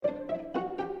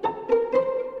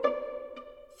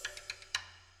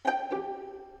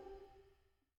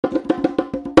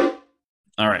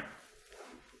All right.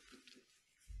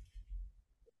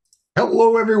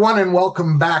 Hello, everyone, and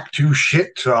welcome back to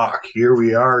Shit Talk. Here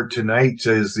we are. Tonight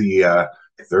is the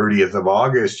 30th of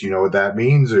August. You know what that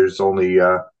means? There's only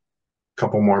a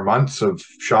couple more months of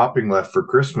shopping left for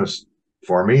Christmas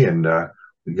for me. And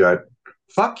we got,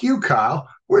 fuck you, Kyle.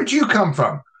 Where'd you come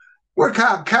from? Where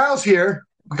Kyle? Kyle's here.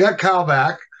 We got Kyle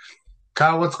back.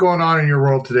 Kyle, what's going on in your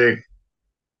world today?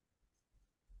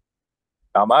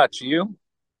 How much? You?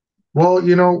 Well,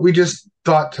 we just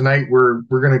thought tonight we're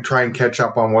going to try and catch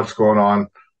up on what's going on.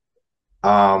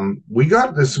 We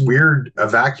got this weird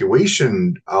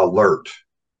evacuation alert,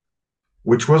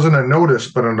 which wasn't a notice,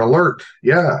 but an alert.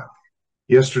 Yeah,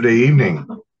 yesterday evening.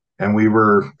 And we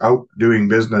were out doing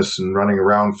business and running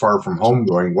around far from home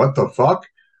going, what the fuck?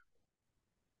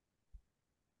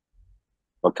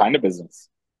 What kind of business?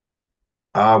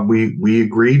 We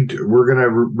agreed we're going to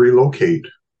relocate.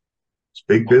 It's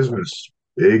big business.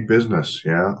 Big business,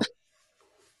 yeah.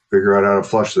 Figure out how to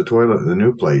flush the toilet in the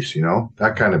new place,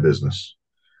 that kind of business.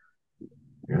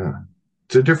 Yeah.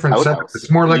 It's a different setup. It's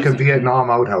more like a Vietnam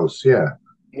outhouse. Yeah.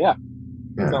 Yeah.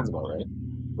 Sounds about right.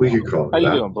 We could call it that.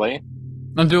 How you doing,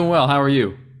 Blaine? I'm doing well. How are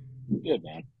you? Good,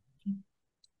 man.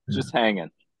 Just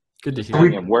hanging. Good to hear.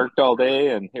 We worked all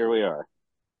day, and here we are.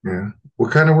 Yeah.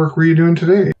 What kind of work were you doing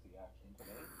today?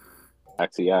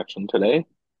 Taxi action today.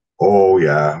 Oh,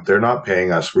 yeah. They're not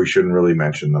paying us. We shouldn't really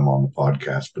mention them on the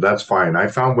podcast, but that's fine. I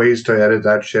found ways to edit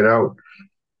that shit out.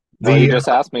 You just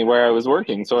asked me where I was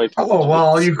working, so I told you.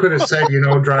 Well, you could have said,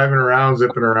 driving around,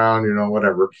 zipping around,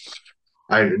 whatever.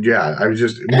 I was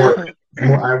just more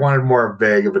I wanted more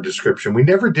vague of a description. We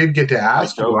never did get to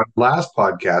ask you on the last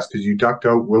podcast because you ducked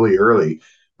out really early,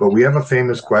 but we have a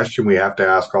famous question we have to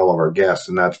ask all of our guests,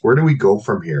 and that's, where do we go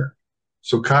from here?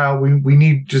 So, Kyle, we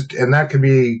need and that could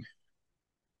be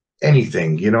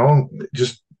anything,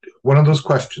 just one of those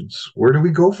questions. Where do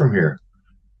we go from here?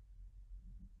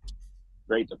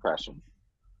 Great Depression.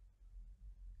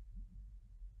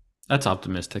 That's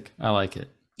optimistic. I like it.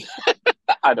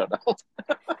 I don't know. It's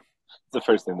the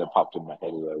first thing that popped in my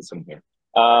head as I was in here.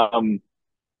 No,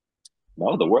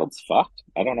 the world's fucked.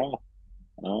 I don't know.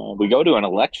 We go to an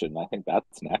election. I think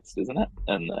that's next, isn't it?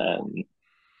 And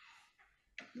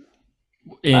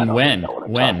then when?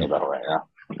 About right now.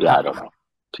 Yeah, I don't know.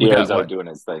 Pierre's out doing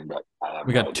his thing, but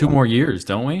we got 2 more years,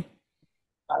 don't we?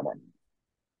 I don't know.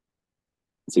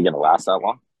 Is he going to last that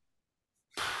long?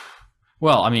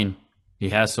 Well, I mean, he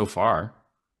has so far.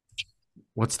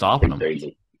 What's stopping him?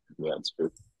 Crazy. Yeah, it's true.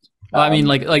 Well, I mean,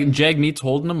 like Jagmeet's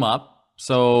holding them up,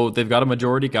 so they've got a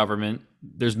majority government.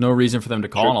 There's no reason for them to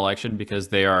call an election because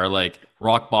they are like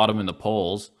rock bottom in the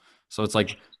polls. So it's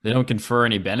like they don't confer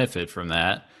any benefit from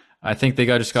that. I think they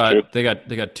got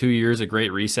 2 years of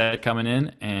great reset coming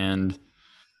in, and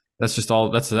that's just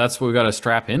all. That's what we got to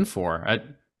strap in for.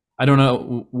 I don't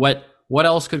know what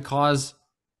else could cause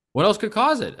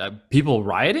it. People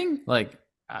rioting? Like,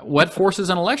 what forces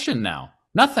an election now?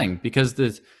 Nothing, because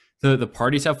the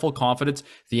parties have full confidence.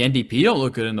 The NDP don't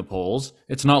look good in the polls.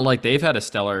 It's not like they've had a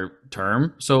stellar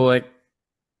term. So like,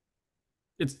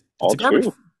 it's a garbage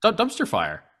dumpster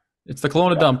fire. It's the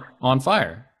Kelowna dump on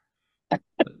fire.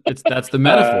 That's the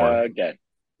metaphor. Again.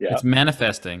 Yeah. It's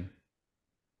manifesting.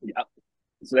 Yeah.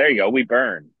 So there you go. We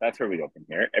burn. That's where we go from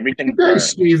here. Everything. You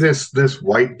guys see this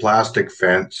white plastic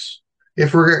fence?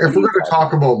 If we're going to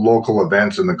talk about local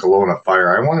events in the Kelowna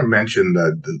fire, I want to mention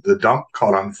the dump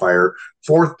caught on fire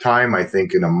 4th time, I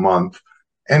think, in a month.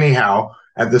 Anyhow,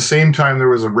 at the same time, there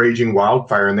was a raging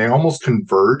wildfire, and they almost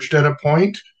converged at a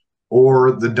point,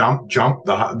 or the dump jumped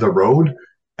the road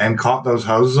and caught those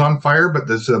houses on fire. But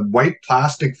there's a white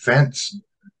plastic fence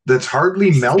that's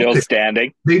hardly melted. Still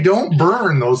standing. They don't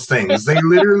burn, those things. They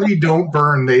literally don't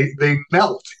burn. They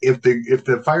melt. If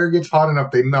the fire gets hot enough,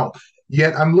 they melt.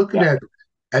 Yet I'm looking at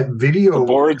video. The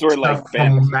boards were like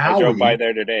bent. I drove by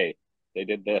there today. They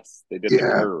did this. They did the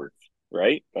curve,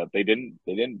 right? But they didn't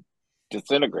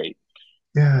disintegrate.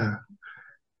 Yeah.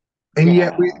 And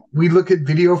yet we look at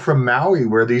video from Maui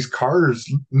where these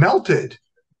cars melted.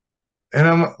 And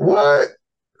I'm like, what?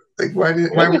 Like, why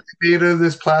were they made of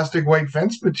this plastic white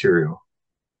fence material?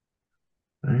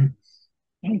 Right?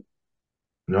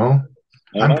 No?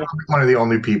 I'm probably one of the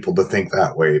only people to think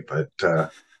that way, but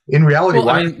in reality,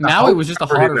 Maui was just a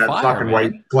hotter fire, fucking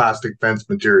white plastic fence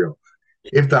material.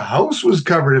 If the house was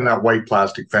covered in that white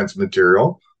plastic fence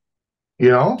material,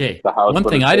 Okay. One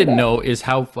thing I didn't know is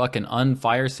how fucking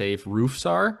unfire safe roofs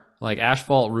are, like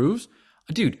asphalt roofs.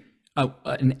 Dude,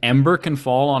 an ember can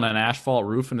fall on an asphalt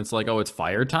roof and it's like, oh, it's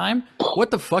fire time.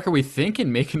 What the fuck are we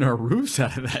thinking making our roofs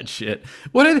out of that shit?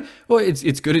 Well,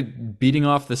 it's good at beating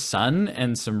off the sun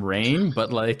and some rain,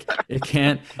 but like it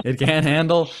can't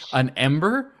handle an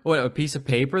ember. What, a piece of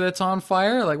paper that's on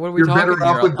fire? Like, what are we You're talking better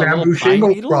off here? with A little bamboo pine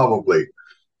shingles, needle? probably.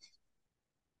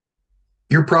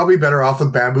 You're probably better off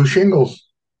with bamboo shingles.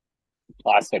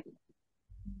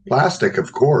 Plastic,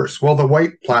 of course. Well, the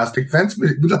white plastic fence.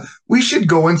 We should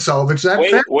go and salvage that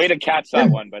fence. Way to catch that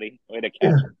one, buddy. Way to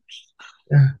catch it.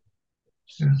 Yeah,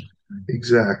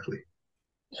 exactly.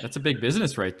 That's a big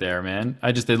business right there, man.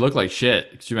 They look like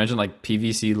shit. Could you imagine like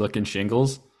PVC looking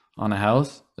shingles on a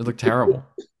house? It look terrible.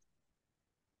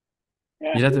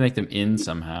 Yeah. You'd have to make them in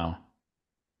somehow.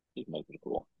 You'd make them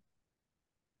cool.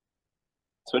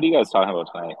 So what are you guys talking about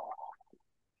tonight?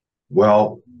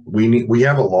 Well, we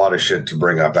have a lot of shit to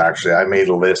bring up. Actually, I made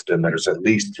a list and there's at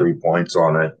least 3 points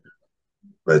on it.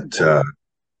 But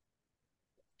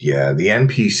yeah, the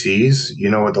NPCs, you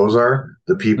know what those are?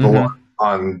 The people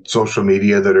on social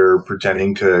media that are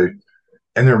pretending to,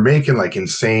 and they're making like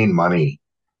insane money,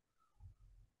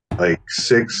 like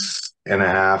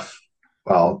 6.5.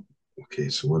 Well, okay,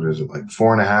 so what is it, like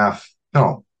 4.5?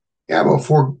 No, yeah, about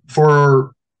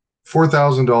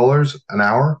 $4,000 an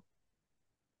hour.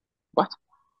 What?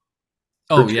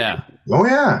 Oh yeah. Oh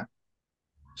yeah.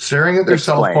 Staring at their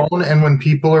cell phone, and when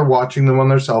people are watching them on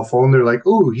their cell phone, they're like,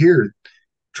 "Oh, here,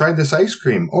 try this ice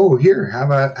cream. Oh, here, have,"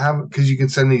 because you can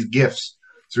send these gifts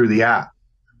through the app.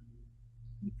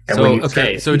 And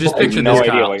so just picture this,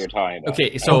 Kyle. What you're talking about.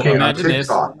 Okay, so imagine this.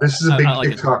 This is a big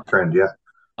TikTok trend, yeah.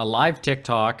 A live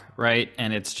TikTok, right?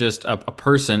 And it's just a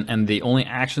person, and the only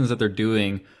actions that they're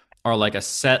doing are like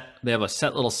they have a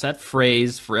set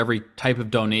phrase for every type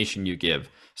of donation you give.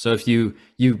 So if you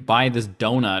buy this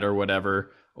donut or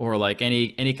whatever, or like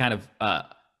any kind of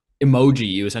emoji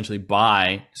you essentially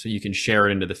buy so you can share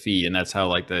it into the feed, and that's how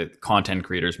like the content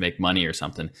creators make money or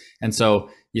something. And so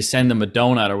you send them a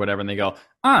donut or whatever, and they go,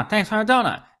 thanks for a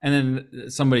donut. And then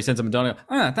somebody sends them a donut,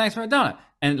 thanks for a donut.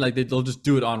 And like they'll just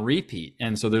do it on repeat.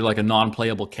 And so they're like a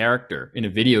non-playable character in a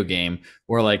video game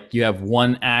where like you have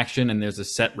one action and there's a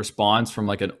set response from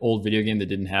like an old video game that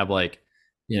didn't have like,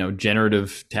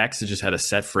 generative text. It just had a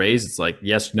set phrase. It's like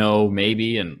yes, no,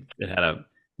 maybe, and it had a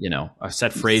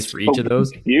set phrase for each of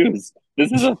those. Confused.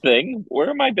 This is a thing? Where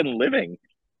am I been living?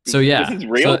 So yeah, this is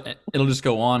real. So it'll just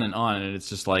go on, and it's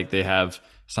just like they have.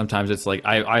 Sometimes it's like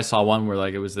I saw one where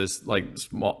like it was this like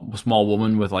small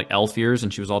woman with like elf ears,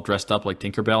 and she was all dressed up like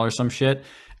Tinkerbell or some shit,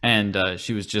 and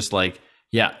she was just like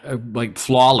like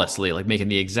flawlessly like making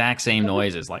the exact same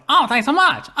noises, like oh thanks so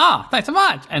much,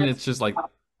 and it's just like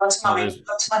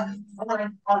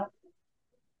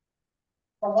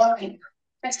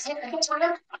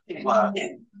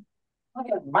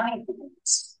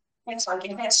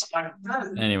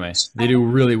anyway, they do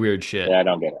really weird shit. Yeah, I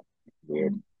don't get it.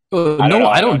 Weird.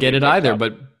 I don't get it either,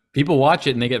 but people watch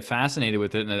it and they get fascinated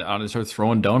with it, and they start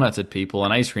throwing donuts at people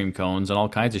and ice cream cones and all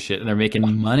kinds of shit, and they're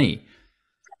making money.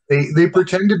 They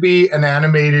pretend to be an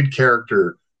animated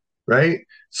character, right?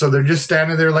 So they're just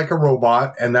standing there like a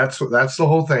robot, and that's the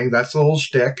whole thing. That's the whole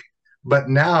shtick. But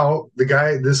now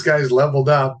this guy's leveled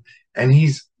up, and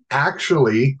he's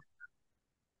actually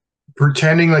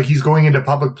pretending like he's going into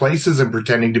public places and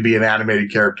pretending to be an animated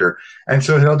character. And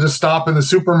so he'll just stop in the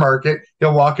supermarket.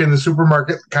 He'll walk in the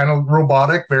supermarket, kind of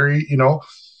robotic, very,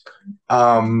 what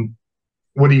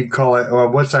do you call it?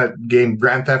 What's that game?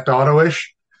 Grand Theft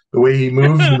Auto-ish? The way he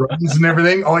moves and runs and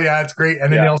everything. Oh yeah, it's great.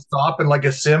 And then he'll stop in like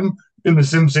a sim in the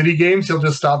Sim City games. He'll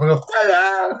just stop and go,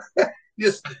 hello.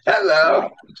 Just hello.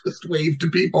 Just wave to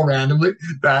people randomly.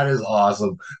 That is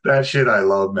awesome. That shit I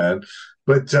love, man.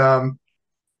 But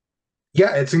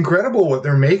yeah, it's incredible what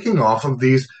they're making off of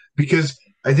these, because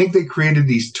I think they created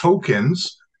these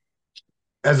tokens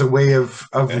as a way of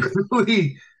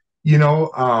really,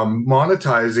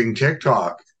 monetizing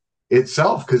TikTok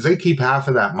itself, because they keep half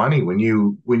of that money when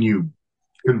you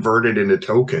convert it into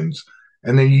tokens,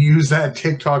 and then you use that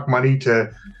TikTok money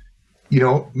to,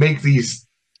 make these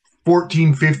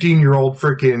 14, 15-year-old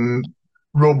freaking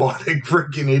robotic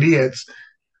freaking idiots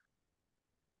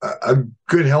a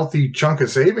good healthy chunk of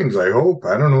savings, I hope.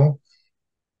 I don't know.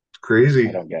 It's crazy.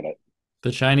 I don't get it.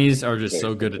 The Chinese are just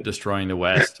so good at destroying the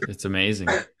West. It's amazing.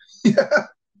 Yeah.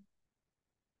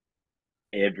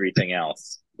 Everything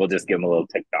else, we'll just give them a little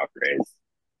TikTok raise.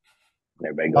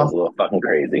 Everybody goes a little fucking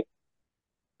crazy.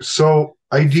 So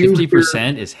I do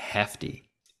 50% is hefty.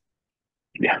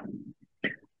 Yeah.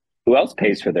 Who else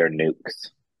pays for their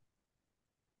nukes?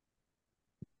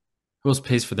 Who else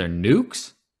pays for their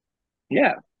nukes?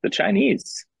 Yeah, the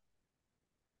Chinese.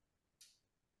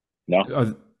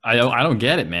 No. I don't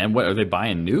get it, man. What are they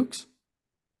buying nukes?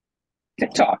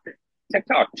 TikTok,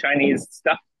 TikTok, Chinese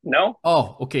stuff. No,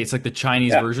 Oh, okay. It's like the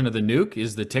Chinese yeah, version of the nuke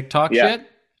is the TikTok yeah, shit.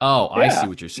 Oh, I see yeah.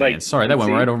 what you're saying. Like, Sorry, that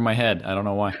went right see, over my head. I don't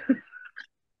know why.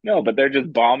 no, but they're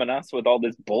just bombing us with all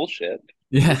this bullshit.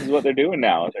 Yeah. This is what they're doing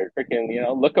now. They're freaking,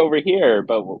 look over here,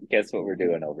 but guess what we're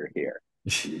doing over here?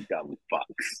 You dumb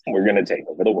fucks. We're gonna take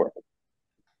over the world.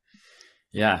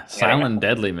 Yeah. Silent Anyhow, and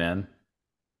deadly, man.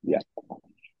 yeah.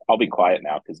 I'll be quiet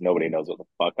now because nobody knows what the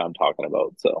fuck I'm talking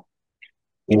about. So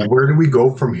Well, where do we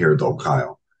go from here, though,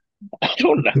 Kyle? I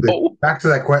don't know. Back to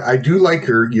that question. I do like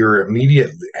your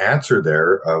immediate answer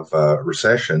there of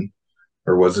recession,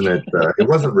 or wasn't it? It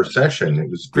wasn't recession. It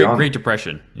was beyond Great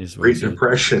Depression is what he Great said.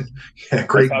 Depression. Yeah,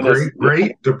 I saw this.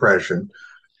 Great Depression.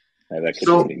 That could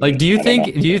So, just be Like, me. do you I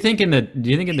don't know.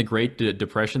 think in the Great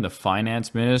Depression the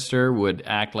finance minister would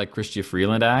act like Chrystia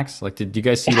Freeland acts? Like, did you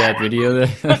guys see that video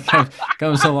that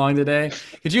comes along today?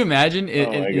 Could you imagine Oh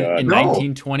my God. in no.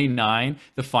 1929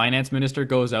 the finance minister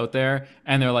goes out there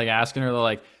and they're like asking her, they're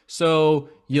like, so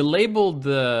you labeled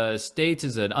the states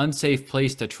as an unsafe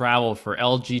place to travel for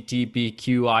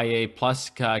LGBTQIA plus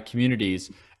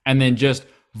communities, and then just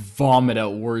vomit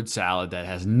out word salad that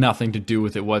has nothing to do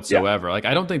with it whatsoever. Like,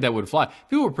 I don't think that would fly.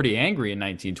 People were pretty angry in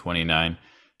 1929,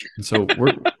 and so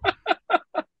we're,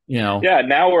 Yeah,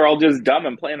 now we're all just dumb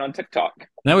and playing on TikTok.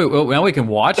 now we can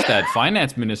watch that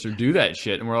finance minister do that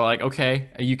shit, and we're like, okay,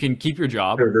 you can keep your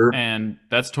job, and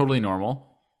that's totally normal.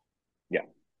 Yeah,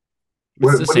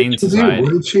 it's the same society.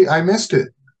 What did she? I missed it.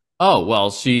 Oh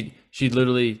well, she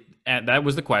literally, and that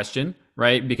was the question,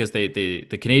 right? Because the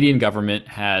Canadian government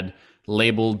had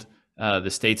labeled the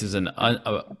states as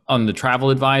on the travel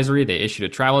advisory. They issued a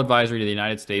travel advisory to the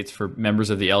United States for members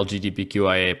of the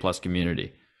LGBTQIA plus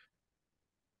community,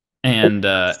 and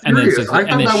then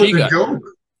she got joke.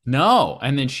 no,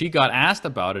 and then she got asked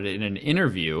about it in an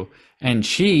interview, and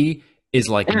she is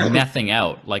like nothing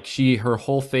out. Like her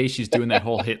whole face, she's doing that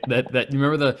whole hit that you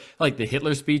remember the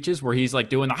Hitler speeches where he's like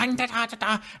doing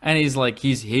the and he's like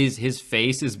his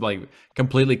face is like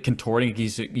completely contorting.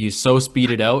 He's so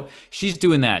speeded out. She's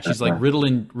doing that. She's like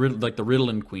Ritalin like the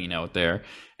Ritalin queen out there.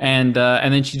 And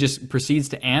then she just proceeds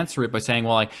to answer it by saying,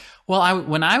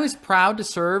 when I was proud to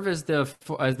serve as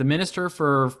the minister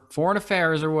for foreign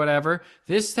affairs or whatever,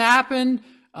 this happened.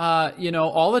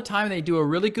 All the time. They do a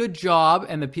really good job,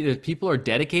 and the people are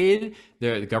dedicated.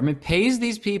 The government pays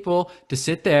these people to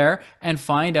sit there and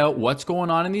find out what's going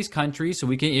on in these countries so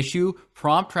we can issue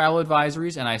prompt travel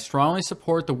advisories, and I strongly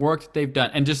support the work that they've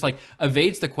done. And just like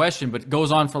evades the question, but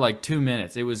goes on for like 2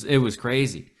 minutes. It was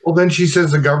crazy. Well, then she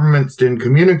says the governments didn't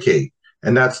communicate,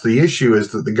 and that's the issue,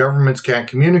 is that the governments can't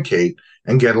communicate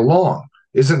and get along.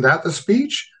 Isn't that the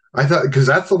speech? I thought, because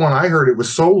that's the one I heard. It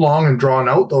was so long and drawn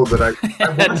out, though, that I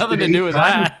had nothing to do with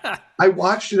that. I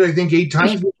watched it, I think, 8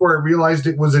 times before I realized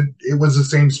it was the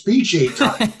same speech 8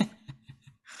 times.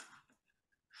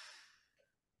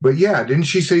 But yeah, didn't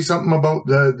she say something about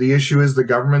the issue is the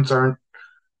governments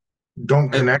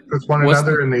don't connect with one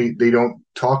another, and they don't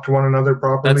talk to one another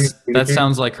properly? That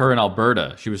sounds like her in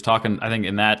Alberta. She was talking, I think,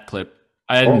 in that clip.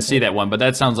 I didn't see that one, but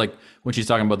that sounds like when she's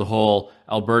talking about the whole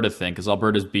Alberta thing, because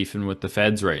Alberta's beefing with the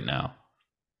feds right now.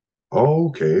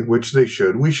 Okay, which they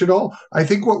should. We should all. I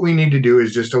think what we need to do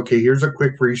is just, okay, here's a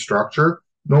quick restructure.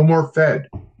 No more Fed.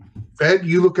 Fed,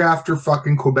 you look after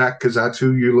fucking Quebec because that's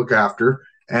who you look after.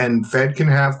 And Fed can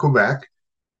have Quebec,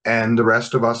 and the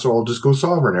rest of us all just go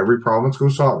sovereign. Every province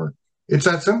goes sovereign. It's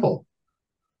that simple.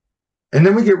 And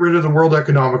then we get rid of the World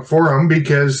Economic Forum,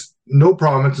 because no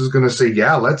province is going to say,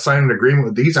 yeah, let's sign an agreement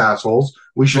with these assholes.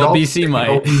 We should all BC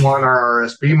might. We want our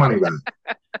RSP money back,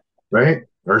 right?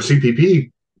 Our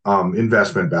CPP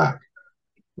investment back,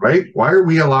 right? Why are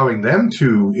we allowing them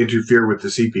to interfere with the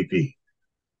CPP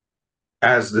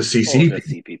as the CCP?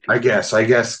 The CPP. I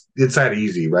guess it's that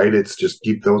easy, right? It's just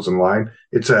keep those in line.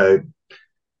 It's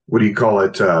what do you call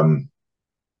it?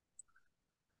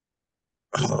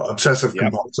 Obsessive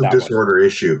compulsive disorder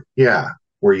issue. Yeah,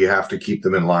 where you have to keep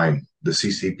them in line. The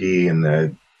CCP and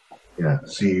the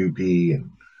CUP and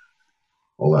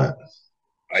all that.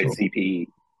 ICP.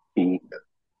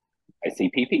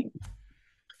 ICPP.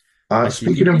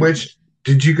 Speaking of which,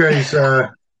 did you guys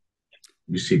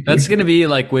you see that's going to be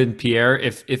like when Pierre,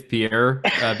 if Pierre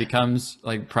becomes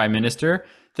like prime minister,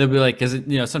 they'll be like, because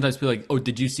sometimes people are like, oh,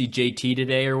 did you see JT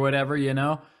today or whatever,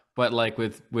 But like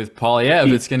with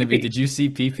Polyev, it's going to be, did you see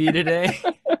PP today?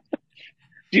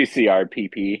 Do you see our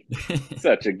PP?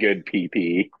 Such a good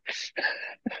PP.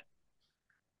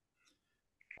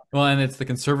 Well, and it's the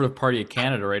Conservative Party of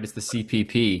Canada, right? It's the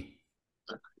CPP.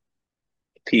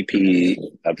 PP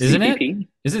of Isn't CPP? it?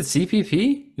 Is it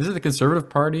CPP? Is it the Conservative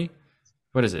Party?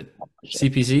 What is it?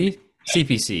 CPC?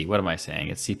 CPC. What am I saying?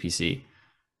 It's CPC.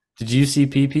 Did you see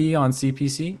PP on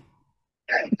CPC?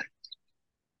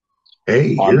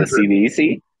 Hey, on the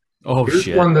CBC. Oh here's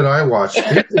shit! one that I watched.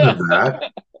 Speaking of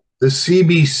that, the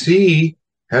CBC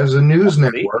has a news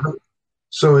network,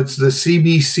 so it's the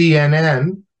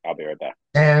CBCNN. I'll be right back.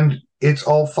 And it's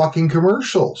all fucking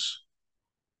commercials.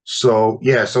 So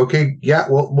yes, okay, yeah,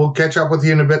 we'll catch up with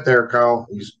you in a bit there, Kyle.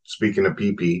 He's speaking of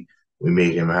PP. We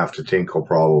made him have to tinkle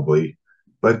probably,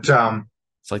 but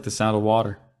it's like the sound of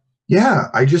water. yeah,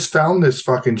 I just found this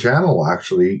fucking channel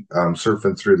actually,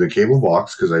 surfing through the cable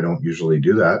box because I don't usually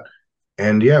do that.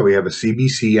 And yeah, we have a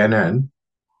CBCNN,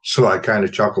 so I kind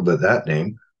of chuckled at that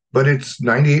name, but it's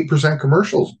 98%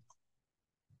 commercials.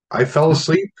 I fell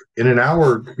asleep in an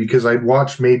hour because I'd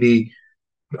watched maybe,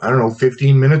 I don't know,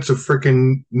 15 minutes of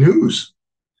freaking news.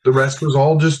 The rest was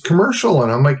all just commercial.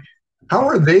 And I'm like, how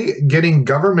are they getting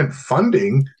government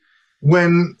funding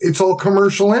when it's all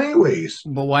commercial anyways?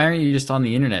 But why aren't you just on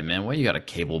the internet, man? What you got a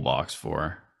cable box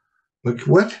for? Like,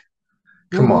 what?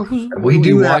 Come on.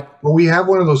 We have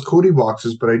one of those Cody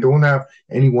boxes, but I don't have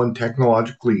anyone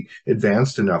technologically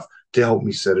advanced enough to help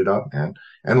me set it up, man.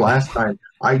 And last time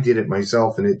I did it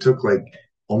myself, and it took like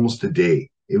almost a day.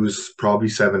 It was probably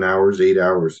 7 hours, 8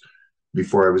 hours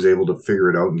before I was able to figure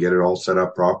it out and get it all set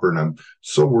up proper. And I'm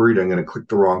so worried I'm going to click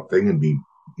the wrong thing and be,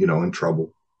 in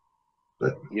trouble.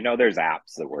 But there's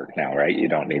apps that work now, right? You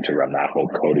don't need to run that whole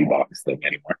Cody box thing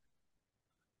anymore.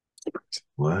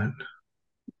 What?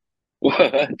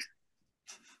 What?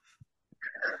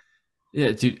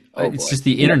 Yeah, dude, it's just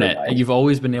the internet. You've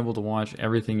always been able to watch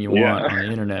everything you want on the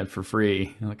internet for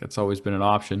free. Like, it's always been an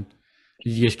option.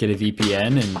 You just get a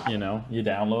VPN and, you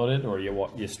download it or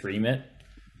you stream it.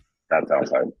 That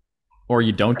sounds hard. Or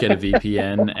you don't get a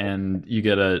VPN and you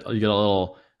get a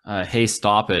little hey,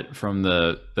 stop it from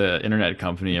the internet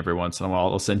company every once in a while.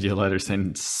 They'll send you a letter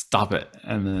saying stop it,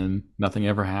 and then nothing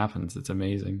ever happens. It's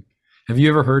amazing. Have you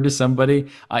ever heard of somebody?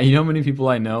 You know how many people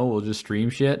I know will just stream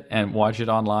shit and watch it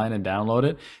online and download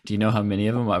it? Do you know how many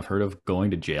of them I've heard of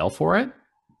going to jail for it?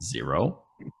 Zero.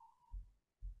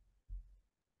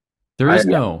 There is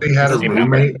no. They had a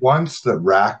roommate once that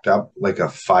racked up like a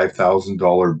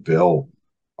 $5,000 bill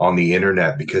on the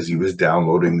internet because he was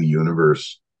downloading the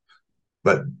universe.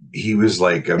 But he was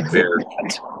like a very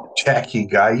techie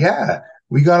guy. Yeah,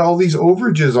 we got all these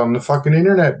overages on the fucking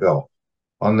internet bill,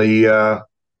 on the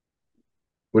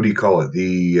what do you call it?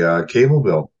 The cable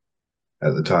bill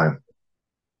at the time.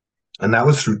 And that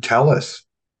was through TELUS,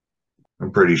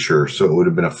 I'm pretty sure. So it would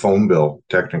have been a phone bill,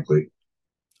 technically.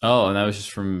 Oh, and that was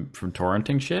just from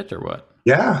torrenting shit or what?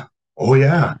 Yeah. Oh,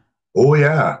 yeah. Oh,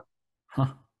 yeah.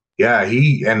 Huh. Yeah,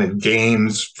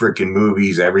 games, freaking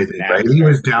movies, everything, right? He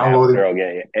was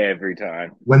downloading every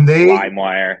time. When they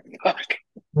LimeWire.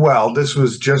 Well, this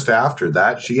was just after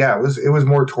that. It was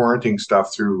more torrenting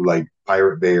stuff through like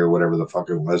Pirate Bay or whatever the fuck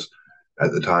it was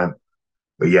at the time.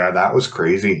 But yeah, that was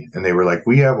crazy. And they were like,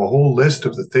 we have a whole list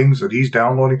of the things that he's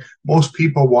downloading. Most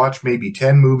people watch maybe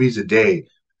 10 movies a day.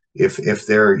 If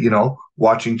they're,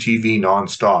 watching TV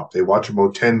nonstop, they watch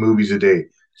about 10 movies a day.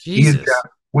 Jesus.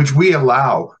 Which we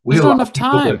allow. There's not enough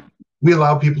time. We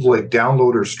allow people to like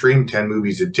download or stream 10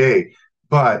 movies a day.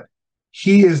 But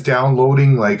he is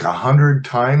downloading like 100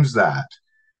 times that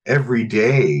every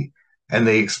day. And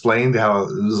they explained how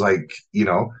it was like,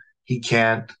 he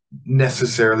can't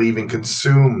necessarily even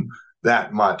consume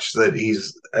that much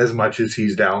as much as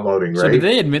he's downloading, right? So did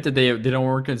they admit that they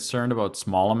weren't concerned about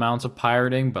small amounts of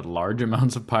pirating, but large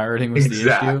amounts of pirating was the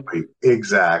issue?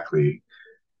 Exactly.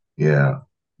 Yeah.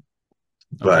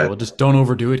 Okay, well, just don't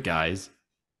overdo it, guys.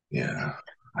 Yeah.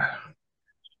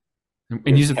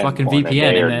 And use a fucking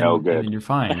VPN, and then you're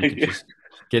fine. You can just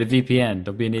get a VPN.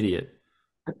 Don't be an idiot.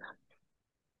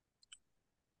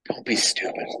 Don't be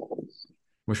stupid.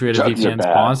 Wish we had a VPN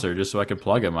sponsor just so I could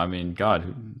plug them. I mean,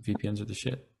 God, VPNs are the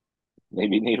shit.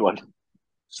 Maybe you need one.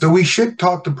 So we should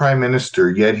talk to Prime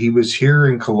Minister, yet he was here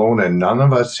in Kelowna and none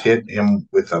of us hit him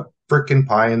with a frickin'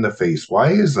 pie in the face.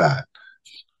 Why is that?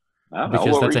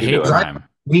 Because that's a hate crime. I don't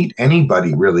meet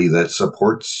anybody really that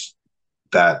supports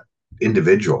that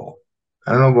individual.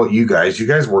 I don't know about you guys. You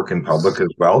guys work in public as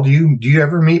well. Do you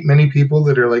ever meet many people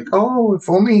that are like, oh, if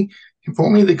only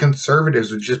the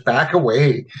Conservatives would just back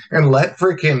away and let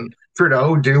frickin'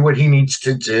 Trudeau do what he needs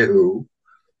to do?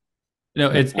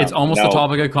 It's almost the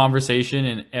topic of conversation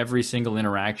in every single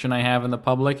interaction I have in the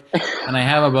public, and I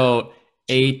have about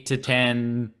 8 to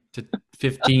 10 to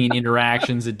 15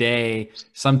 interactions a day,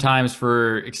 sometimes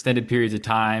for extended periods of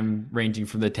time, ranging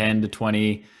from the 10 to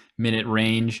 20 minute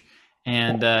range.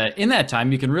 And in that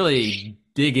time, you can really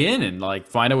dig in and like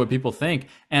find out what people think.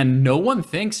 And no one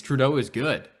thinks Trudeau is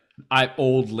good.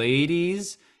 Old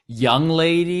ladies, young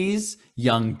ladies,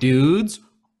 young dudes,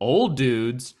 old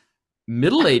dudes,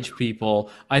 middle-aged people.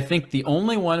 I think the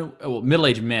only one, well,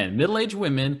 middle-aged men, middle-aged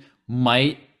women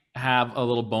might have a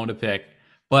little bone to pick.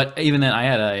 But even then, I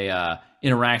had a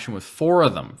interaction with 4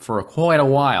 of them for quite a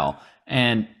while,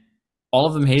 and all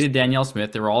of them hated Danielle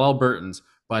Smith. They were all Albertans,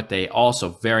 but they also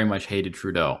very much hated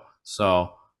Trudeau.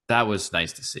 So that was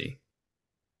nice to see.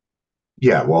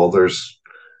 Yeah, well, there's,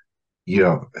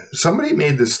 somebody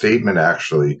made this statement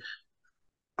actually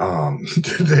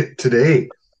today,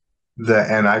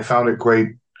 and I found it quite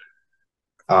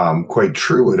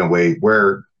true in a way,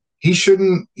 where he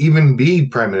shouldn't even be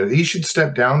prime minister. He should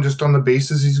step down just on the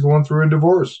basis he's going through a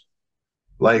divorce.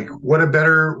 Like, what a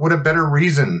better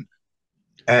reason.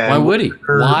 And why would he?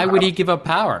 Why would he give up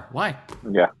power? Why?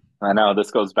 Yeah, I know this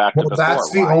goes back to before.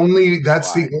 That's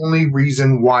the only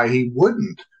reason why he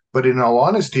wouldn't. But in all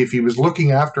honesty, if he was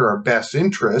looking after our best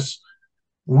interests,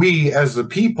 we as the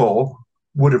people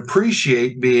would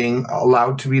appreciate being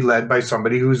allowed to be led by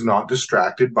somebody who's not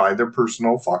distracted by their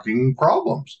personal fucking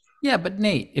problems. Yeah, but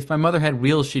Nate, if my mother had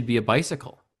wheels, she'd be a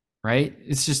bicycle, right?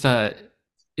 It's just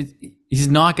he's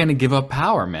not going to give up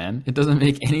power, man. It doesn't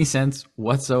make any sense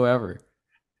whatsoever.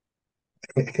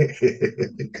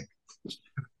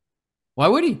 Why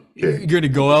would he? You're going to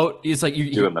go out. It's like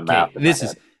you're doing the math.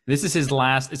 This is his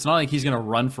last. It's not like he's going to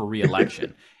run for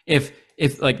re-election. if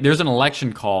like there's an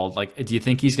election called, like, do you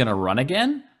think he's going to run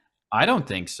again? I don't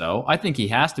think so. I think he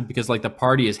has to, because like the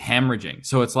party is hemorrhaging.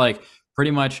 So it's like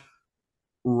pretty much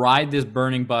ride this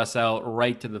burning bus out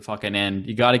right to the fucking end.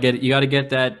 You got to get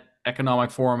that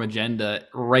economic forum agenda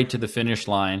right to the finish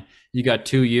line. You got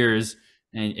 2 years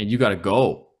and you got to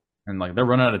go. And like they're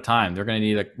running out of time. We're going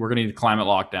to need climate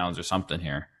lockdowns or something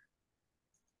here.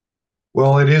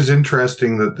 Well, it is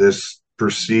interesting that this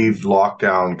perceived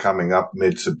lockdown coming up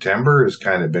mid-September has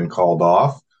kind of been called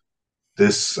off.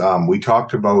 This we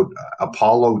talked about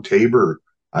Apollo Tabor.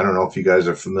 I don't know if you guys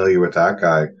are familiar with that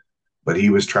guy, but he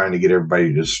was trying to get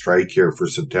everybody to strike here for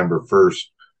September 1st.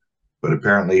 But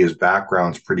apparently his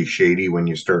background's pretty shady when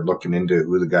you start looking into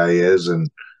who the guy is and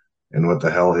what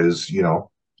the hell his,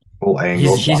 whole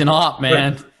angle. He's an op,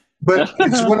 man. But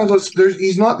it's one of those.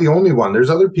 He's not the only one. There's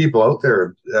other people out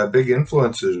there, big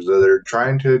influencers, that are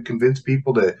trying to convince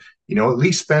people to, at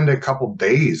least spend a couple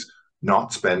days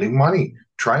not spending money.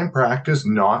 Try and practice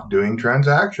not doing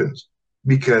transactions,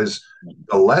 because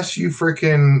the less you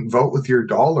freaking vote with your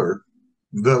dollar,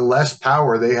 the less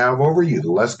power they have over you,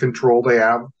 the less control they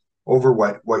have over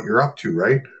what you're up to.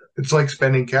 Right? It's like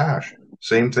spending cash.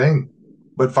 Same thing,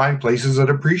 but find places that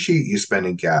appreciate you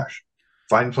spending cash.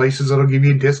 Find places that'll give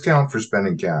you a discount for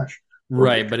spending cash.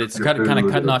 Right, but it's kind of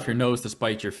cutting off your nose to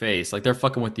spite your face. Like, they're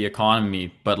fucking with the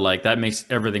economy, but like that makes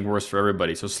everything worse for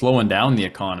everybody. So slowing down the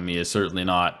economy is certainly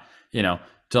not, to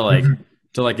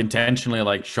intentionally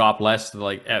like shop less, to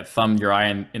like thumb your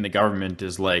eye in the government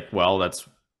is like, well, that's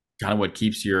kind of what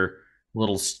keeps your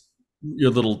little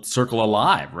circle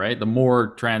alive, right? The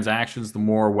more transactions, the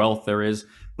more wealth there is.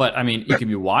 But I mean, you can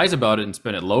be wise about it and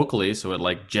spend it locally, so it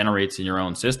like generates in your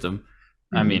own system.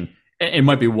 I mean, it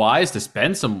might be wise to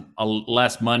spend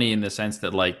less money in the sense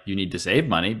that like you need to save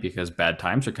money because bad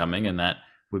times are coming, and that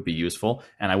would be useful.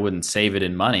 And I wouldn't save it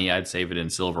in money. I'd save it in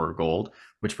silver or gold,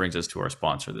 which brings us to our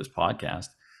sponsor of this podcast,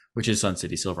 which is Sun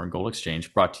City Silver and Gold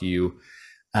Exchange, brought to you,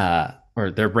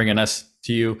 or they're bringing us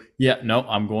to you. Yeah, no,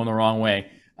 I'm going the wrong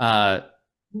way.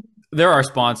 They're our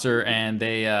sponsor, and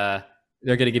they're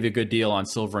going to give you a good deal on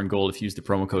silver and gold if you use the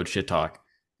promo code SHITTALK.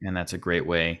 And that's a great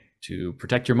way to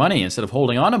protect your money instead of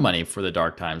holding on to money for the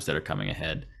dark times that are coming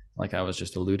ahead, like I was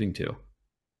just alluding to.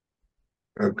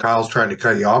 Kyle's trying to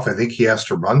cut you off. I think he has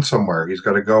to run somewhere. He's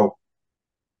got to go.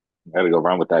 Got to go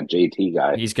run with that JT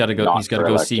guy. He's got to go. He's got to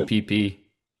go CPP.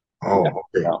 Oh, yeah,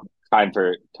 okay. No, time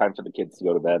for the kids to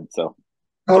go to bed. So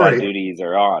all right, duties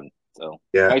are on. So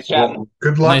yeah, nice chatting. Well,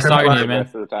 good luck. Nice talking to you, man.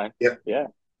 Rest of the time. Yeah.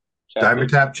 Diamond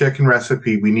Tap chicken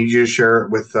recipe. We need you to share it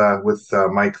with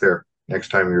Mike there next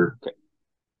time you're.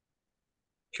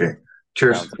 Okay.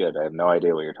 Cheers. Sounds good. I have no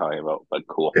idea what you're talking about, but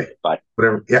cool. Okay. Bye.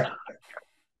 Whatever. Yeah.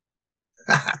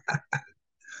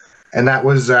 And that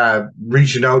was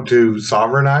reaching out to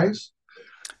Sovereignize.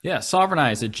 Yeah,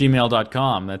 sovereignize at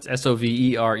gmail.com. That's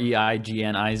SOVEREIGNIZE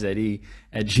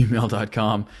at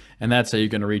gmail.com. And that's how you're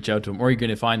going to reach out to them. Or you're going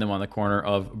to find them on the corner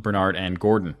of Bernard and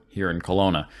Gordon here in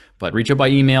Kelowna. But reach out by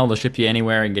email. They'll ship you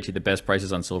anywhere and get you the best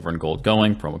prices on silver and gold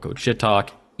going. Promo code SHITTALK.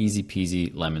 Easy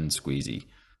peasy lemon squeezy.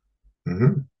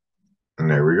 Mm-hmm. And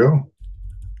there we go.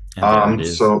 And there it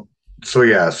is. So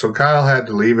so Kyle had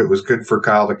to leave. It was good for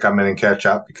Kyle to come in and catch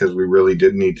up because we really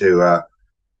did need to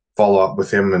follow up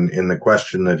with him in the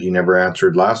question that he never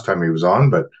answered last time he was on.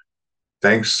 But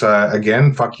thanks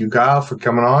again. Fuck you, Kyle, for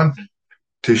coming on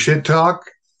to Shit Talk.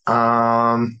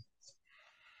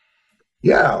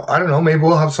 Yeah, I don't know. Maybe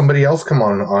we'll have somebody else come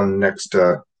on next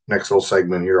whole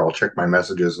segment here. I'll check my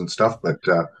messages and stuff. But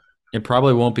it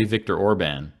probably won't be Viktor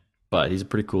Orban, but he's a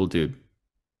pretty cool dude.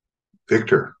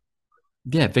 Victor.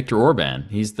 Yeah, Viktor Orban.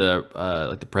 He's the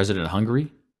like the president of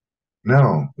Hungary.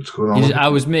 No, what's going on?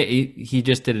 He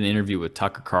just did an interview with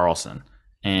Tucker Carlson,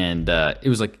 and it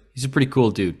was like he's a pretty cool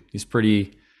dude. He's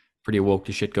pretty woke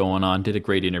to shit going on. Did a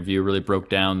great interview. Really broke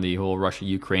down the whole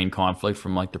Russia-Ukraine conflict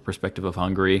from like the perspective of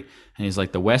Hungary, and he's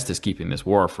like the West is keeping this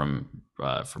war from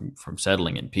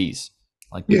settling in peace.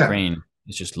 Like Ukraine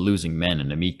is just losing men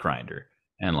in a meat grinder,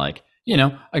 and like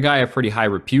a guy of pretty high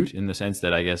repute in the sense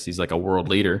that I guess he's like a world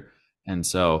leader. And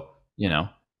so,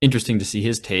 interesting to see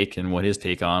his take and what his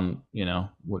take on,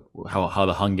 how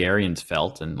the Hungarians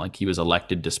felt. And like he was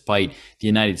elected despite the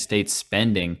United States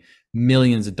spending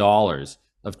millions of dollars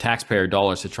of taxpayer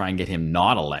dollars to try and get him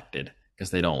not elected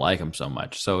because they don't like him so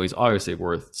much. So he's obviously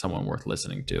someone worth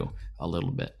listening to a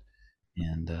little bit.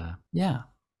 And yeah.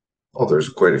 Oh, there's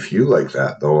quite a few like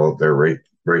that though out there right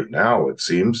now. It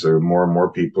seems there are more and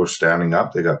more people are standing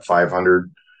up. They got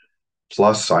 500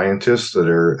 plus scientists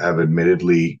that have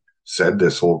admittedly said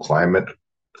this whole climate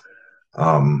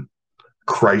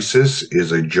crisis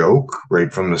is a joke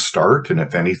right from the start, and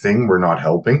if anything, we're not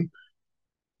helping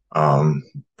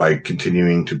by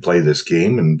continuing to play this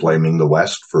game and blaming the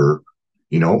West for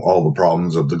all the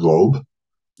problems of the globe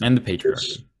and the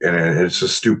patriarchy. It's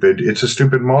a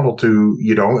stupid model to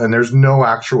and there's no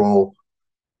actual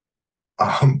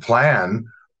plan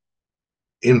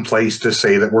in place to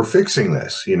say that we're fixing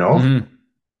this. Mm-hmm.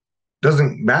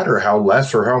 Doesn't matter how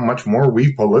less or how much more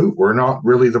we pollute. We're not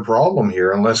really the problem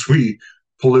here unless we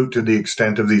pollute to the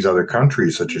extent of these other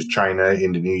countries such as China,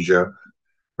 Indonesia,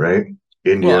 right?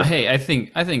 India. Well, hey, I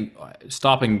think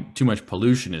stopping too much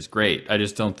pollution is great. I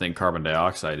just don't think carbon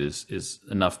dioxide is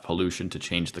enough pollution to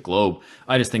change the globe.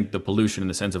 I just think the pollution in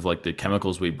the sense of like the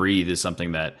chemicals we breathe is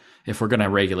something that if we're going to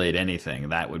regulate anything,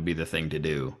 that would be the thing to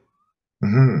do.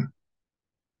 Mm-hmm.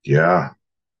 Yeah.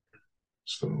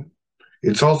 So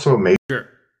it's also amazing. Sure.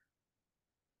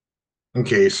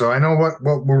 Okay, so I know what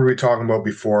were we talking about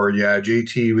before? Yeah,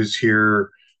 JT was here,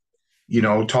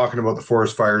 talking about the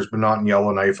forest fires, but not in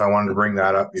Yellowknife. I wanted to bring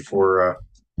that up before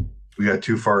we got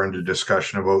too far into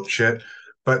discussion about shit.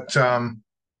 But I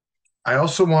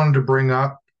also wanted to bring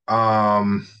up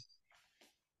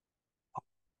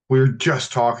we were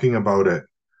just talking about it.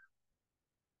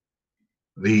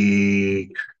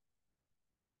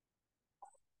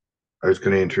 I was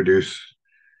going to introduce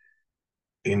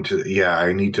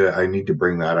I need to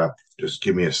bring that up. Just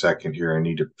give me a second here. I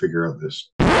need to figure out this.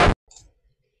 So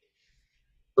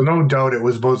no doubt it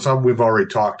was about something we've already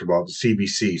talked about, the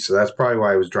CBC. So that's probably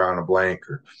why I was drawing a blank.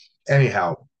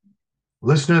 Anyhow,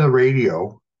 listen to the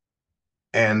radio,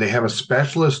 and they have a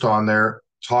specialist on there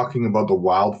talking about the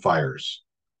wildfires.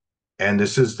 And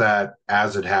this is that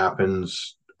As It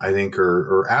Happens, I think,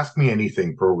 or Ask Me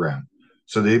Anything program.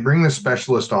 So they bring the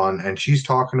specialist on, and she's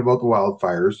talking about the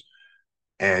wildfires.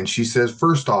 And she says,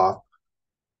 first off,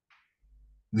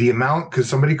 the amount, because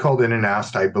somebody called in and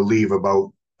asked, I believe,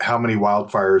 about how many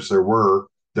wildfires there were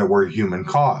that were human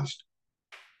caused.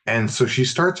 And so she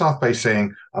starts off by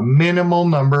saying a minimal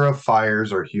number of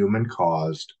fires are human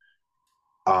caused.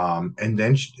 And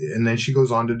then she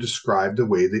goes on to describe the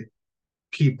way that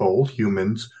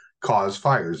humans cause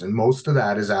fires. And most of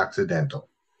that is accidental,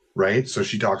 right? So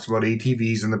she talks about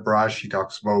ATVs in the brush. She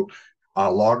talks about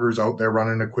loggers out there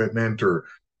running equipment, or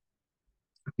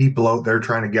people out there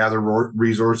trying to gather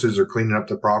resources or cleaning up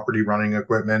the property running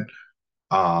equipment.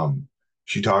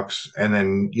 She talks, and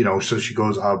then so she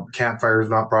goes, campfire is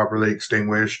not properly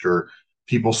extinguished, or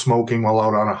people smoking while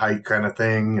out on a hike kind of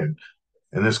thing,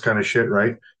 and this kind of shit,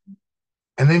 right?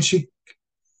 And then she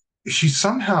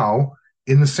somehow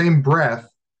in the same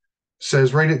breath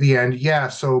says right at the end,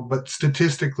 but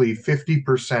statistically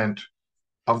 50%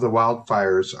 of the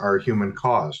wildfires are human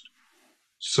caused.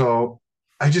 So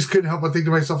I just couldn't help but think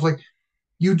to myself, like,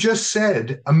 you just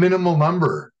said a minimal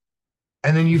number,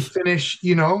 and then you finish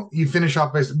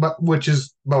off by, which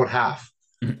is about half,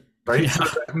 right? Yeah. So,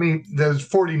 I mean, there's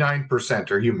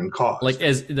 49% are human caused.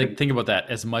 Think about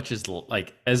that. As much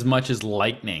as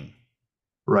lightning,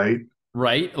 right?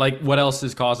 Right? Like, what else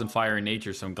is causing fire in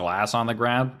nature? Some glass on the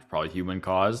ground, probably human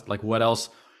caused. Like, what else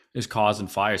is causing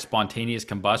fire? Spontaneous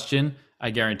combustion. I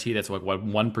guarantee that's like what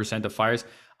 1% of fires.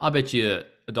 I'll bet you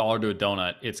a dollar to a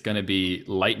donut, it's going to be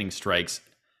lightning strikes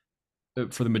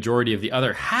for the majority of the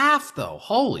other half, though.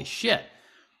 Holy shit.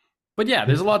 But yeah,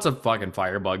 there's lots of fucking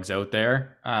firebugs out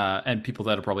there, and people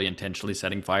that are probably intentionally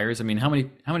setting fires. I mean, how many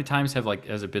times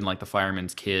has it been like the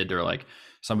fireman's kid or like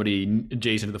somebody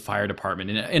adjacent to the fire department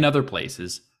in other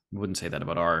places? I wouldn't say that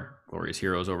about our glorious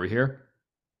heroes over here,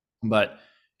 but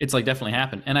it's like definitely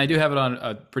happened. And I do have it on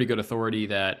a pretty good authority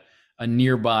that a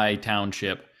nearby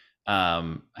township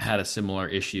had a similar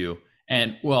issue,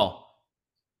 and well,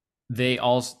 they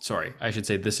also I should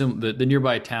say the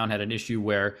nearby town had an issue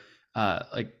where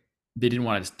like they didn't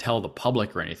want to tell the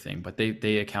public or anything, but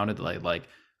they accounted like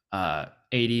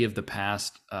 80 of the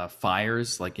past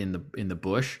fires like in the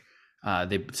bush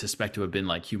they suspect to have been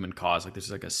like human cause. Like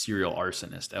there's like a serial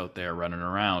arsonist out there running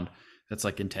around that's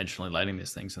like intentionally lighting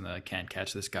these things, and I can't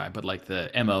catch this guy, but like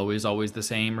the MO is always the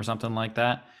same or something like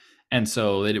that. And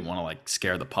so they didn't want to like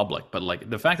scare the public, but like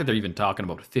the fact that they're even talking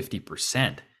about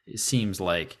 50%, it seems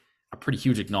like a pretty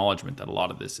huge acknowledgement that a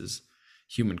lot of this is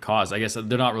human cause. I guess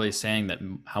they're not really saying that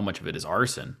how much of it is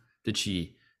arson. Did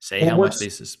she say how much they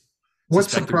suspect? What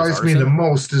surprised me the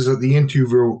most is that the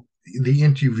interviewer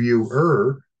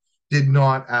did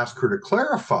not ask her to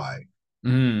clarify.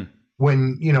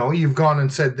 When you've gone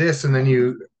and said this, and then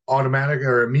you automatically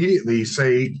or immediately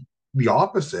say the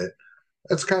opposite.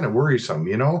 That's kind of worrisome,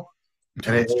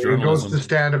 And it goes to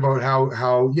stand about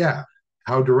how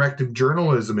directive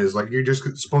journalism is. Like you're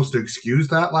just supposed to excuse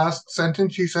that last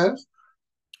sentence she says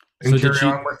and carry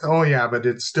on with, but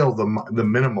it's still the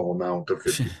minimal amount of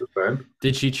 50%.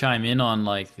 Did she chime in on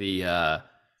like the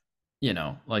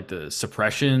like the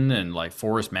suppression and like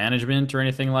forest management or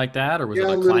anything like that, or was it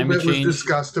like climate change? Was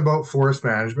discussed about forest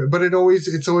management, but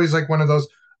it's always like one of those,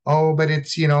 but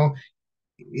it's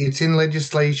it's in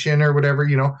legislation or whatever.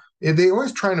 They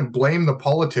always try to blame the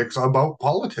politics about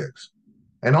politics,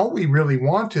 and all we really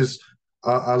want is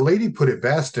a lady put it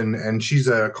best, and she's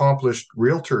an accomplished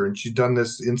realtor, and she's done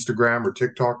this Instagram or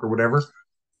TikTok or whatever,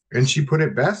 and she put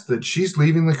it best that she's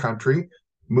leaving the country,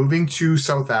 moving to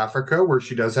South Africa, where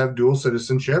she does have dual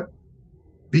citizenship,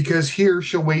 because here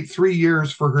she'll wait 3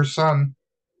 years for her son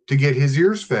to get his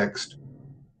ears fixed,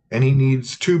 and he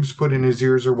needs tubes put in his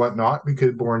ears or whatnot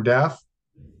because born deaf.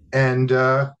 And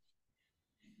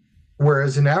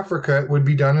whereas in Africa, it would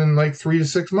be done in like 3 to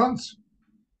 6 months.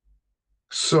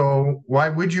 So why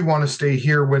would you want to stay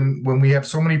here when we have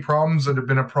so many problems that have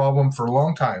been a problem for a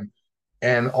long time,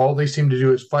 and all they seem to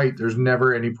do is fight? There's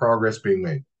never any progress being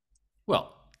made.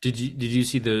 Well, did you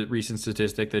see the recent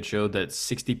statistic that showed that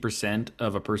 60%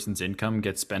 of a person's income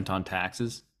gets spent on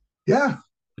taxes? Yeah.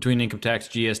 Between income tax,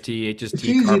 GST,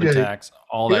 HST, carbon tax,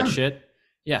 all that shit.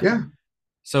 Yeah.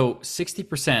 So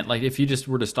 60%, like if you just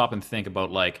were to stop and think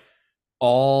about like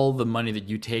all the money that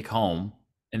you take home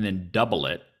and then double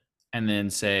it and then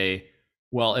say,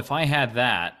 well, if I had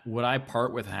that, would I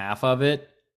part with half of it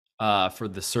for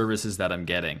the services that I'm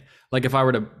getting? Like if I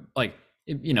were to like,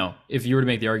 if you were to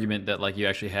make the argument that like you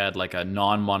actually had like a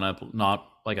non-government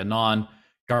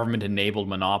enabled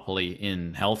monopoly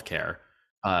in healthcare,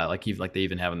 like they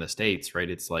even have in the States, right?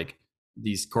 It's like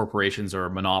these corporations are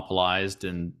monopolized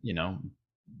and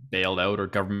bailed out or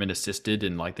government assisted,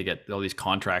 and like they get all these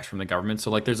contracts from the government.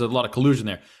 So like there's a lot of collusion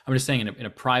there. I'm just saying in a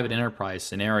private enterprise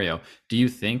scenario, do you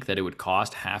think that it would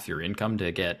cost half your income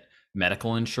to get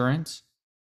medical insurance?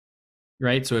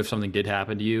 Right? So if something did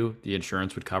happen to you, the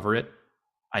insurance would cover it.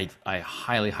 I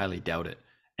highly, highly doubt it.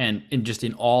 And just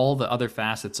in all the other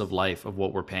facets of life of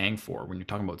what we're paying for, when you're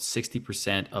talking about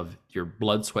 60% of your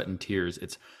blood, sweat, and tears,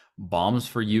 it's bombs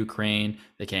for Ukraine.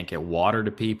 They can't get water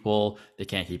to people. They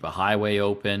can't keep a highway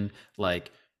open.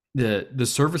 Like the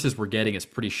services we're getting is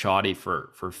pretty shoddy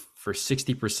for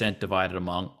 60% divided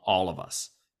among all of us.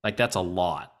 Like that's a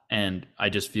lot. And I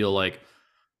just feel like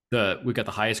we've got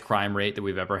the highest crime rate that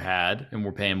we've ever had, and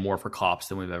we're paying more for cops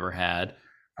than we've ever had.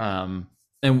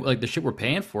 And like the shit we're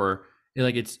paying for,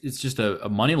 like it's just a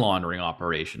money laundering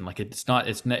operation. Like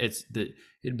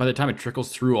by the time it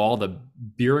trickles through all the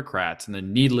bureaucrats and the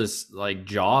needless like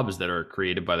jobs that are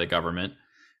created by the government,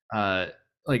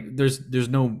 like there's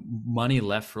no money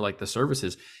left for like the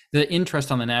services. The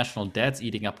interest on the national debt's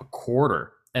eating up a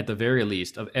quarter at the very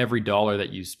least of every dollar that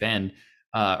you spend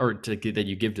that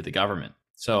you give to the government.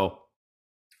 So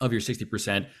of your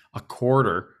 60%, a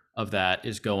quarter of that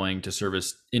is going to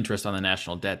service interest on the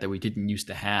national debt that we didn't used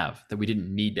to have, that we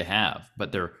didn't need to have,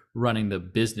 but they're running the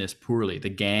business poorly. The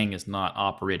gang is not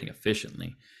operating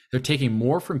efficiently. They're taking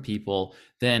more from people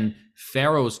than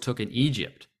pharaohs took in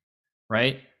Egypt,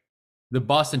 right? The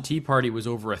Boston Tea Party was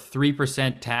over a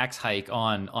 3% tax hike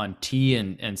on tea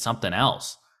and something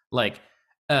else. Like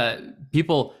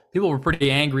people people were pretty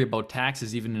angry about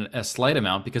taxes, even a slight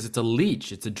amount, because it's a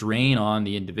leech. It's a drain on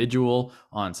the individual,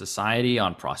 on society,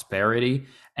 on prosperity.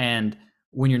 And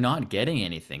when you're not getting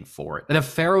anything for it, the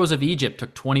pharaohs of Egypt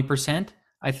took 20%,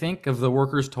 I think, of the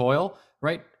workers' toil,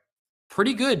 right?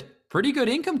 Pretty good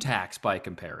income tax by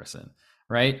comparison,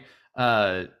 right?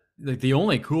 The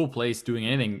only cool place doing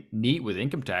anything neat with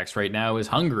income tax right now is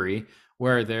Hungary,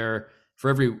 where they're for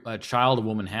every child a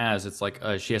woman has, it's like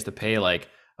she has to pay like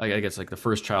I guess like the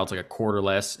first child's like a quarter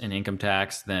less in income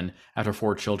tax. Then after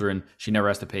 4 children, she never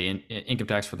has to pay income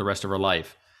tax for the rest of her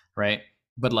life, right?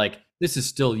 But like this is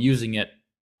still using it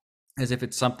as if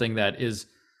it's something that is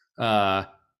uh,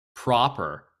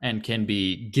 proper and can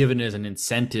be given as an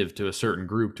incentive to a certain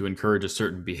group to encourage a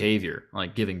certain behavior,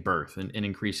 like giving birth and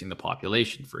increasing the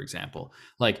population, for example.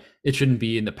 Like it shouldn't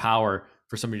be in the power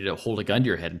for somebody to hold a gun to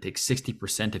your head and take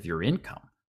 60% of your income,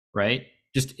 right?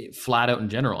 Just flat out in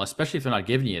general, especially if they're not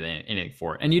giving you anything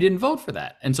for it. And you didn't vote for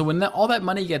that. And so when all that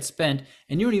money gets spent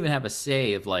and you don't even have a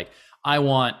say of like, I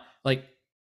want, like,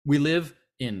 we live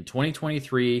in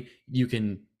 2023, you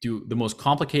can do the most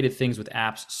complicated things with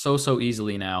apps so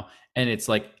easily now. And it's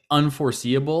like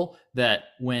unforeseeable that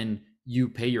when you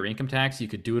pay your income tax, you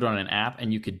could do it on an app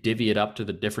and you could divvy it up to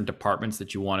the different departments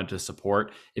that you wanted to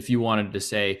support. If you wanted to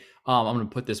say, I'm going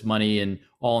to put this money in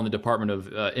all in the Department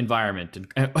of Environment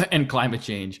and Climate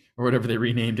Change, or whatever they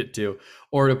renamed it to,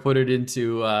 or to put it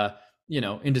into,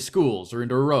 into schools or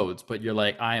into roads, but you're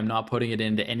like, I am not putting it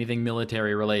into anything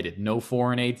military related. No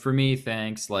foreign aid for me,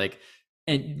 thanks. Like,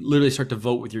 and literally start to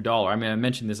vote with your dollar. I mean, I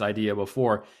mentioned this idea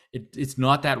before. It's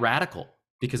not that radical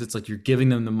because it's like you're giving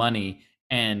them the money.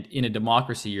 And in a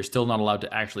democracy, you're still not allowed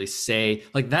to actually say,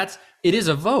 like, it is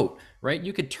a vote, right?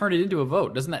 You could turn it into a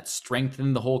vote. Doesn't that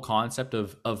strengthen the whole concept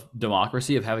of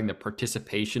democracy, of having the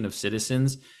participation of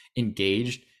citizens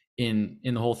engaged in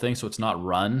the whole thing, so it's not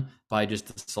run by just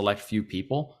a select few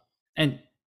people? And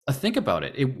think about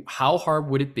it. How hard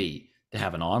would it be to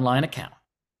have an online account,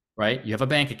 right? You have a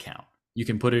bank account. You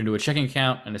can put it into a checking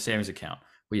account and a savings account.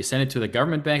 Well, you send it to the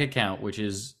government bank account, which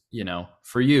is,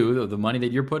 for you, the money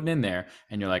that you're putting in there,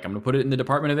 and you're like, I'm going to put it in the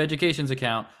Department of Education's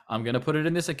account. I'm going to put it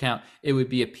in this account. It would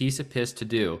be a piece of piss to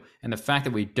do. And the fact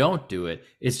that we don't do it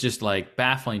is just like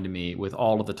baffling to me with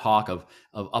all of the talk of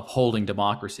upholding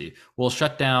democracy. We'll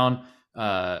shut down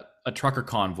a trucker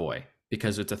convoy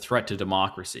because it's a threat to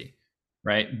democracy,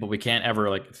 right? But we can't ever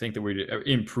like think that we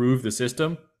improve the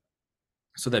system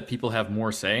so that people have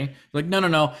more say. Like,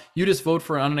 no, you just vote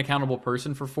for an unaccountable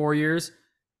person for 4 years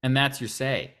and that's your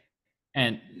say.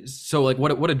 And so like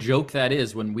what a joke that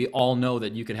is, when we all know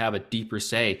that you could have a deeper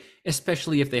say,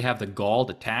 especially if they have the gall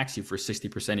to tax you for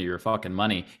 60% of your fucking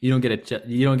money. You don't get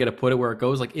to put it where it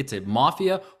goes. Like, it's a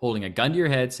mafia holding a gun to your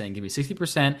head saying, give me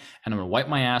 60% and I'm going to wipe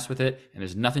my ass with it. And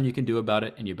there's nothing you can do about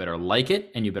it. And you better like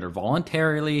it. And you better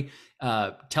voluntarily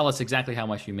tell us exactly how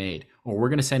much you made, or we're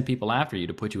going to send people after you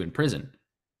to put you in prison.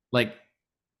 Like,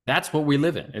 that's what we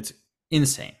live in. It's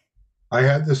insane. I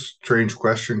had this strange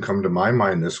question come to my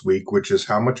mind this week, which is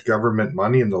how much government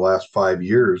money in the last 5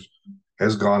 years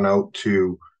has gone out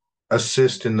to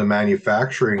assist in the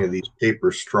manufacturing of these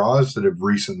paper straws that have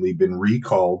recently been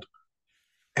recalled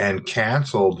and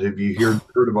canceled. Have you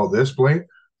heard about this, Blaine?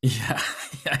 Yeah,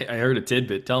 I heard a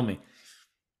tidbit. Tell me.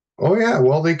 Oh, yeah.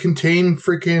 Well, they contain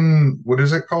freaking, what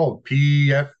is it called?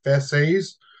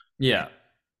 PFSAs? Yeah.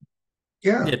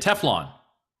 Yeah. Yeah, Teflon.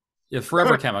 Yeah,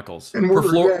 forever chemicals. And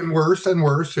worse and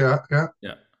worse. Yeah.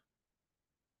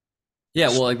 Yeah,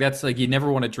 well, like that's like you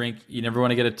never want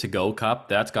to get a to-go cup.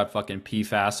 That's got fucking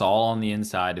PFAS all on the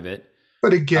inside of it.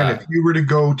 But again, if you were to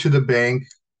go to the bank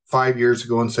 5 years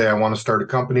ago and say, I want to start a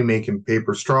company making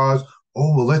paper straws.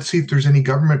 Oh, well, let's see if there's any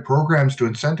government programs to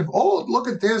incentive. Oh, look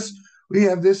at this. We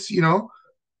have this,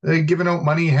 giving out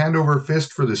money hand over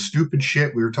fist for the stupid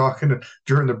shit. We were talking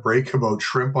during the break about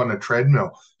shrimp on a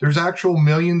treadmill. There's actual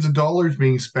millions of dollars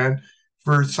being spent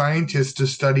for scientists to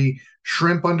study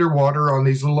shrimp underwater on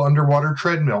these little underwater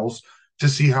treadmills to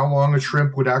see how long a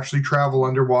shrimp would actually travel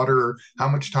underwater, or how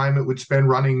much time it would spend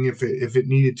running if it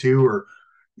needed to, or,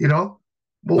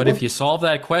 But if you solve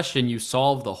that question, you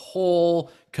solve the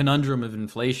whole conundrum of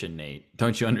inflation, Nate.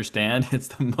 Don't you understand? It's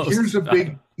the most.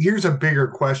 Here's a bigger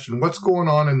question. What's going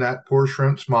on in that poor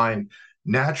shrimp's mind?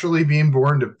 Naturally being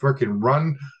born to freaking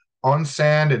run on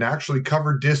sand and actually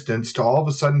cover distance, to all of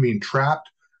a sudden being trapped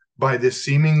by this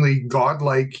seemingly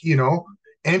godlike,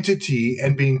 entity,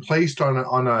 and being placed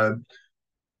on a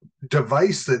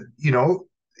device that,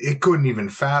 it couldn't even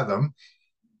fathom.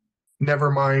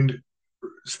 Never mind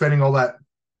spending all that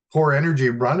poor energy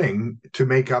running to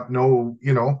make up no,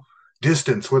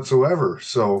 distance whatsoever.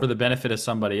 So for the benefit of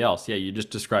somebody else. Yeah, you just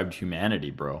described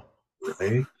humanity, bro.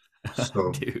 Right?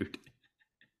 So, Dude.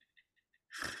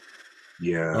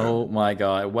 yeah. Oh my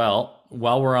God. Well,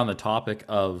 while we're on the topic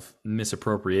of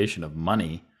misappropriation of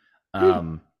money,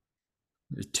 there's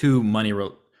two money.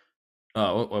 Well, we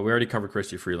already covered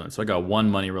Christy Freeland, so I got one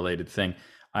money related thing.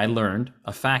 I learned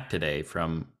a fact today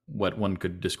from what one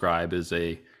could describe as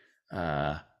a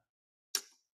uh,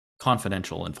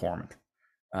 confidential informant.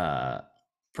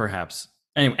 Perhaps.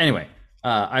 Anyway,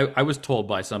 I was told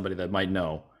by somebody that might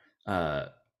know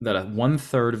that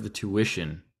 1/3 of the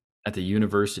tuition at the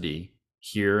university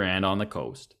here and on the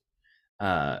coast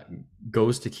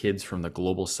goes to kids from the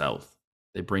global south.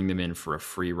 They bring them in for a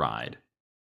free ride.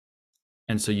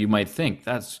 And so you might think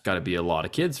that's got to be a lot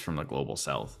of kids from the global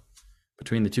south.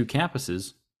 Between the two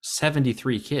campuses,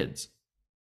 73 kids.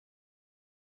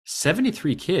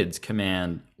 73 kids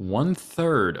command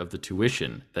 1/3 of the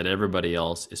tuition that everybody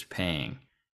else is paying.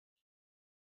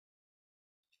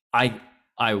 I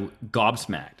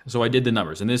gobsmacked. So I did the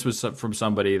numbers, and this was from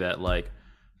somebody that like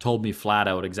told me flat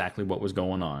out exactly what was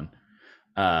going on.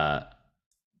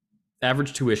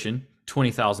 Average tuition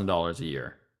 $20,000 a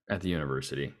year at the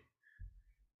university.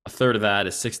 A third of that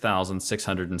is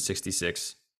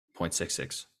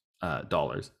 $6,666.66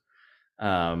 dollars.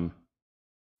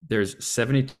 There's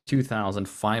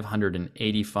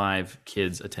 72,585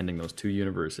 kids attending those two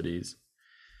universities,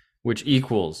 which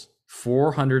equals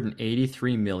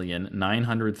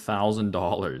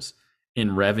 $483,900,000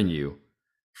 in revenue.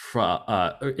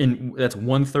 That's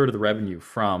 1/3 of the revenue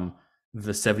from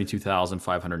the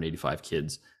 72,585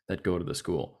 kids that go to the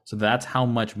school. So that's how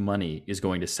much money is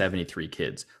going to 73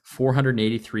 kids.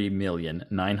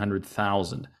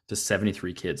 483,900,000 to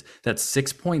 73 kids. That's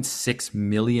 $6.6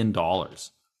 million.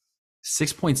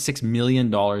 $6.6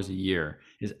 million a year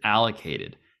is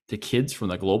allocated to kids from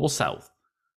the global south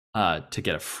to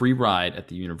get a free ride at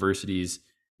the universities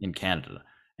in Canada.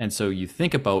 And so you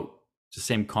think about the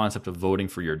same concept of voting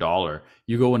for your dollar.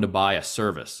 You go in to buy a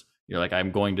service. You're like,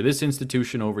 I'm going to this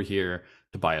institution over here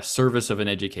to buy a service of an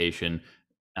education.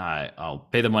 I'll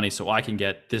pay the money so I can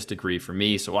get this degree for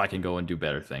me so I can go and do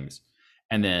better things.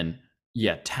 And then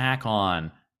tack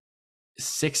on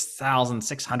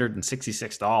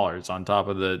 $6,666 on top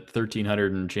of the $1,300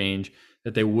 and change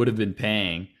that they would have been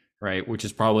paying, right? Which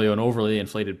is probably an overly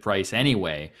inflated price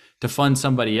anyway, to fund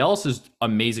somebody else's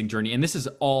amazing journey. And this is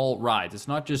all rides. It's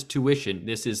not just tuition.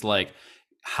 This is like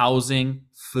housing,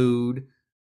 food,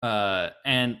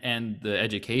 and the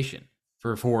education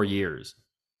for 4 years.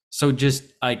 So just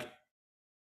like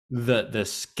the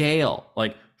scale,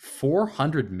 like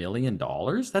 $400 million,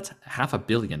 that's $500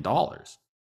 million. $500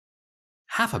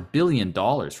 million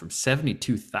from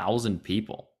 72,000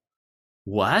 people.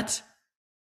 What?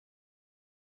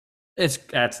 That's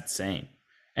insane.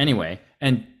 Anyway,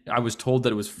 and I was told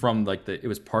that it was from it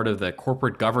was part of the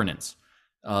corporate governance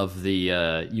of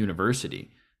the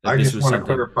university. I just want to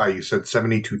clarify, you said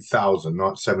 72,000,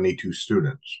 not 72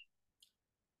 students.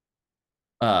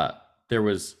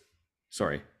 There's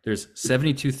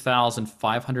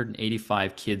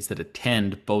 72,585 kids that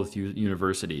attend both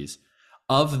universities.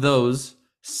 Of those,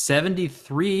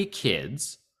 73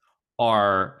 kids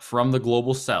are from the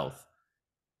global south.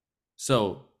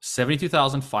 So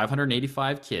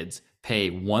 72,585 kids pay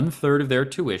 1/3 of their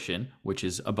tuition, which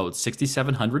is about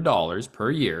 $6,700 per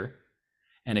year.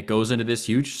 And it goes into this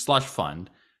huge slush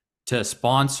fund to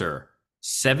sponsor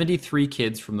 73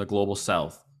 kids from the global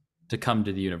south to come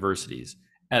to the universities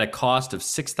at a cost of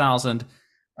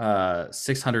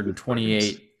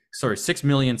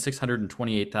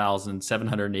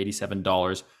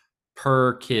 $6,628,787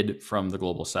 per kid from the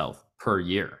global south per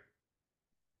year.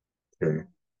 Okay.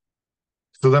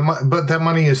 So that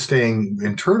money is staying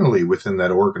internally within that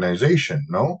organization,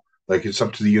 no? Like it's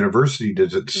up to the university.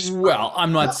 Does it? Well,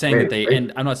 I'm not saying that they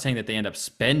end. I'm not saying that they end up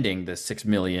spending the $6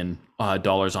 million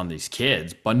on these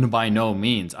kids, but by no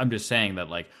means. I'm just saying that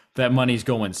like that money's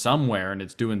going somewhere and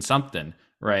it's doing something,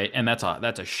 right? And that's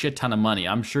a shit ton of money.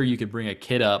 I'm sure you could bring a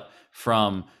kid up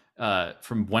from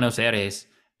Buenos Aires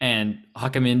and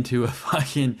huck him into an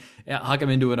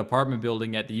apartment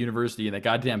building at the university in a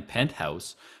goddamn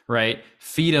penthouse, right?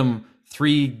 Feed him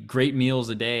 3 great meals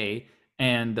a day.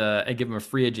 And give them a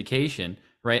free education,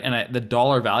 right? And the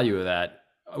dollar value of that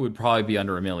would probably be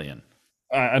under $1 million.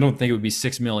 I don't think it would be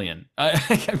 $6 million.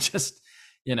 I'm just,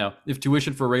 if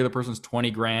tuition for a regular person is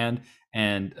 $20,000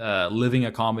 and living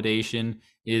accommodation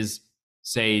is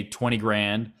say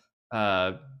 $20,000,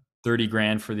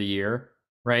 $30,000 for the year,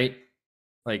 right?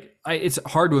 Like it's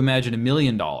hard to imagine $1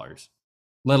 million,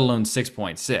 let alone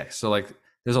 6.6. So like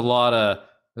there's a lot of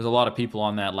people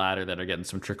on that ladder that are getting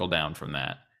some trickle down from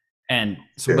that. And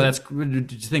so, but that's,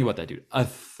 just think about that, dude. A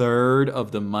third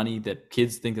of the money that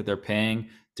kids think that they're paying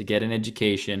to get an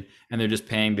education, and they're just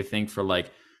paying to think for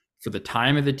like, for the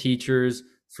time of the teachers,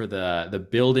 for the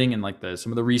building, and like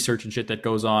some of the research and shit that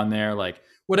goes on there, like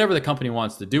whatever the company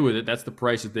wants to do with it, that's the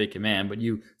price that they command. But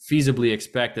you feasibly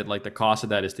expect that like the cost of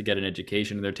that is to get an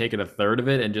education, and they're taking a third of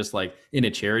it and just like in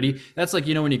a charity. That's like,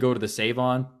 when you go to the Save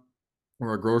On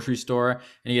or a grocery store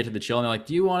and you get to the chill and they're like,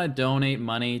 do you want to donate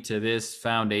money to this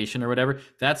foundation or whatever?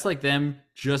 That's like them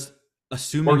just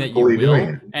assuming that you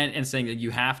will, and saying that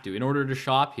you have to in order to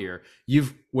shop here.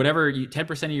 You've whatever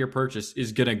 10% of your purchase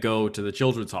is going to go to the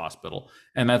children's hospital,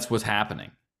 and that's what's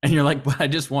happening. And you're like, but I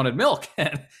just wanted milk,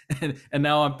 and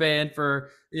now I'm paying for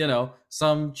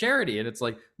some charity. And it's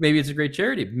like, maybe it's a great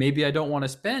charity, maybe I don't want to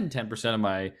spend 10% of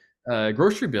my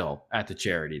grocery bill at the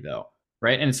charity though.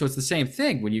 Right. And so it's the same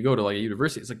thing when you go to like a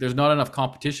university. It's like there's not enough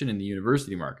competition in the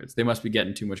university markets. They must be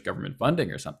getting too much government funding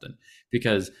or something,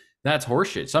 because that's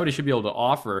horseshit. Somebody should be able to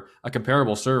offer a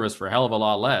comparable service for a hell of a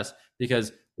lot less.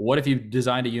 Because what if you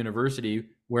designed a university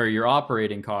where your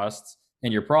operating costs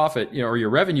and your profit, or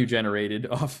your revenue generated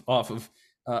off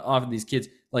of these kids,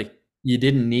 like you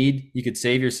could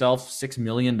save yourself $6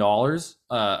 million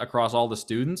across all the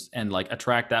students and like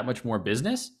attract that much more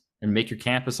business and make your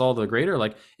campus all the greater.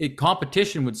 Like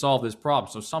competition would solve this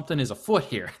problem. So something is afoot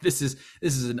here. This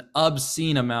is an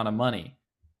obscene amount of money.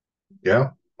 Yeah.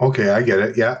 Okay, I get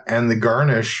it. Yeah. And the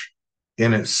garnish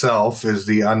in itself is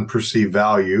the unperceived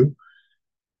value.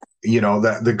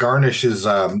 That the garnish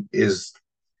is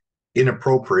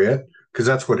inappropriate because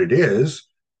that's what it is.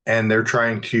 And they're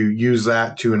trying to use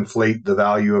that to inflate the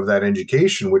value of that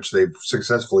education, which they've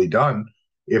successfully done.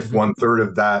 If mm-hmm. 1/3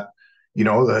 of that,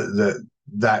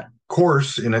 that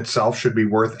course in itself should be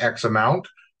worth X amount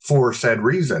for said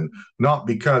reason, not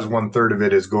because 1/3 of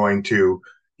it is going to,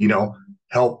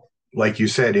 help, like you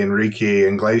said, Enrique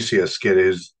Iglesias get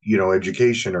his,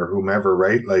 education, or whomever,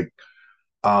 right? Like,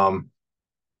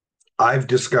 I've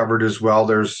discovered as well,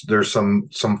 there's some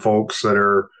folks that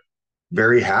are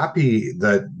very happy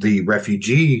that the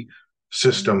refugee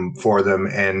system for them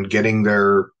and getting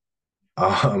their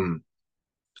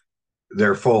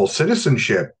full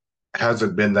citizenship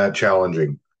hasn't been that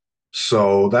challenging.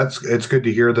 So it's good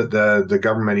to hear that the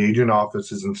government agent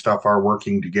offices and stuff are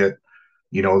working to get,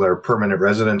 their permanent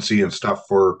residency and stuff.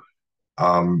 For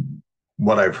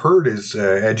what I've heard is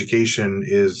education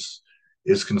is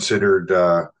considered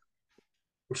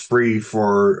free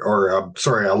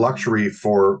a luxury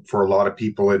for a lot of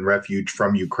people in refuge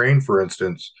from Ukraine, for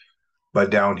instance. But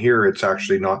down here, it's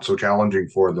actually not so challenging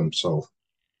for them. So,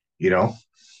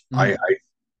 I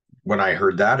when I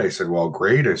heard that, I said, well,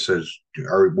 great. I says,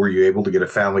 were you able to get a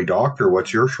family doctor?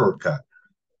 What's your shortcut?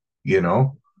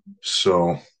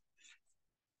 So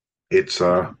it's,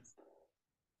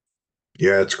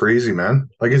 it's crazy, man.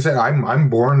 Like I said, I'm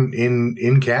born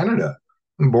in Canada.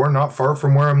 I'm born not far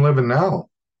from where I'm living now.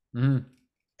 Mm.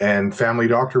 And family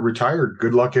doctor retired.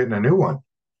 Good luck getting a new one.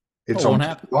 It's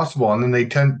almost impossible. And then they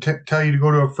tell you to go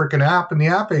to a freaking app, and the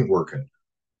app ain't working.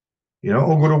 Go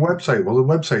to a website. Well, the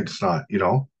website's not,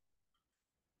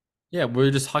 Yeah,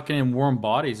 we're just hucking in warm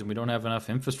bodies, and we don't have enough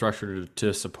infrastructure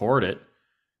to support it.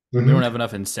 Mm-hmm. We don't have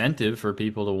enough incentive for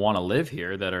people to want to live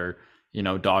here that are,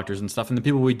 doctors and stuff. And the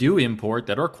people we do import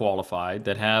that are qualified,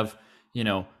 that have,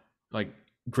 like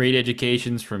great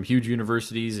educations from huge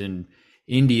universities in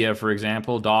India, for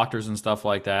example, doctors and stuff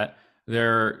like that,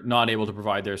 they're not able to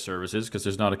provide their services because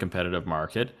there's not a competitive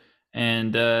market.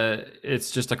 And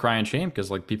it's just a crying shame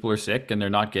because like people are sick and they're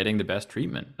not getting the best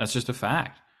treatment. That's just a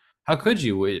fact. How could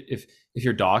you, if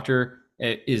your doctor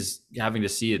is having to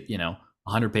see it,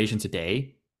 100 patients a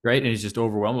day, right? And he's just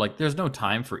overwhelmed. Like there's no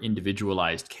time for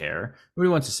individualized care. Nobody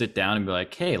wants to sit down and be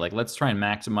like, hey, like let's try and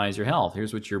maximize your health.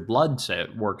 Here's what your blood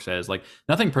work says. Like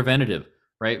nothing preventative,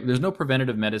 right? There's no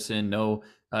preventative medicine, no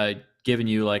giving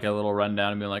you like a little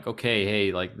rundown and being like, okay,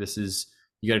 hey, like this is,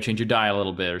 you got to change your diet a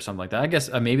little bit or something like that. I guess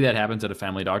maybe that happens at a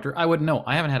family doctor. I wouldn't know.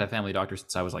 I haven't had a family doctor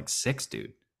since I was like 6,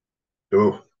 dude.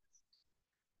 Oh.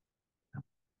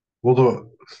 Well,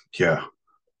 yeah.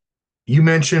 You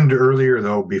mentioned earlier,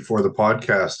 though, before the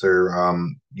podcast there,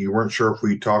 you weren't sure if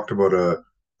we talked about a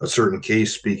certain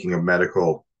case, speaking of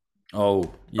medical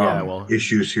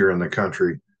issues here in the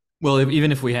country. Well,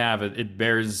 even if we have, it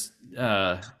bears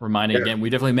reminding again. We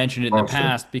definitely mentioned it in the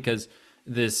past because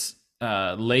this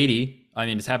lady, I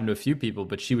mean, it's happened to a few people,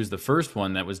 but she was the first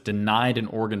one that was denied an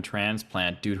organ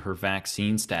transplant due to her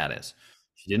vaccine status.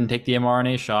 She didn't take the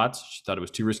mRNA shots. She thought it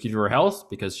was too risky to her health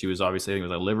because she was obviously, I think it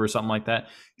was a liver or something like that.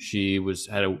 She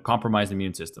had a compromised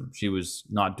immune system. She was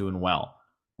not doing well.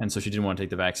 And so she didn't want to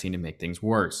take the vaccine to make things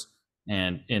worse.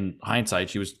 And in hindsight,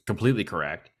 she was completely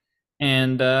correct.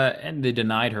 And they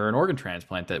denied her an organ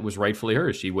transplant that was rightfully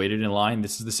hers. She waited in line.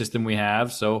 This is the system we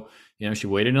have. So, she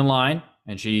waited in line,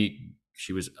 and she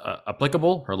was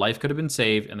applicable. Her life could have been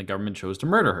saved, and the government chose to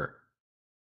murder her.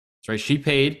 That's right. She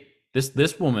paid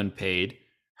this woman paid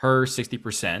her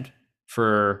 60%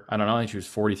 for, I don't know, I think she was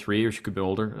 43, or she could be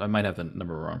older. I might have the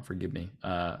number wrong. Forgive me.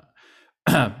 But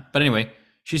anyway,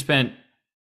 she spent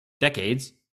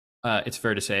decades, it's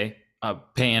fair to say,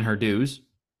 paying her dues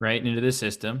right into this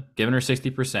system, giving her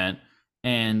 60%,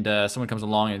 and someone comes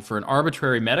along and for an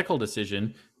arbitrary medical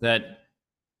decision that,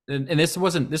 and this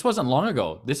wasn't long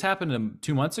ago. This happened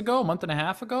 2 months ago, a month and a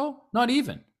half ago, not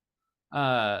even.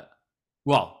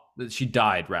 Well, she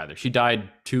died rather. She died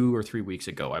 2 or 3 weeks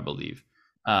ago, I believe,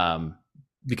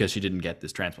 because she didn't get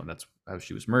this transplant. That's how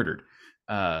she was murdered.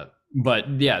 But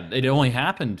yeah, it only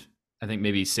happened, I think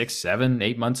maybe 6, 7,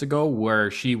 8 months ago,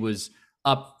 where she was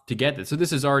up to get this. So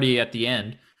this is already at the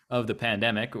end of the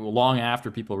pandemic, long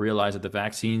after people realized that the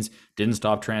vaccines didn't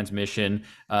stop transmission,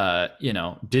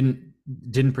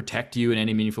 didn't protect you in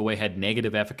any meaningful way, had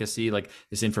negative efficacy. Like,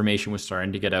 this information was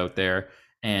starting to get out there,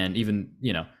 and even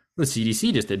the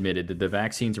CDC just admitted that the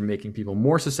vaccines are making people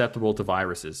more susceptible to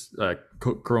viruses,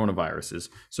 coronaviruses.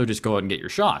 So just go out and get your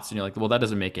shots. And you're like, well, that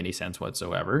doesn't make any sense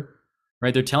whatsoever,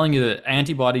 right? They're telling you that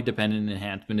antibody-dependent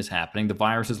enhancement is happening. The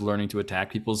virus is learning to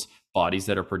attack people's bodies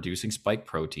that are producing spike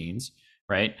proteins,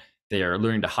 right? They are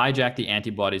learning to hijack the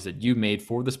antibodies that you made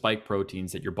for the spike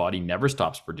proteins that your body never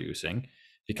stops producing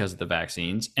because of the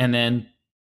vaccines. And then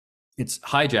it's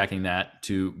hijacking that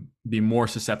to be more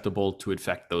susceptible to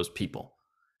infect those people.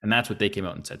 And that's what they came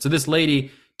out and said. So this lady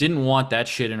didn't want that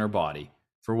shit in her body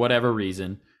for whatever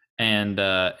reason, and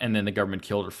then the government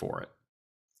killed her for it.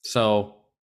 So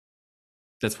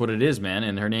that's what it is, man.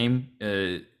 And her name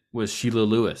was Sheila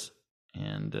Lewis.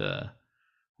 And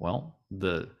well,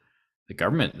 the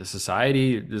government, the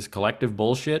society, this collective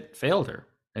bullshit failed her.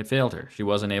 It failed her. She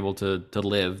wasn't able to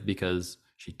live because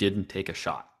she didn't take a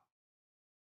shot.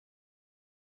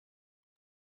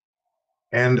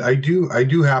 And I do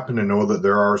happen to know that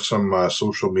there are some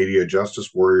social media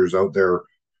justice warriors out there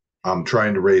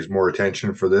trying to raise more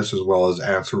attention for this, as well as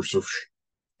answers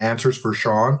for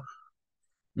Sean.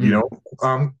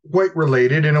 Quite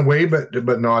related in a way,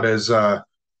 but not as I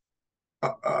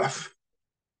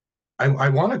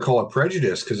want to call it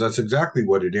prejudice, because that's exactly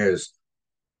what it is.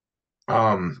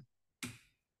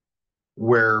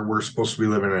 Where we're supposed to be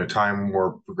living in a time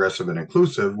more progressive and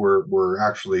inclusive, we're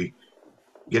actually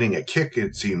getting a kick,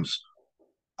 it seems,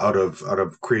 out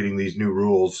of creating these new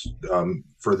rules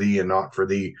for thee and not for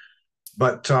thee.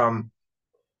 But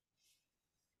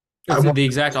it's the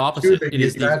exact opposite. It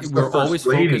is we're always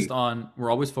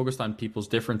focused on people's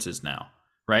differences now,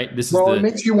 right? It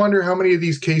makes you wonder how many of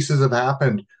these cases have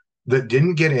happened that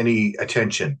didn't get any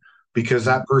attention because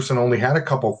that person only had a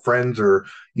couple friends, or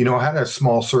had a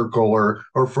small circle, or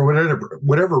for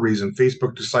whatever reason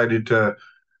Facebook decided to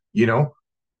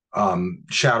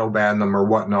shadow ban them or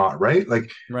whatnot, right? Like,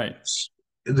 right.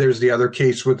 There's the other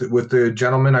case with the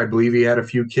gentleman. I believe he had a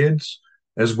few kids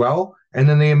as well, and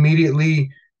then they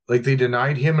immediately, like, they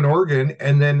denied him an organ,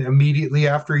 and then immediately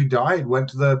after he died, went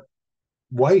to the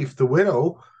wife, the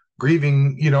widow,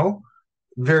 grieving,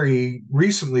 very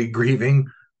recently grieving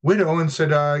widow, and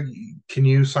said, can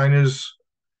you sign his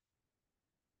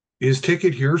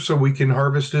ticket here so we can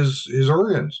harvest his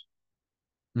organs?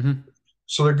 Mm-hmm.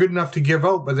 So they're good enough to give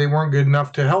out, but they weren't good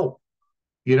enough to help.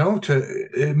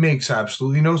 It makes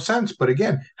absolutely no sense. But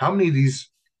again, how many of these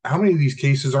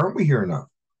cases aren't we hearing of?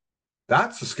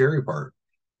 That's the scary part.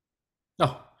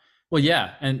 Oh, well,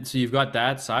 yeah. And so you've got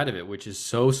that side of it, which is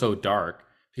so dark,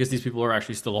 because these people are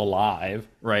actually still alive,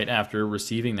 right, after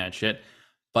receiving that shit.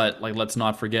 But like, let's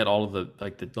not forget all of the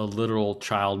literal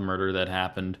child murder that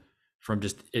happened from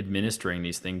just administering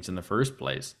these things in the first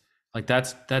place. Like,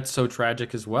 that's so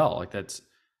tragic as well. Like, it's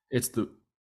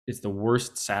the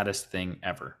worst, saddest thing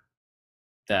ever,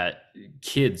 that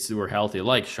kids who are healthy,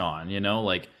 like Sean,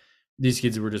 like these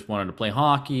kids who were just wanting to play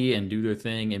hockey and do their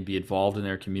thing and be involved in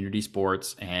their community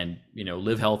sports and,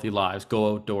 live healthy lives,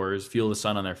 go outdoors, feel the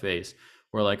sun on their face.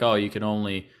 We're like, oh, you can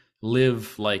only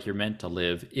live like you're meant to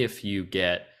live if you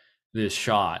get this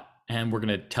shot. And we're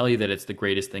going to tell you that it's the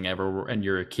greatest thing ever. And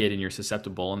you're a kid and you're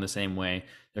susceptible in the same way.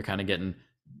 They're kind of getting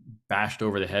bashed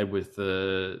over the head with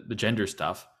the gender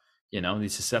stuff,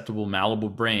 these susceptible, malleable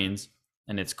brains.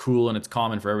 And it's cool and it's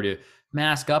common for everybody to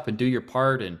mask up and do your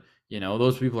part. And,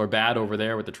 those people are bad over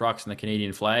there with the trucks and the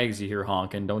Canadian flags you hear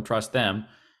honking. Don't trust them,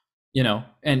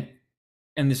 and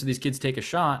these kids take a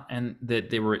shot, and that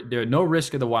they're at no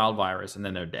risk of the wild virus, and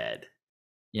then they're dead.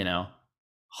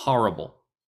 Horrible.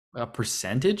 a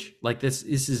percentage? Like this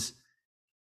is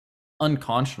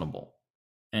unconscionable.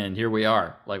 And here we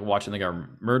are, like watching the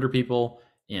government murder people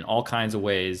in all kinds of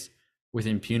ways with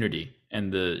impunity.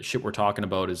 And the shit we're talking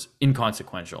about is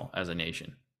inconsequential as a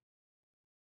nation.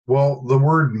 Well, the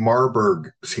word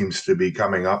Marburg seems to be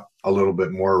coming up a little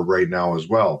bit more right now as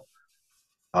well.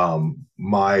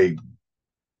 My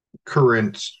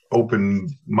current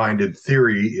open-minded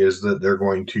theory is that they're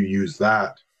going to use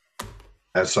that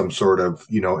as some sort of,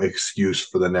 excuse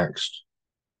for the next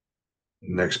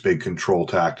big control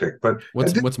tactic. But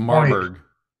what's Marburg? Point,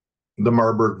 the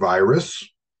Marburg virus.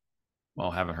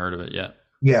 Well, haven't heard of it yet.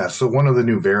 Yeah, so one of the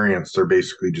new variants, they're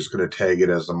basically just going to tag it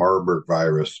as the Marburg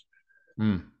virus,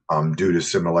 due to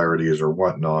similarities or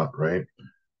whatnot, right?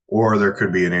 Or there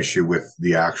could be an issue with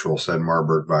the actual said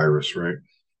Marburg virus, right?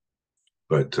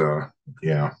 But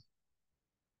yeah,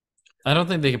 I don't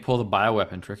think they can pull the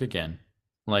bioweapon trick again,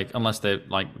 like unless they're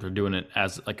doing it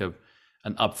as like an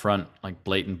upfront like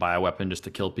blatant bioweapon just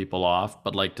to kill people off,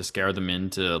 but like to scare them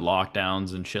into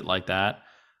lockdowns and shit like that.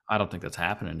 I don't think that's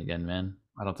happening again, man.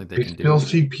 I don't think they can do it. I still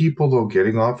see people though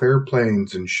getting off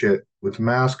airplanes and shit with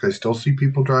masks. I still see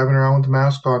people driving around with the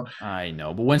mask on. I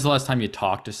know, but when's the last time you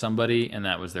talked to somebody and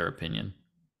that was their opinion?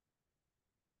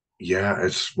 Yeah,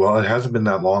 it hasn't been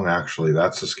that long actually.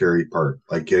 That's the scary part.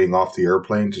 Like getting off the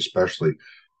airplanes, especially.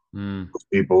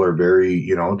 People are very,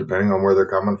 depending on where they're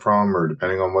coming from or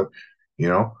depending on what, you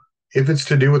know, if it's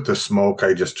to do with the smoke,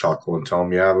 I just chuckle and tell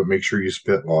them, yeah, but make sure you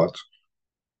spit lots.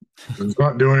 It's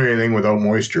not doing anything without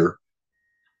moisture.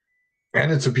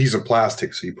 And it's a piece of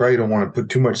plastic, so you probably don't want to put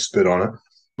too much spit on it.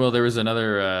 Well, there was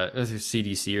another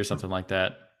CDC or something like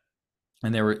that.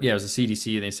 And it was a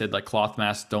CDC, and they said like cloth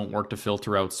masks don't work to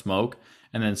filter out smoke.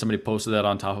 And then somebody posted that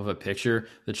on top of a picture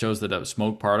that shows that a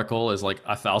smoke particle is like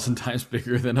 1,000 times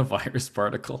bigger than a virus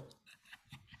particle.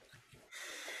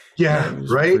 Yeah,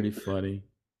 right. Pretty funny.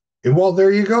 Well,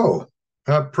 there you go.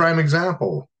 Prime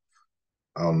example.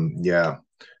 Yeah,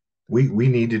 we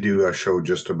need to do a show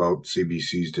just about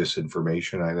CBC's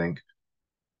disinformation, I think,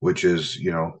 which is,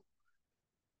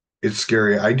 it's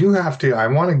scary. I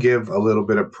want to give a little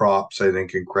bit of props, I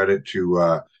think, and credit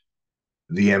to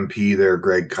the MP there,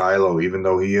 Greg Kylo, even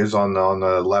though he is on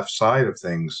the left side of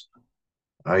things.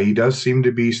 He does seem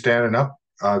to be standing up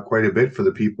quite a bit for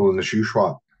the people in the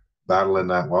Shuswap battling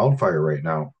that wildfire right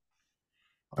now.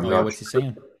 What's he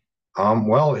saying?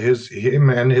 Well, him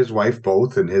and his wife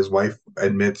both, and his wife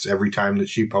admits every time that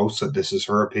she posts that this is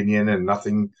her opinion and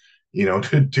nothing,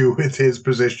 to do with his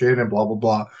position and blah blah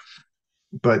blah.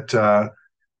 But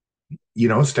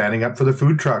standing up for the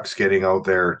food trucks, getting out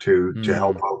there to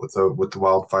help out with the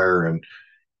wildfire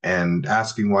and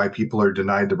asking why people are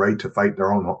denied the right to fight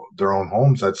their own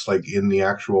homes. That's like in the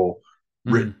actual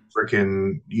written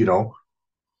freaking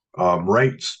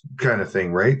rights kind of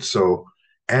thing, right? So,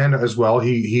 and as well,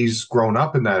 he's grown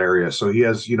up in that area, so he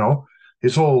has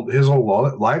his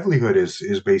whole livelihood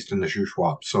is based in the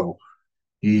Shuswap. So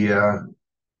he and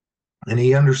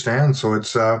he understands. So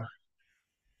it's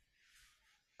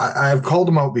I've called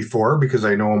him out before because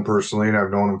I know him personally and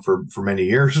I've known him for many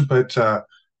years, but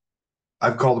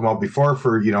I've called him out before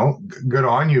for, good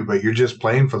on you, but you're just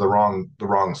playing for the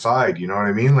wrong side. You know what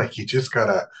I mean? Like you just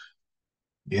gotta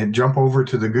jump over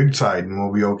to the good side and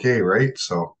we'll be okay, right?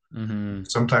 So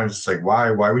sometimes it's like,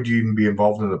 why would you even be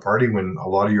involved in the party when a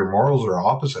lot of your morals are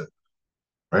opposite,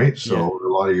 right? So a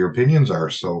lot of your opinions are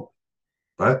so.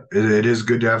 But it is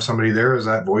good to have somebody there as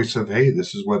that voice of, hey,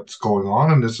 this is what's going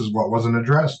on and this is what wasn't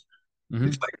addressed.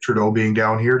 It's like Trudeau being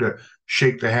down here to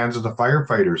shake the hands of the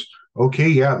firefighters. Okay,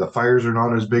 yeah, the fires are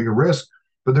not as big a risk,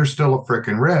 but they're still a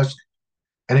freaking risk.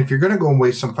 And if you're going to go and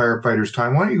waste some firefighters'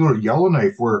 time, why don't you go to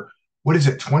Yellowknife where, what is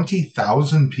it,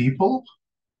 20,000 people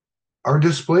are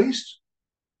displaced?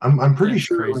 I'm pretty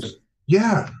sure it was,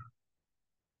 yeah.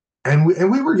 And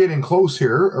we were getting close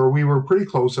here, or we were pretty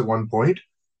close at one point.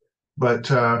 But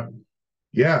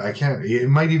yeah, I can't. It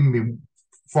might even be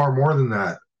far more than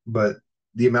that. But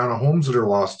the amount of homes that are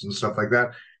lost and stuff like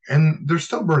that, and they're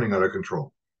still burning out of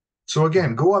control. So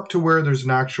again, go up to where there's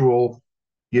an actual,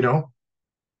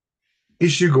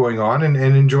 issue going on, and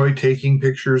enjoy taking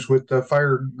pictures with the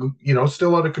fire,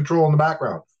 still out of control in the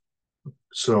background.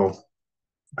 So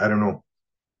I don't know.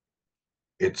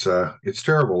 It's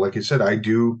terrible. Like I said, I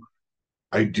do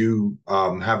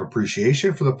have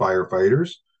appreciation for the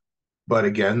firefighters. But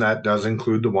again, that does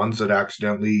include the ones that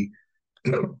accidentally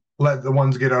let the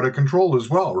ones get out of control as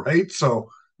well, right? So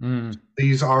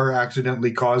these are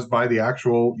accidentally caused by the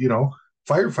actual,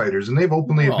 firefighters, and they've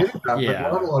openly admitted that, but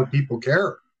not a lot of people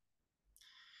care.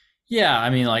 Yeah, I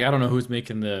mean, like I don't know who's the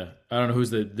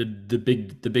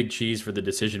big cheese for the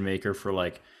decision maker for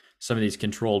like some of these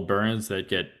controlled burns that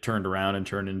get turned around and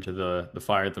turned into the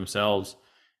fire themselves,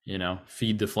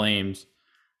 feed the flames.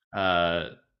 uh,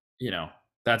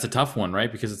 that's a tough one,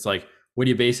 right? Because it's like, what are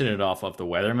you basing it off of? The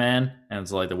weatherman? And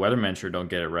it's like, the weatherman sure don't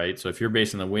get it right. So if you're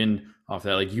basing the wind off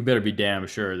that, like, you better be damn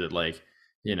sure that, like,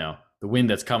 the wind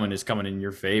that's coming is coming in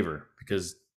your favor,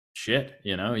 because shit,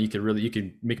 you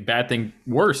could make a bad thing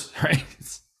worse, right?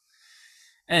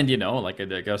 And like,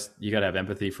 I guess you gotta have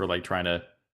empathy for, like, trying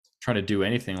to do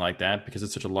anything like that, because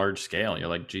it's such a large scale. You're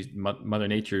like, geez, Mother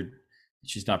Nature,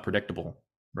 she's not predictable,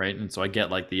 right? And so I get,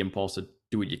 like, the impulse to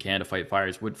do what you can to fight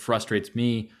fires. What frustrates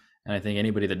me, and I think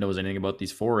anybody that knows anything about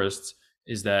these forests,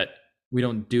 is that we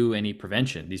don't do any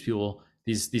prevention. These people,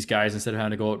 these guys, instead of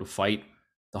having to go out and fight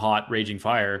the hot raging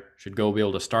fire, should go be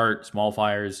able to start small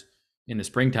fires in the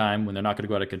springtime when they're not going to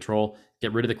go out of control,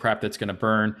 get rid of the crap that's going to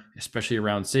burn, especially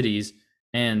around cities,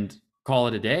 and call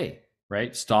it a day,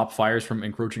 right? Stop fires from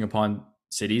encroaching upon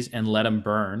cities and let them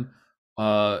burn.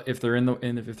 If they're in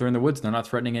the woods, they're not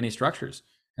threatening any structures,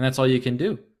 and that's all you can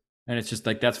do. And it's just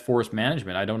like, that's forest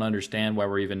management. I don't understand why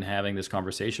we're even having this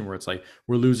conversation where it's like,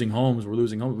 we're losing homes.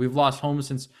 We've lost homes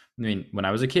since, when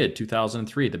I was a kid,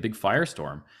 2003, the big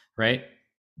firestorm, right?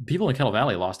 People in Kettle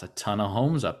Valley lost a ton of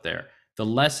homes up there. The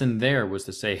lesson there was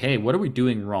to say, hey, what are we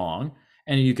doing wrong?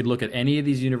 And you could look at any of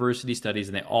these university studies,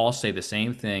 and they all say the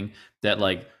same thing, that,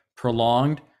 like,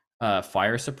 prolonged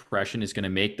fire suppression is going to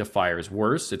make the fires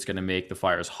worse. It's going to make the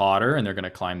fires hotter, and they're going to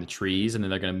climb the trees, and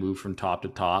then they're going to move from top to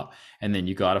top. And then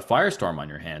you got a firestorm on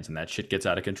your hands, and that shit gets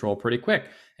out of control pretty quick.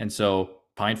 And so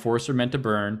pine forests are meant to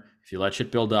burn. If you let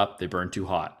shit build up, they burn too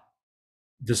hot.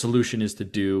 The solution is to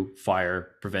do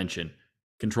fire prevention,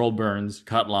 controlled burns,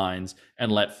 cut lines,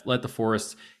 and let the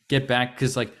forests get back.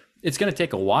 Because, like, it's going to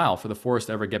take a while for the forest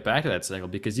to ever get back to that cycle,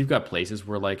 because you've got places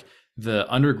where, like, the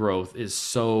undergrowth is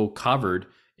so covered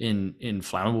in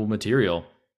flammable material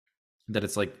that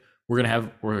it's like, we're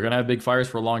gonna have big fires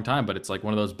for a long time. But it's like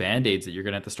one of those band-aids that you're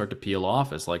gonna have to start to peel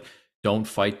off. It's like, don't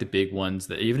fight the big ones,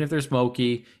 that even if they're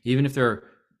smoky, even if they're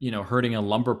hurting a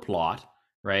lumber plot,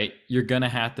 right? You're gonna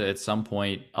have to at some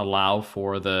point allow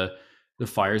for the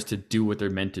fires to do what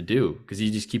they're meant to do, because you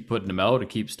just keep putting them out and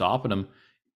keep stopping them.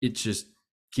 It just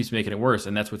keeps making it worse.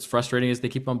 And that's what's frustrating, is they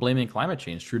keep on blaming climate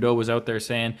change. Trudeau was out there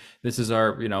saying, this is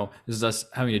us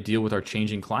having to deal with our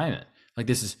changing climate. Like,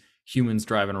 this is humans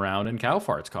driving around and cow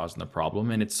farts causing the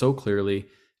problem. And it's so clearly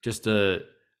just a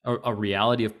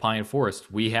reality of pine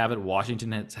forest. We have it.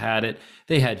 Washington has had it.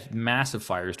 They had massive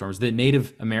firestorms. The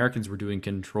Native Americans were doing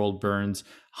controlled burns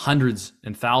hundreds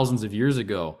and thousands of years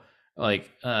ago.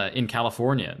 Like, in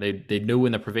California, they knew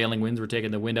when the prevailing winds were taking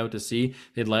the wind out to sea,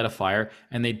 they'd light a fire,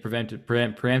 and they'd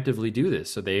preemptively do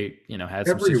this. So they, had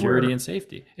some security and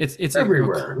safety. It's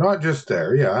everywhere, not just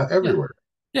there. Yeah, everywhere.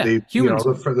 Yeah, humans,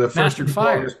 the first people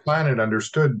fire on this planet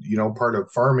understood, part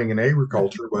of farming and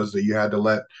agriculture was that you had to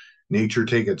let nature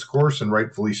take its course and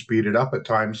rightfully speed it up at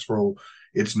times, so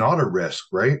it's not a risk,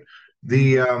 right?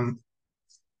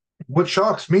 What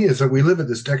shocks me is that we live at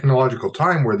this technological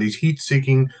time where these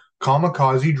heat-seeking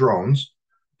kamikaze drones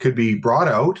could be brought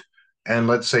out, and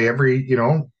let's say every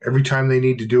time they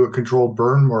need to do a controlled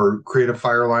burn or create a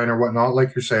fire line or whatnot,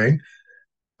 like you're saying,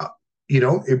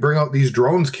 it bring out these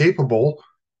drones capable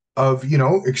of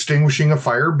extinguishing a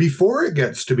fire before it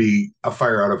gets to be a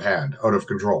fire out of hand, out of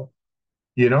control.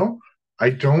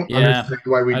 I don't understand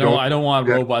why we don't. I don't want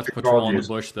robots patrolling the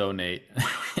bush, though, Nate.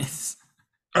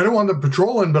 I don't want them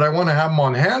patrolling, but I want to have them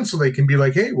on hand so they can be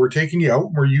like, hey, we're taking you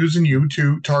out. We're using you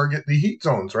to target the heat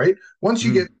zones, right? Once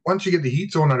you get the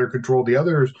heat zone under control, the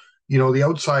others, the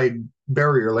outside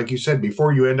barrier, like you said,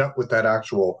 before you end up with that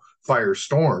actual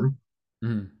firestorm,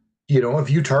 if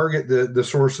you target the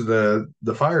source of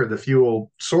the fire, the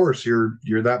fuel source, you're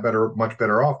much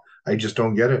better off. I just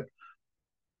don't get it.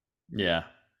 Yeah.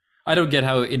 I don't get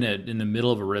how in the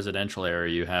middle of a residential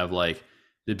area you have, like,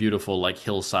 the beautiful, like,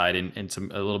 hillside and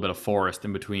a little bit of forest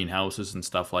in between houses and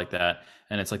stuff like that,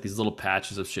 and it's like these little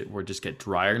patches of shit where it just get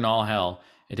drier than all hell.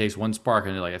 It takes one spark,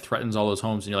 and it threatens all those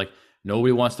homes, and you're like,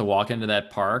 nobody wants to walk into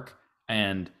that park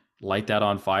and light that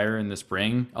on fire in the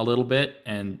spring a little bit,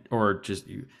 or just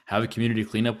have a community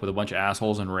cleanup with a bunch of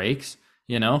assholes and rakes.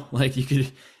 Like, you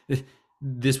could,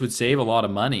 this would save a lot of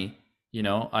money.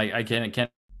 I can't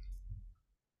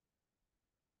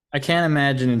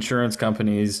imagine insurance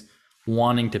companies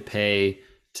wanting to pay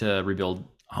to rebuild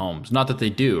homes. Not that they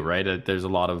do, right? There's a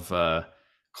lot of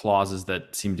clauses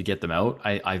that seem to get them out.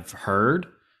 I've heard,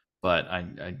 but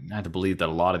I have to believe that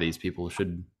a lot of these people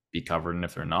should be covered, and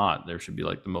if they're not, there should be,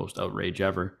 like, the most outrage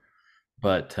ever.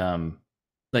 But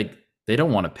like, they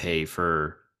don't want to pay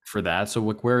for that. So,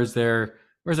 like, where's their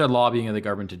lobbying of the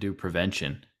government to do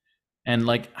prevention? And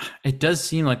like, it does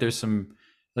seem like there's some,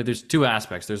 like, there's two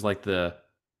aspects. There's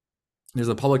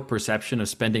a public perception of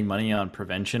spending money on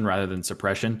prevention rather than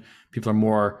suppression. People are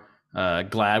more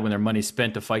glad when their money's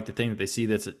spent to fight the thing that they see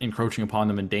that's encroaching upon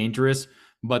them and dangerous,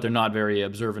 but they're not very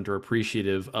observant or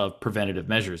appreciative of preventative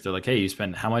measures. They're like, hey, you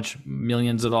spend how much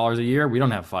millions of dollars a year? We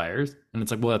don't have fires. And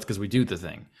it's like, well, that's because we do the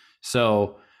thing.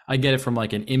 So I get it from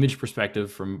like an image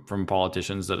perspective from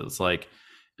politicians that it's like,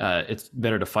 it's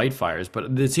better to fight fires.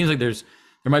 But it seems like there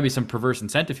might be some perverse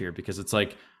incentive here because it's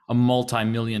like a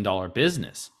multi-million-dollar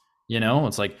business. You know,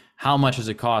 it's like, how much does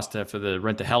it cost for the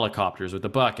rent the helicopters with the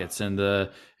buckets and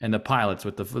the pilots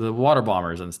with the water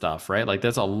bombers and stuff, right? Like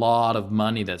that's a lot of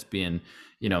money that's being,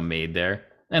 made there.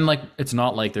 And like, it's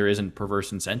not like there isn't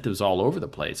perverse incentives all over the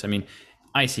place. I mean,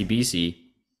 ICBC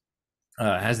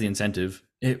has the incentive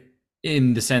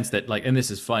in the sense that like, and this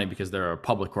is funny because they're a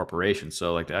public corporation,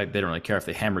 so like they don't really care if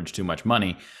they hemorrhage too much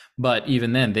money, but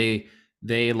even then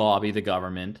they lobby the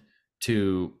government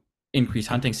to increase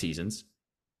hunting seasons.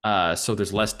 So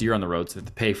there's less deer on the roads, so they have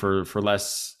to pay for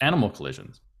less animal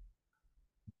collisions.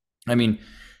 I mean,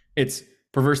 it's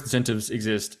perverse incentives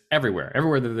exist everywhere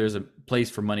that there's a place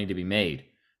for money to be made,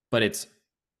 but it's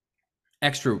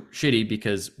extra shitty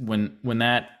because when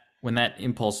that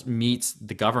impulse meets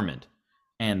the government,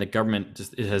 and the government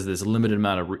just it has this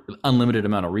unlimited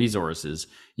amount of resources,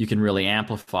 you can really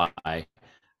amplify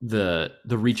the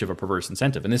reach of a perverse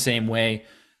incentive. In the same way,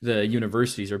 the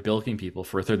universities are bilking people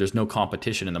for a third. There's no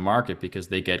competition in the market because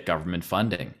they get government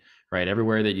funding, right?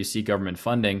 Everywhere that you see government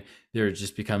funding, there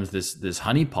just becomes this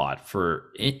honeypot for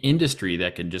industry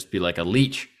that can just be like a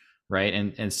leech, right?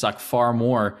 And suck far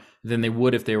more than they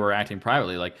would if they were acting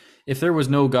privately. Like if there was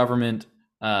no government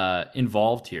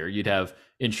involved here, you'd have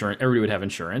insurance. Everybody would have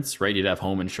insurance, right? You'd have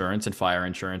home insurance and fire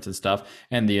insurance and stuff.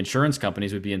 And the insurance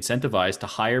companies would be incentivized to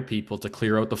hire people to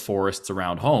clear out the forests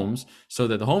around homes so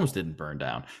that the homes didn't burn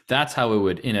down. That's how it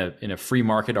would, in a free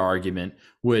market argument,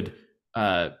 would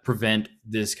prevent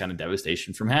this kind of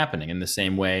devastation from happening. In the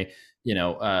same way,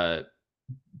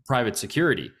 private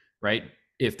security, right?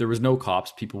 If there was no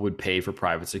cops, people would pay for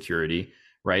private security,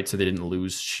 right? So they didn't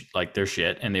lose like their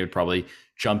shit, and they would probably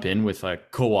jump in with a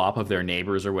co-op of their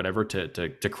neighbors or whatever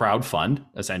to crowd fund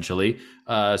essentially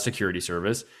security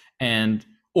service,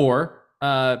 or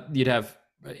you'd have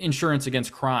insurance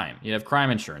against crime. You'd have crime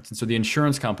insurance, and so the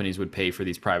insurance companies would pay for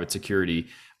these private security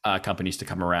companies to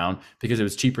come around because it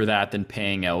was cheaper than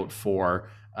paying out for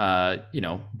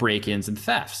break-ins and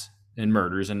thefts and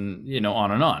murders and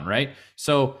on, right?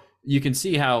 So you can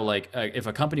see how like if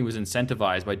a company was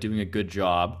incentivized by doing a good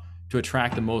job to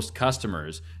attract the most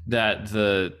customers, that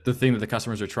the thing that the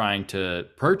customers are trying to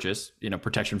purchase,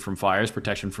 protection from fires,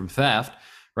 protection from theft,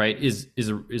 right, is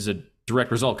a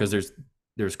direct result because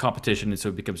there's competition, and so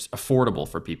it becomes affordable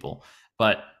for people.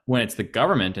 But when it's the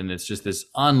government and it's just this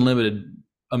unlimited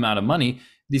amount of money,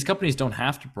 these companies don't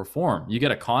have to perform. You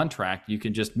get a contract, you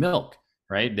can just milk,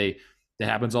 right? That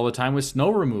happens all the time with snow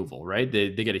removal, right?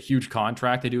 They get a huge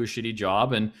contract, they do a shitty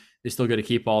job, and they still get to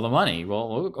keep all the money.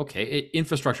 Well, okay,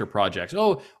 infrastructure projects.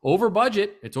 Oh, over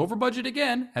budget. It's over budget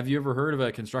again. Have you ever heard of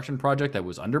a construction project that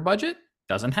was under budget?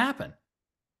 Doesn't happen.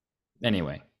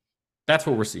 Anyway, that's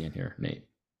what we're seeing here, Nate.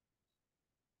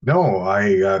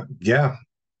 No, yeah,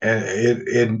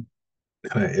 and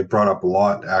it brought up a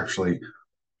lot actually.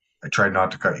 I tried not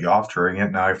to cut you off during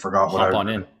it. Now I forgot what I was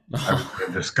going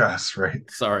to discuss. Right?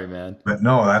 Sorry, man. But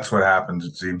no, that's what happens.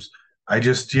 It seems. I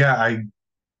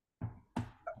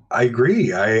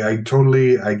agree. I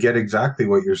totally get exactly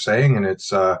what you're saying, and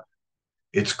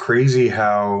it's crazy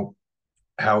how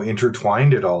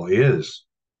intertwined it all is.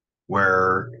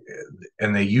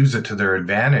 And they use it to their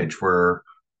advantage. Where,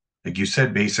 like you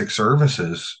said, basic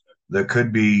services that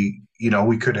could be,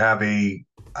 we could have a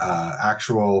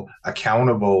actual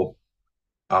accountable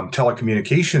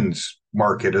telecommunications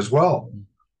market as well.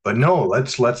 But no,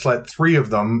 let's let three of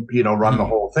them, run the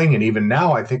whole thing. And even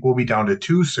now, I think we'll be down to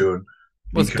two soon.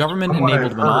 Well, it's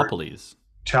government-enabled monopolies.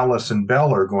 TELUS and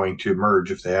Bell are going to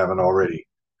merge if they haven't already.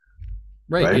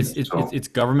 Right. It's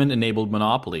government-enabled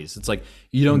monopolies. It's like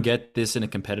you don't get this in a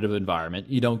competitive environment.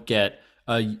 You don't get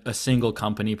a single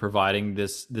company providing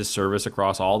this service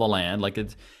across all the land. Like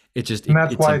it's just. And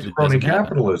that's why it's crony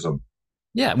capitalism.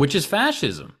 Yeah, which is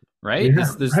fascism, right? Yeah,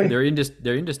 right.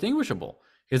 They're indistinguishable.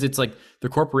 Because it's like the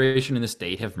corporation and the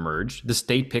state have merged. The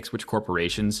state picks which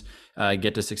corporations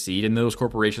get to succeed, and those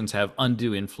corporations have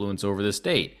undue influence over the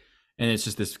state. And it's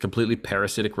just this completely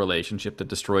parasitic relationship that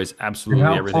destroys absolutely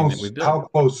everything that we've built. How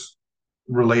close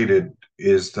related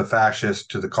is the fascist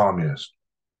to the communist?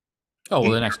 Oh,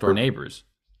 well, the next door neighbors.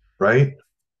 Right?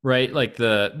 Right. Like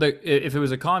the if it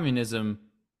was a communism,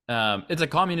 it's a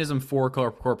communism for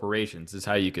corporations, is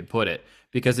how you could put it,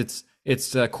 because it's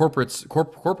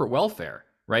corporate welfare,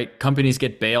 right? Companies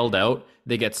get bailed out,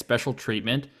 they get special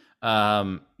treatment.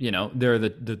 They're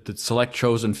the select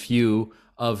chosen few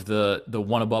of the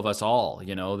one above us all.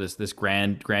 This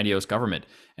grandiose government,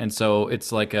 and so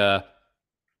it's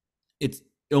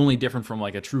only different from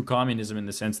like a true communism in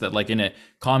the sense that like in a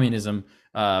communism,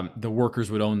 the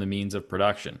workers would own the means of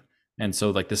production, and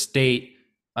so like the state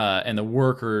and the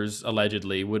workers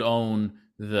allegedly would own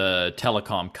the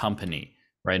telecom company,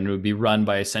 right? And it would be run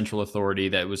by a central authority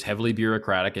that was heavily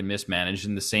bureaucratic and mismanaged,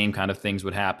 and the same kind of things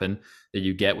would happen that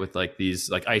you get with like these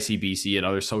like ICBC and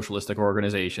other socialistic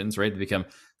organizations, right? They become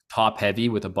top heavy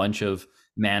with a bunch of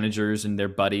managers and their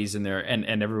buddies and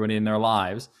and everybody in their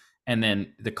lives, and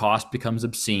then the cost becomes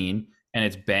obscene, and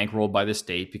it's bankrolled by the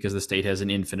state because the state has an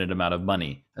infinite amount of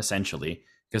money, essentially,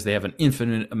 because they have an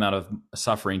infinite amount of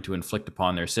suffering to inflict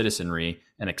upon their citizenry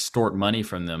and extort money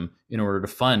from them in order to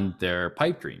fund their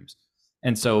pipe dreams.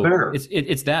 And so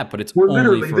it's that, but it's we're only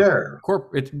literally there.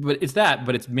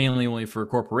 But it's mainly only for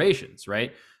corporations,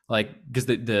 right? Like because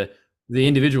the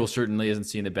individual certainly isn't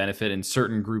seeing the benefit, and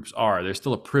certain groups are. There's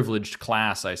still a privileged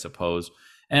class, I suppose,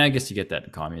 and I guess you get that in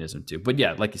communism too. But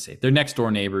yeah, like you say, they're next door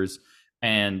neighbors,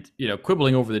 and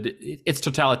quibbling over it's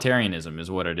totalitarianism is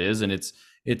what it is, and it's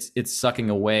sucking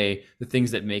away the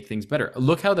things that make things better.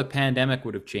 Look how the pandemic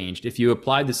would have changed if you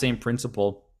applied the same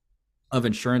principle of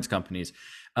insurance companies.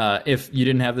 If you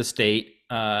didn't have the state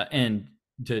and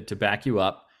to back you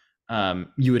up,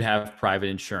 you would have private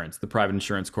insurance. The private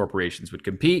insurance corporations would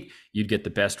compete. You'd get the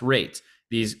best rates.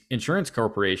 These insurance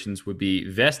corporations would be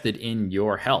vested in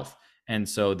your health, and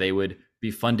so they would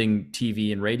be funding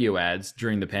TV and radio ads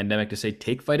during the pandemic to say,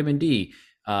 take vitamin D.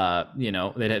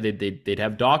 They'd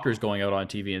have doctors going out on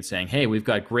TV and saying, hey, we've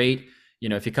got great,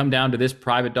 if you come down to this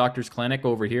private doctor's clinic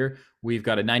over here, we've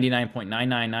got a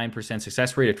 99.999%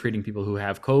 success rate of treating people who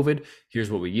have COVID.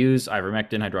 Here's what we use: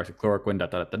 ivermectin,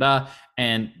 hydroxychloroquine,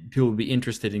 and people would be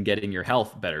interested in getting your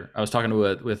health better. I was talking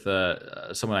with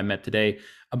someone I met today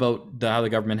about how the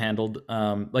government handled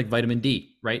like vitamin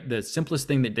D, right? The simplest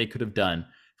thing that they could have done.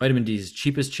 Vitamin D is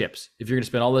cheap as chips. If you're going to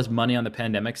spend all this money on the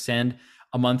pandemic, send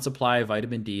a month's supply of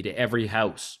vitamin D to every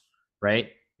house, right?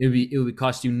 It would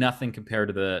cost you nothing compared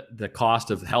to the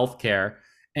cost of healthcare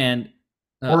and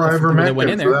or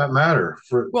ivermectin for that matter.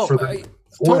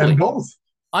 And both.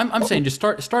 I'm saying just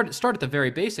start at the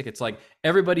very basic. It's like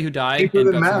everybody who died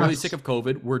and got really sick of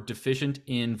COVID were deficient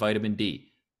in vitamin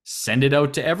D. Send it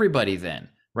out to everybody then,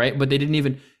 right? But they didn't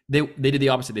even. They did the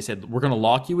opposite. They said, we're going to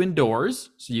lock you indoors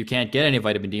so you can't get any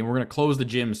vitamin D, and we're going to close the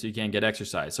gym so you can't get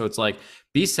exercise. So it's like,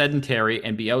 be sedentary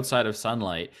and be outside of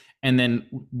sunlight, and then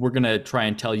we're going to try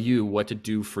and tell you what to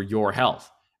do for your health.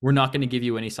 We're not going to give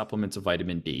you any supplements of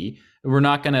vitamin D. We're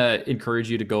not going to encourage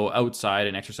you to go outside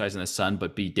and exercise in the sun,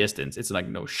 but be distant. It's like,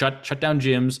 no, shut down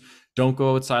gyms. Don't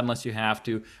go outside unless you have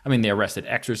to. I mean, they arrested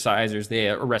exercisers. They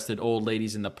arrested old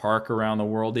ladies in the park around the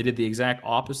world. They did the exact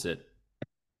opposite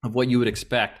of what you would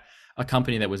expect a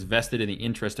company that was vested in the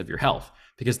interest of your health,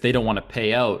 because they don't want to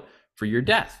pay out for your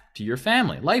death to your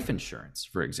family, life insurance,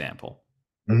 for example.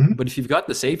 Mm-hmm. But if you've got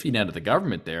the safety net of the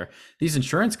government there, these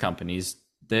insurance companies,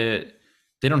 they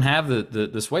don't have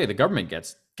the sway. The government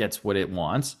gets what it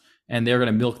wants, and they're going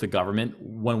to milk the government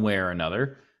one way or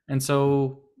another. And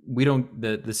so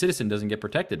the citizen doesn't get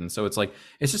protected. And so it's like,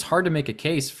 it's just hard to make a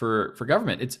case for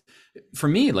government. It's, for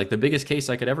me, like the biggest case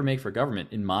I could ever make for government,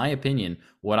 in my opinion,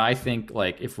 what I think,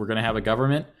 like, if we're going to have a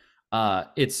government,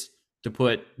 it's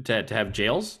to have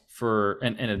jails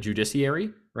and a judiciary,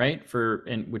 right?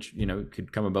 Which,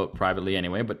 could come about privately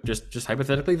anyway, but just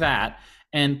hypothetically that,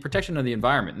 and protection of the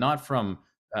environment, not from,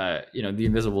 the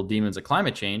invisible demons of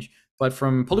climate change, but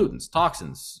from pollutants,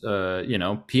 toxins,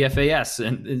 PFAS,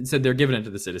 and said they're giving it to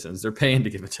the citizens. They're paying to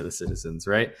give it to the citizens,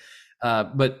 right?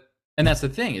 And that's the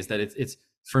thing, is that it's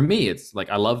for me, it's like,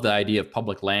 I love the idea of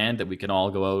public land that we can all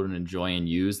go out and enjoy and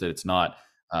use, that it's not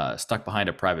stuck behind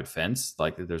a private fence,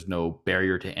 like that there's no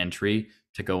barrier to entry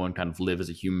to go and kind of live as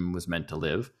a human was meant to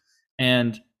live,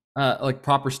 and like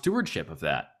proper stewardship of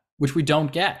that, which we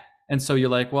don't get. And so you're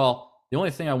like, well, the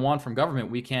only thing I want from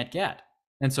government we can't get.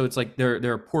 And so it's like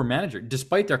they're a poor manager,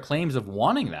 despite their claims of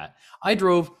wanting that. I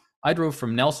drove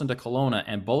from Nelson to Kelowna,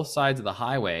 and both sides of the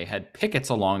highway had pickets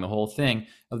along the whole thing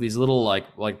of these little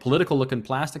like political looking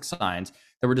plastic signs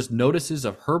that were just notices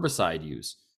of herbicide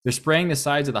use. They're spraying the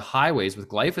sides of the highways with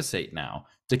glyphosate now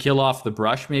to kill off the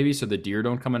brush, maybe so the deer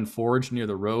don't come and forage near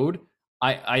the road.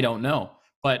 I don't know,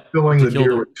 but filling the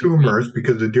deer with tumors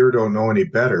because the deer don't know any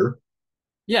better.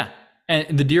 Yeah.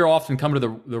 And the deer often come to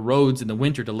the roads in the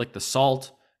winter to lick the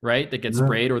salt right, that gets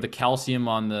sprayed, or the calcium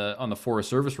on the Forest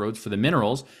Service roads for the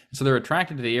minerals. So they're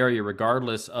attracted to the area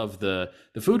regardless of the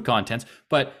food contents.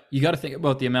 But you got to think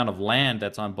about the amount of land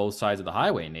that's on both sides of the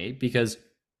highway, Nate, because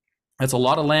that's a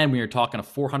lot of land when you're talking a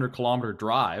 400-kilometer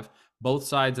drive, both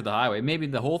sides of the highway. Maybe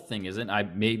the whole thing isn't.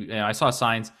 I saw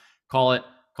signs, call it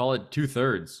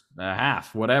 2/3, a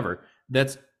half, whatever.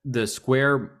 That's the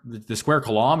square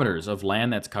kilometers of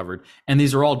land that's covered, and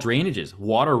these are all drainages.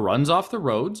 Water runs off the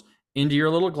roads into your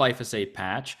little glyphosate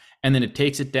patch, and then it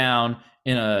takes it down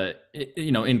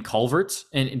in culverts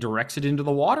and directs it into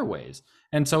the waterways.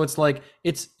 And so it's like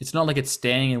it's not like it's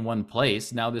staying in one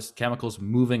place. Now this chemical's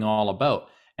moving all about.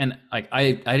 And like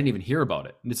I didn't even hear about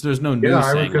it. There's no news. Yeah,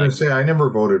 I was going to say I never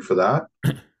voted for that.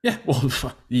 Yeah, well,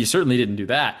 you certainly didn't do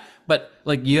that. But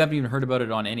like you haven't even heard about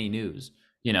it on any news.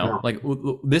 Like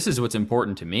this is what's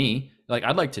important to me. Like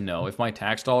I'd like to know if my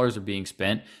tax dollars are being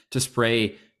spent to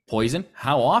spray poison,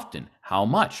 how often, how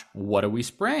much, what are we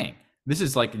spraying? This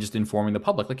is like just informing the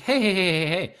public. Like,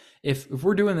 hey, if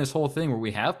we're doing this whole thing where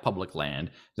we have public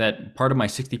land, that part of my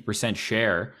 60%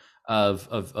 share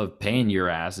of paying your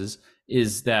asses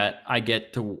is that I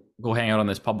get to go hang out on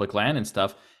this public land and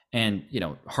stuff and,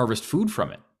 harvest food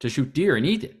from it to shoot deer and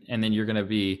eat it. And then you're going to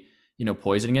be,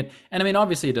 poisoning it. And I mean,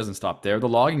 obviously it doesn't stop there. The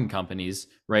logging companies,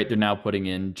 right, they're now putting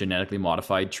in genetically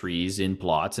modified trees in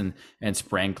plots and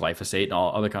spraying glyphosate and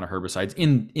all other kind of herbicides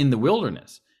in the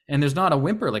wilderness. And there's not a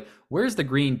whimper. Like, where's the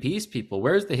Greenpeace people?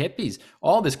 Where's the hippies?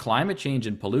 All this climate change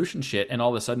and pollution shit. And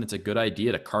all of a sudden it's a good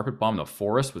idea to carpet bomb the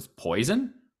forest with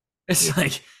poison. It's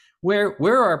like, where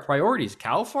are our priorities?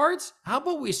 Cow farts? How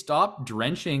about we stop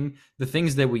drenching the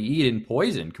things that we eat in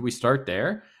poison? Can we start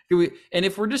there? And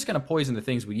if we're just going to poison the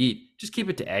things we eat, just keep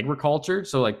it to agriculture.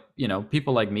 So like,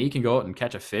 people like me can go out and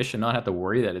catch a fish and not have to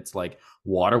worry that it's like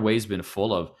waterways been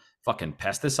full of fucking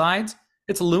pesticides.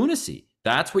 It's lunacy.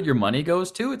 That's what your money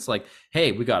goes to. It's like,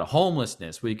 hey, we got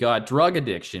homelessness, we got drug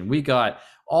addiction, we got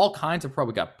all kinds of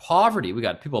problems. We got poverty. We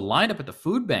got people lined up at the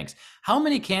food banks. How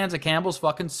many cans of Campbell's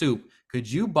fucking soup could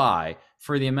you buy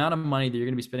for the amount of money that you're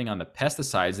going to be spending on the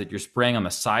pesticides that you're spraying on the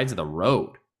sides of the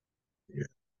road?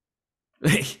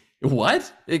 Yeah.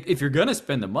 What? If you're going to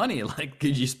spend the money, like,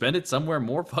 could you spend it somewhere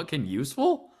more fucking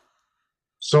useful?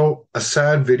 So a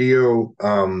sad video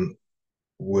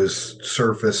was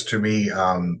surfaced to me.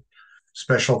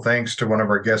 Special thanks to one of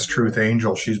our guests, Truth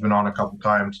Angel. She's been on a couple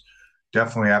times.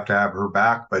 Definitely have to have her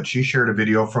back. But she shared a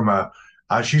video from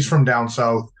she's from down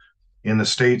south in the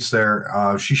States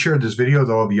there. She shared this video,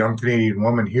 though, of a young Canadian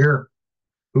woman here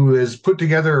who has put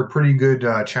together a pretty good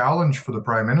challenge for the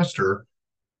Prime Minister,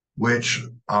 which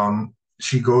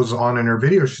she goes on in her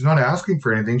video. She's not asking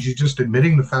for anything. She's just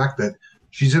admitting the fact that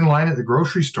she's in line at the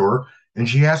grocery store and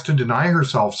she has to deny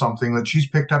herself something that she's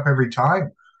picked up every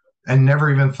time and never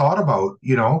even thought about,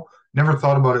 never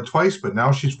thought about it twice, but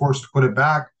now she's forced to put it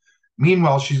back.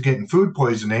 Meanwhile, she's getting food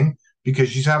poisoning because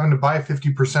she's having to buy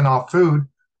 50% off food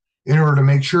in order to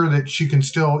make sure that she can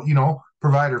still,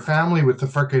 provide her family with the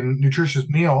freaking nutritious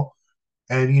meal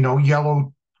and,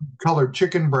 yellow colored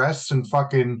chicken breasts and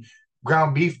fucking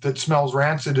ground beef that smells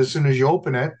rancid as soon as you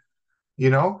open it,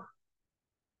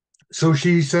 So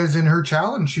she says in her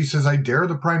challenge, she says, I dare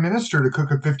the Prime Minister to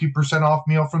cook a 50% off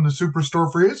meal from the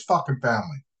superstore for his fucking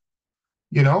family,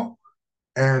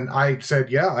 And I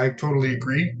said, yeah, I totally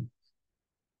agree.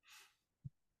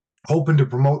 Hoping to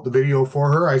promote the video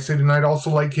for her. I said, and I'd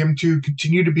also like him to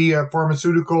continue to be a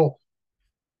pharmaceutical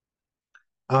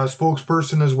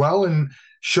spokesperson as well and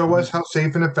show us how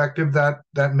safe and effective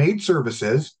that maid service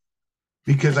is.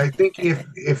 Because I think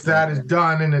if that is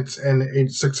done and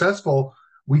it's successful,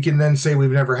 we can then say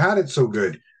we've never had it so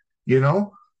good,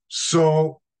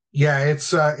 So yeah,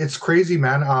 it's crazy,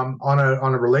 man. On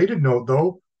a related note,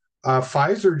 though,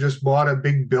 Pfizer just bought a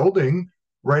big building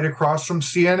right across from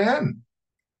CNN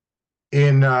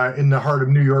in the heart of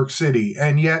New York City,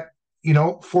 and yet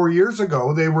 4 years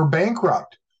ago they were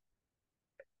bankrupt.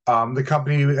 The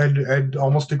company had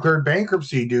almost declared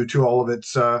bankruptcy due to all of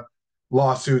its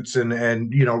lawsuits and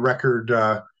record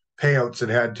payouts it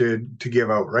had to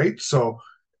give out, right? So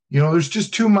there's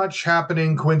just too much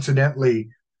happening coincidentally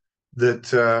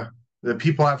that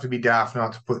people have to be daft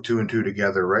not to put two and two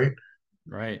together, right?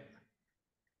 Right.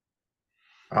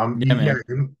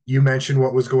 You mentioned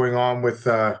what was going on with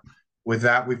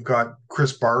that. We've got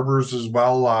Chris Barbers as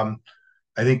well.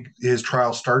 I think his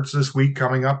trial starts this week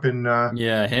coming up in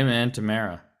him and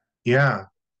Tamara. Yeah.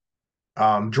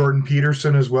 Jordan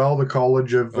Peterson as well, the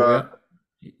College of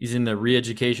he's in the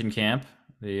re-education camp,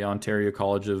 the Ontario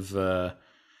College of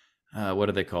what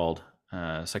are they called?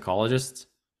 Psychologists.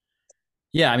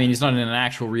 Yeah, I mean he's not in an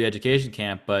actual re-education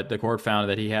camp, but the court found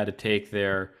that he had to take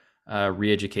their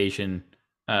re-education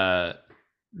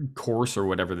course or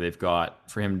whatever they've got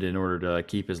for him in order to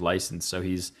keep his license. So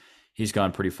he's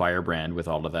gone pretty firebrand with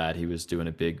all of that. He was doing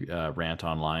a big rant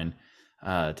online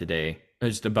today.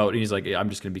 Just about, he's like, I'm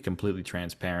just going to be completely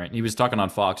transparent. He was talking on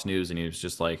Fox News, and he was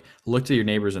just like, look to your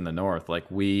neighbors in the north. Like,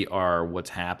 we are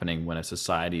what's happening when a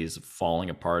society is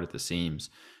falling apart at the seams.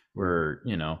 We're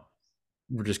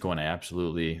just going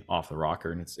absolutely off the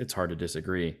rocker, and it's hard to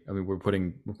disagree. I mean, we're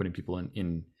putting people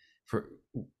in for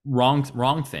wrong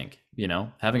think,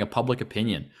 having a public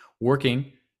opinion,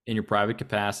 working in your private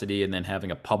capacity, and then having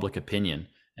a public opinion,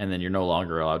 and then you're no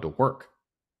longer allowed to work.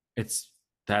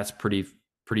 That's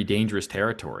pretty dangerous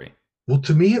territory. Well,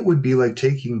 to me, it would be like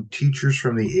taking teachers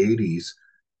from the 80s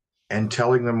and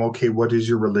telling them, okay, what is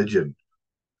your religion?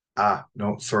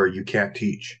 No, sorry, you can't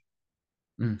teach.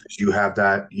 You have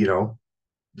that,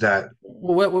 that.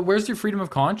 Well, where's your freedom of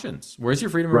conscience? Where's your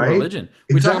freedom right? of religion?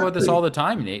 We talk about this all the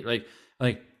time, Nate.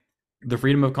 Like the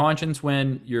freedom of conscience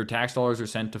when your tax dollars are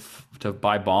sent to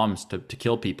buy bombs to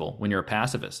kill people when you're a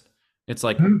pacifist. It's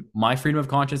like, my freedom of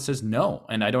conscience says no,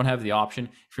 and I don't have the option.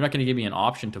 If you're not going to give me an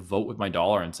option to vote with my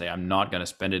dollar and say I'm not going to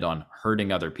spend it on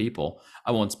hurting other people,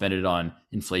 I won't spend it on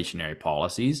inflationary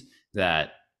policies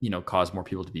that cause more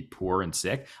people to be poor and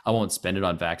sick. I won't spend it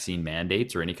on vaccine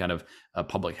mandates or any kind of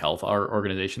public health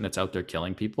organization that's out there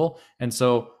killing people. And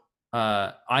so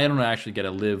I don't actually get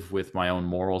to live with my own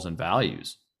morals and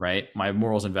values, right? My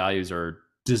morals and values are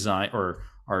designed or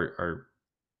are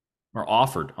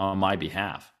offered on my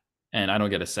behalf, and I don't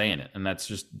get a say in it. And that's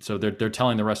just, so they're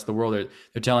telling the rest of the world,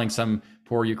 they're telling some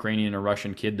poor Ukrainian or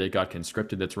Russian kid that got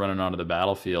conscripted that's running onto the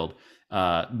battlefield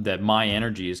that my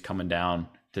energy is coming down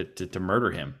to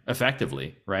murder him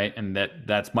effectively, right? And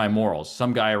that's my morals.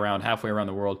 Some guy halfway around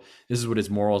the world, this is what his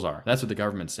morals are. That's what the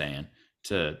government's saying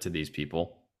to these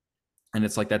people. And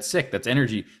it's like, that's sick. That's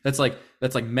energy. That's like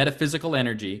metaphysical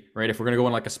energy, right? If we're going to go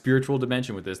in like a spiritual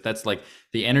dimension with this, that's like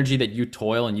the energy that you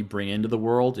toil and you bring into the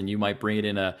world, and you might bring it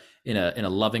in a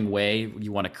loving way.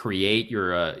 You want to create,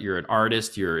 you're an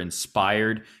artist, you're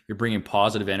inspired, you're bringing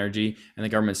positive energy. And the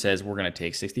government says, we're going to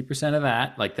take 60% of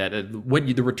that, like that,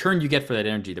 the return you get for that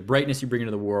energy, the brightness you bring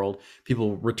into the world,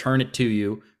 people return it to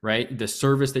you, right? The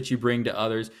service that you bring to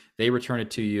others, they return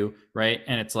it to you, right?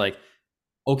 And it's like,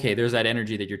 okay, there's that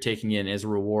energy that you're taking in as a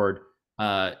reward,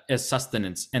 as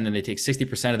sustenance, and then they take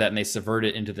 60% of that and they subvert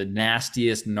it into the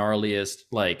nastiest, gnarliest,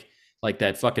 like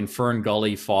that fucking Fern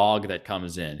Gully fog that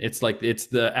comes in. It's like, it's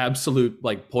the absolute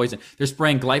like poison. They're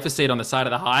spraying glyphosate on the side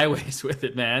of the highways with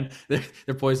it, man.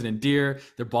 They're poisoning deer.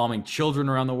 They're bombing children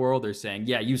around the world. They're saying,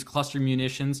 yeah, use cluster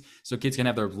munitions so kids can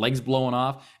have their legs blown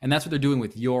off. And that's what they're doing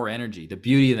with your energy, the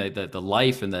beauty and the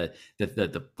life and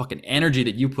the fucking energy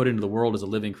that you put into the world as a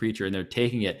living creature. And they're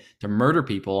taking it to murder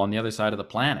people on the other side of the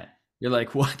planet. You're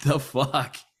like, what the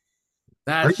fuck?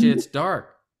 That shit's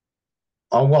dark.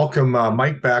 I'll welcome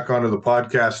Mike back onto the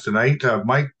podcast tonight.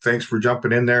 Mike, thanks for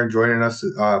jumping in there and joining us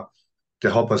to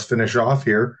help us finish off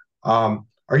here.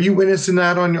 Are you witnessing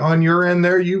that on your end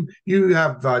there? You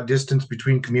have distance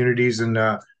between communities and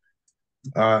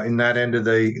in that end of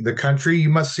the country. You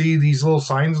must see these little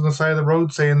signs on the side of the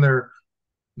road saying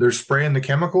they're spraying the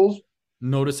chemicals.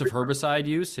 Notice of herbicide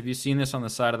use. Have you seen this on the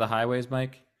side of the highways,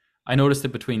 Mike? I noticed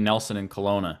it between Nelson and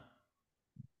Kelowna.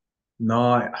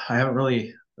 No, I haven't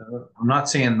really. I'm not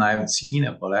saying I haven't seen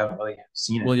it, but I haven't really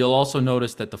seen it. Well, you'll also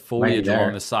notice that the foliage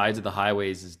along the sides of the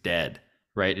highways is dead,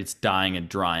 right? It's dying and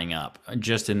drying up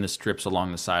just in the strips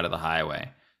along the side of the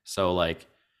highway. So like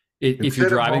if you're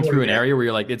driving through an area where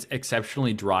you're like, it's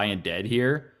exceptionally dry and dead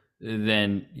here,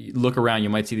 then you look around, you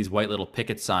might see these white little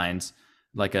picket signs.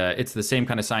 It's the same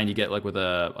kind of sign you get like with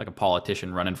a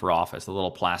politician running for office, a little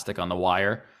plastic on the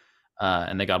wire.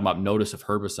 And they got them up, notice of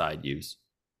herbicide use.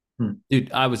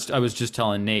 Dude, I was just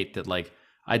telling Nate that like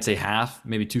I'd say half,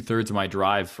 maybe 2/3 of my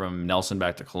drive from Nelson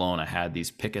back to Kelowna had these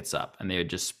pickets up, and they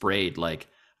had just sprayed like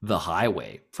the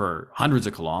highway for hundreds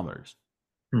of kilometers.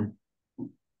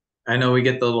 I know we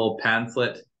get the little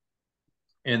pamphlet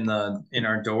in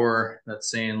our door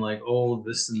that's saying like, oh,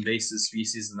 this invasive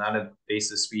species and that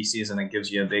invasive species, and it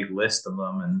gives you a big list of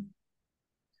them.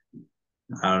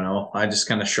 And I don't know, I just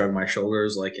kind of shrug my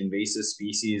shoulders, like invasive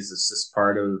species is just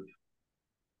part of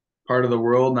the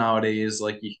world nowadays.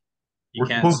 Like you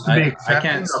can't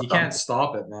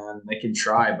stop it, man. They can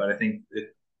try, but I think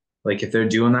like if they're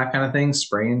doing that kind of thing,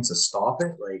 spraying to stop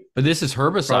it, like. But this is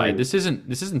herbicide. Probably. This isn't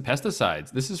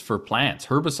pesticides. This is for plants.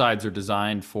 Herbicides are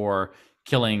designed for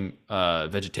killing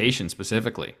vegetation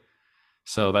specifically.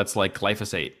 So that's like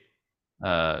glyphosate.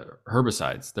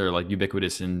 Herbicides. They're like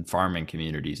ubiquitous in farming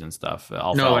communities and stuff.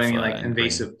 No, I mean like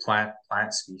invasive plant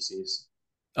species.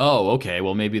 Oh, okay.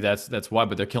 Well, maybe that's why,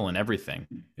 but they're killing everything.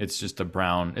 It's just a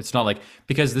brown. It's not like,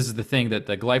 because this is the thing, that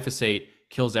the glyphosate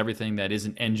kills everything that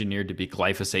isn't engineered to be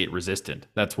glyphosate resistant.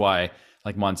 That's why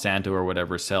like Monsanto or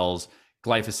whatever sells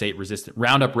glyphosate resistant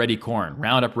Roundup Ready corn,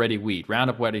 Roundup Ready wheat,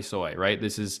 Roundup Ready soy, right?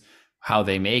 This is how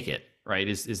they make it, right?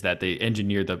 Is that they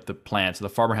engineer the plant. So the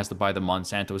farmer has to buy the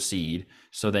Monsanto seed,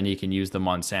 so then he can use the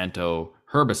Monsanto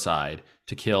herbicide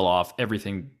to kill off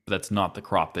everything that's not the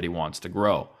crop that he wants to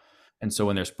grow. And so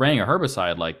when they're spraying a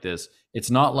herbicide like this,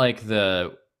 it's not like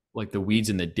the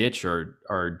weeds in the ditch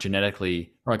are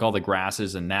genetically, or like all the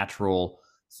grasses and natural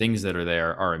things that are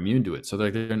there are immune to it. So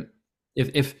they're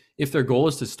if their goal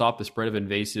is to stop the spread of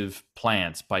invasive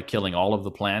plants by killing all of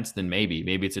the plants, then maybe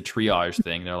it's a triage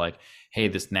thing. They're like, hey,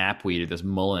 this knapweed or this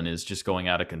mullein is just going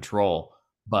out of control.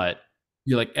 But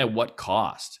you're like, at what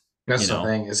cost? That's the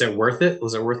thing. Is it worth it?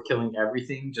 Was it worth killing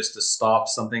everything just to stop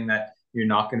something that you're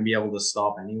not going to be able to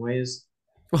stop anyways?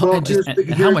 Well,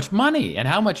 and how much money and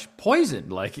how much poison?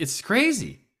 Like, it's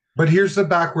crazy. But here's the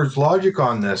backwards logic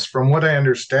on this. From what I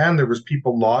understand, there was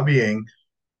people lobbying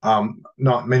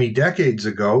not many decades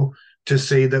ago to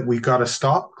say that we got to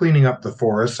stop cleaning up the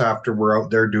forests after we're out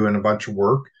there doing a bunch of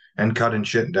work and cutting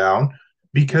shit down,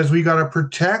 because we got to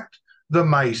protect the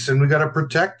mice and we got to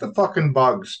protect the fucking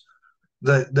bugs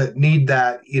that need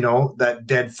that, that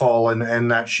deadfall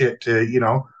and that shit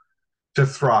to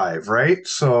thrive, right?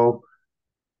 So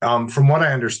from what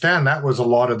I understand, that was a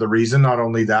lot of the reason. Not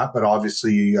only that, but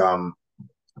obviously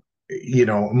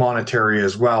monetary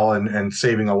as well, and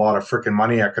saving a lot of freaking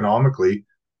money economically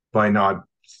by not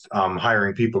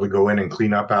hiring people to go in and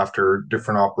clean up after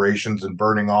different operations and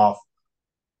burning off,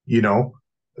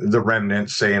 the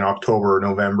remnants, say in October or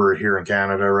November here in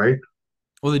Canada, right?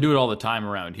 Well, they do it all the time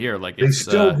around here. Like, they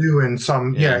still do in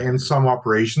some, in some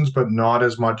operations, but not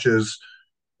as much as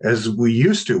we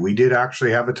used to. We did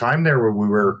actually have a time there where we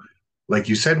were, like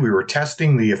you said, we were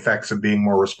testing the effects of being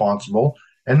more responsible.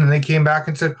 And then they came back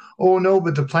and said, "Oh no,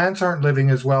 but the plants aren't living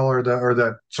as well,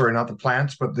 or sorry, not the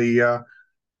plants, but the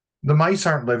mice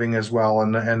aren't living as well,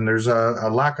 and there's a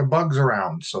lack of bugs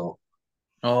around." So,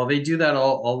 oh, they do that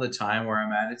all the time where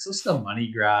I'm at. It's just a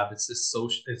money grab. It's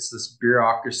this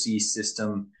bureaucracy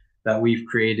system that we've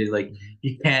created. Like,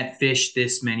 you can't fish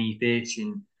this many fish,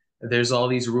 and there's all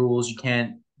these rules. You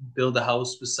can't build a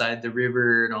house beside the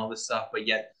river and all this stuff, but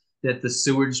yet that the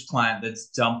sewage plant that's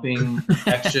dumping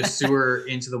extra sewer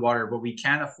into the water, but we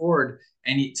can't afford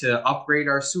to upgrade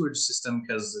our sewage system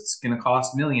because it's going to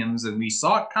cost millions. And we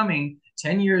saw it coming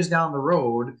 10 years down the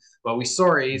road, but so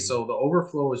the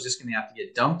overflow is just going to have to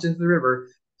get dumped into the river,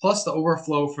 plus the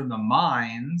overflow from the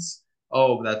mines.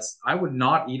 Oh, I would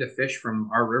not eat a fish from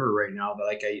our river right now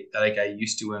that I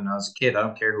used to when I was a kid. I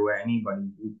don't care anybody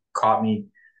who caught me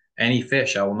any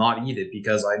fish. I will not eat it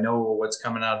because I know what's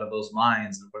coming out of those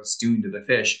mines and what it's doing to the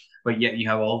fish. But yet you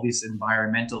have all these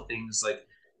environmental things. Like,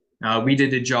 we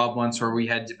did a job once where we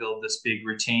had to build this big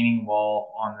retaining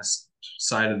wall on this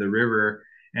side of the river,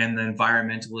 and the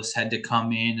environmentalists had to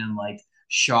come in and like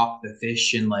shock the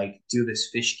fish and like do this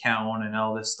fish count and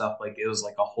all this stuff. Like, it was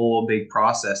like a whole big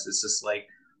process. It's just like,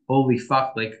 holy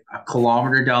fuck, like a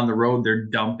kilometer down the road,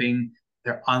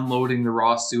 they're unloading the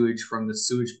raw sewage from the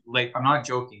sewage. Like, I'm not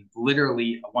joking.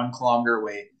 Literally 1 kilometer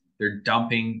away, they're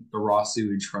dumping the raw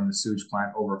sewage from the sewage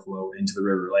plant overflow into the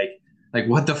river. Like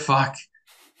what the fuck?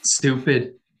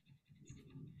 Stupid.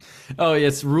 Oh, yeah,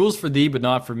 it's rules for thee, but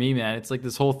not for me, man. It's like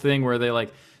this whole thing where they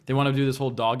want to do this whole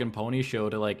dog and pony show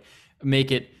to like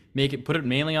put it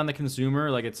mainly on the consumer.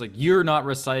 Like, it's like, you're not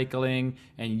recycling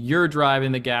and you're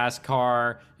driving the gas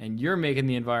car and you're making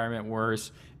the environment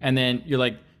worse. And then you're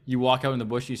like, you walk out in the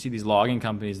bush, you see these logging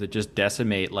companies that just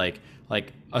decimate like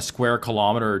a square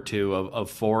kilometer or two of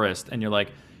forest. And you're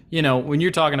like, when you're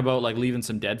talking about like leaving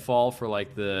some deadfall for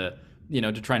like the,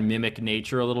 to try and mimic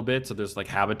nature a little bit, so there's like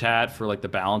habitat for like the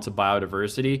balance of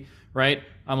biodiversity, right?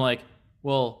 I'm like,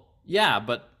 well, yeah,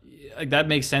 but like, that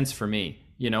makes sense for me,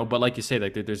 but like you say,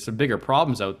 like there's some bigger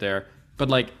problems out there. But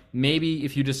like, maybe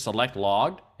if you just select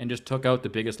logged and just took out the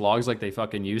biggest logs like they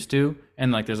fucking used to,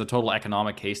 and like there's a total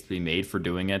economic case to be made for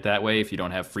doing it that way if you don't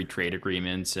have free trade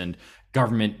agreements and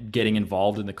government getting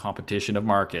involved in the competition of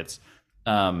markets,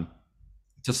 to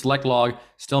select log,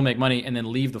 still make money, and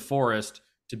then leave the forest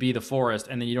to be the forest,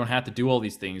 and then you don't have to do all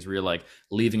these things where you're like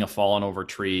leaving a fallen over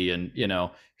tree and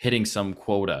hitting some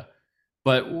quota.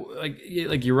 But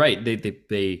like you're right,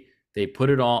 they put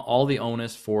it on all the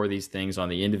onus for these things on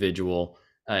the individual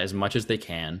as much as they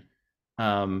can.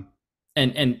 And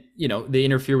they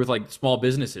interfere with like small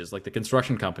businesses, like the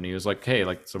construction company who's like, hey,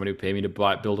 like somebody would pay me to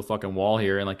build a fucking wall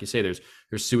here. And like you say, there's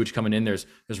sewage coming in, there's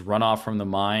runoff from the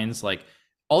mines. Like,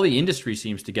 all the industry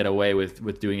seems to get away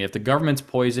with doing it. If the government's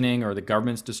poisoning or the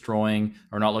government's destroying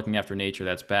or not looking after nature,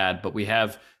 that's bad. But we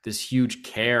have this huge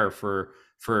care for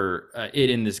it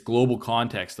in this global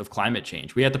context of climate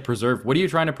change. We have to preserve. What are you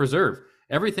trying to preserve?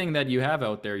 Everything that you have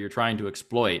out there, you're trying to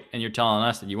exploit, and you're telling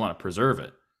us that you want to preserve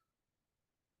it.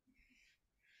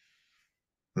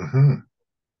 Mm-hmm.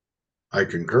 I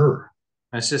concur.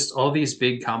 It's just all these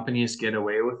big companies get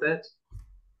away with it,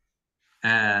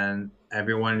 and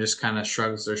everyone just kind of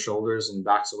shrugs their shoulders and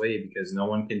backs away because no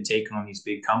one can take on these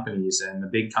big companies. And the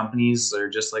big companies are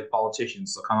just like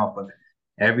politicians. They'll come up with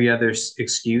every other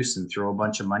excuse and throw a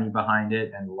bunch of money behind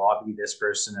it and lobby this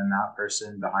person and that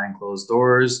person behind closed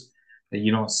doors that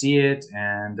you don't see it.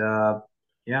 And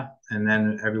and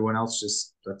then everyone else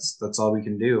just that's all we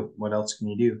can do. What else can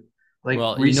you do? Like,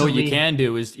 well, recently, what you can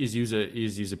do is use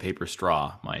a paper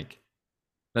straw, Mike.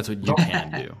 That's what you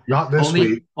can do. Not this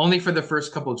week. Only for the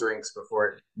first couple drinks before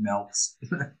it melts.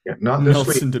 Yeah, not this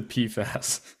melts week. into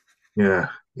PFAS. Yeah.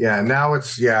 Now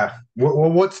it's Well,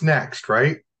 what's next,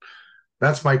 right?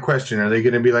 That's my question. Are they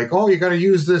going to be like, oh, you got to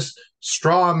use this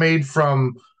straw made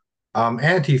from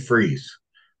antifreeze,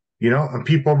 and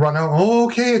people run out. Oh,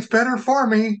 okay, it's better for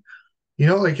me.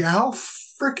 Like how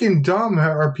freaking dumb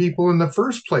are people in the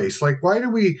first place? Like, why do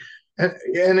we?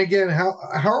 And again, how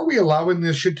are we allowing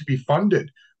this shit to be funded?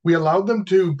 We allowed them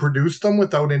to produce them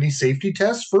without any safety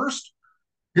tests first,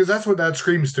 because that's what that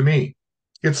screams to me.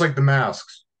 It's like the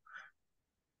masks.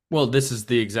 Well, this is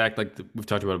the exact we've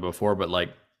talked about it before, but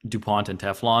like DuPont and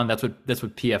Teflon, that's what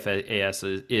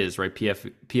PFAS is, right?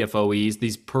 PFOEs,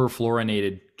 these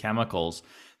perfluorinated chemicals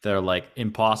that are like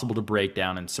impossible to break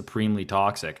down and supremely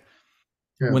toxic.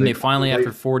 Yeah, when they finally,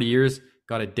 after 40 years,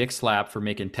 got a dick slap for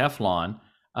making Teflon,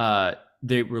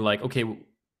 they were like, okay,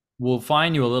 we'll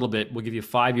fine you a little bit. We'll give you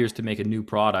 5 years to make a new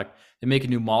product. They make a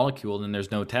new molecule, and there's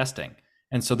no testing.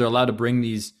 And so they're allowed to bring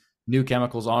these new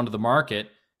chemicals onto the market.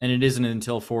 And it isn't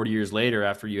until 40 years later,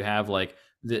 after you have like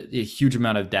the huge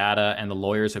amount of data and the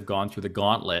lawyers have gone through the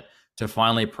gauntlet to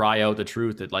finally pry out the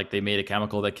truth that like they made a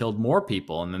chemical that killed more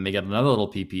people. And then they get another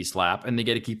little PP slap and they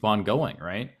get to keep on going,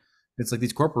 right? It's like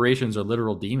these corporations are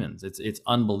literal demons. It's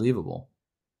unbelievable.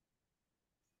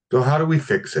 So how do we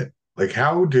fix it? Like,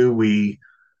 how do we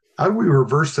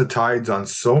reverse the tides on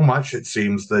so much, it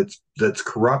seems, that's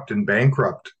corrupt and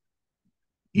bankrupt?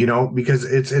 Because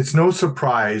it's no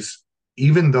surprise,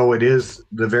 even though it is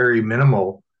the very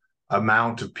minimal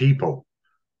amount of people,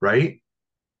 right?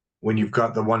 When you've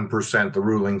got the 1%, the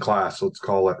ruling class, let's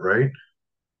call it, right?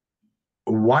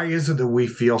 Why is it that we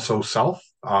feel so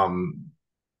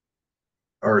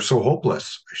or so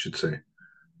hopeless, I should say?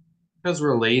 Because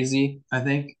we're lazy, I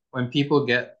think. When people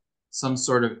get some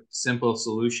sort of simple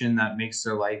solution that makes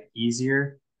their life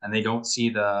easier and they don't see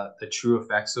the true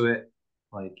effects of it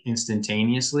like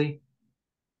instantaneously,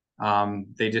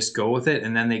 they just go with it,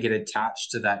 and then they get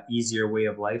attached to that easier way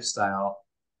of lifestyle,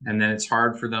 and then it's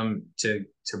hard for them to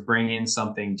bring in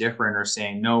something different or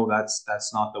saying, no,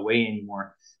 that's not the way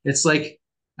anymore. It's like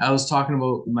I was talking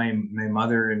about my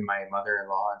mother and my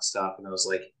mother-in-law and stuff, and I was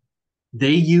like,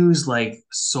 they use like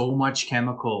so much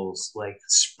chemicals, like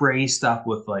spray stuff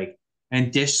with like,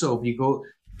 and dish soap. You go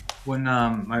when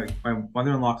my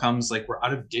mother-in-law comes, like, we're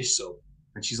out of dish soap,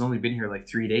 and she's only been here like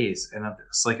 3 days, and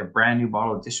it's like a brand new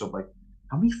bottle of dish soap. Like,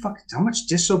 how much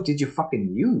dish soap did you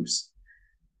fucking use?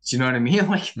 Do you know what I mean?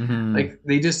 Like, like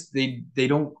they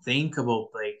don't think about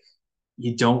like,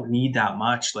 you don't need that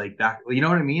much, like that. You know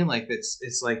what I mean? Like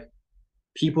it's like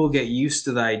people get used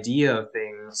to the idea of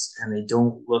things and they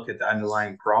don't look at the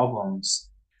underlying problems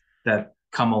that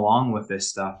come along with this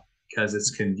stuff because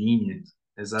it's convenient.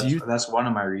 That's one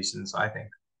of my reasons, I think.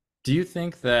 Do you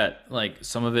think that like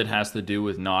some of it has to do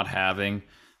with not having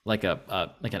like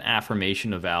an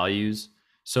affirmation of values?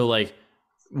 So like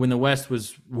when the West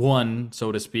was won,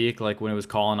 so to speak, like when it was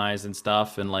colonized and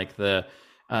stuff, and like they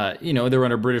were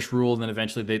under British rule, and then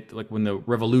eventually they, like when the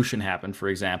revolution happened, for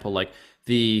example, like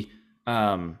the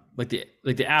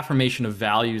affirmation of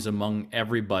values among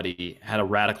everybody had a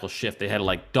radical shift. They had to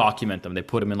like document them. They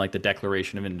put them in like the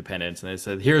Declaration of Independence, and they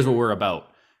said, here's what we're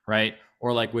about, right?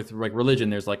 Or like with like religion,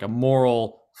 there's like a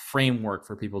moral framework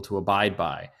for people to abide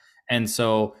by. And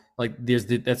so like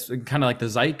that's kind of like the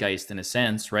zeitgeist in a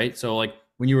sense, right? So like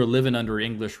when you were living under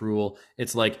English rule,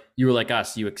 it's like you were like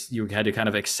us. You had to kind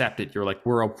of accept it. You're like,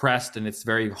 we're oppressed, and it's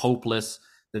very hopeless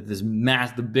that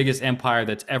the biggest empire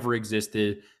that's ever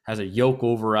existed has a yoke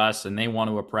over us, and they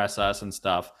want to oppress us and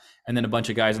stuff. And then a bunch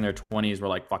of guys in their 20s were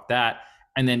like, fuck that.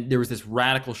 And then there was this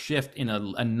radical shift in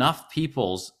enough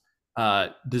people's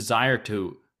desire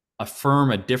to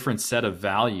affirm a different set of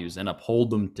values and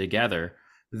uphold them together,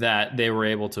 that they were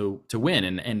able to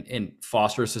win and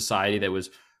foster a society that was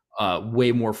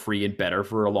way more free and better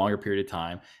for a longer period of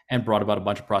time and brought about a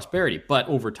bunch of prosperity. But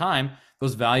over time,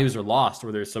 those values are lost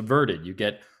or they're subverted. You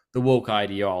get the woke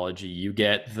ideology, you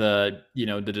get the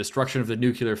destruction of the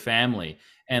nuclear family,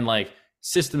 and like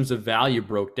systems of value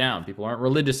broke down. People aren't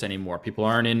religious anymore. People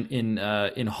aren't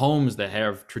in homes that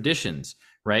have traditions,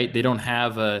 right? They don't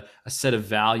have a set of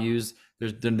values.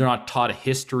 They're not taught a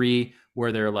history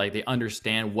where they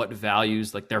understand what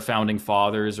values like their founding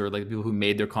fathers or like people who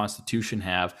made their constitution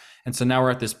have. And so now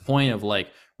we're at this point of like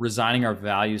resigning our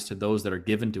values to those that are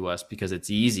given to us because it's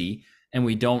easy, and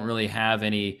we don't really have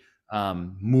any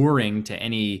mooring to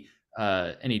any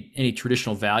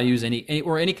traditional values,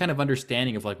 any kind of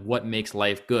understanding of like what makes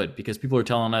life good, because people are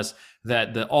telling us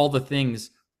that all the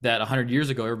things that 100 years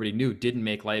ago everybody knew didn't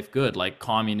make life good, like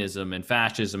communism and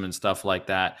fascism and stuff like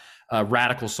that,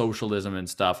 radical socialism and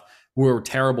stuff, were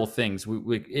terrible things.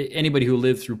 Anybody who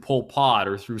lived through Pol Pot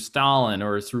or through Stalin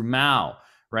or through Mao,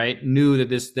 right, knew that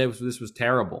this was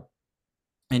terrible.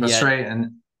 And that's right,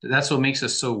 and that's what makes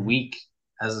us so weak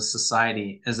as a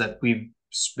society, is that we've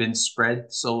been spread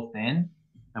so thin,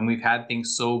 and we've had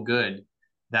things so good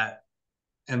that,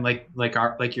 and like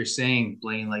you're saying,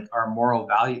 Blaine, like the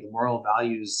moral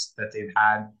values that they've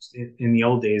had in the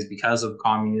old days because of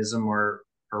communism or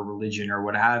religion or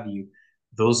what have you,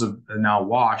 those are now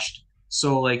washed.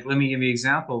 So like, let me give you an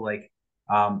example. Like,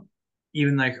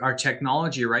 even like our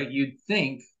technology, right? You'd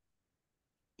think,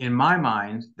 in my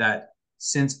mind, that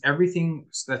since everything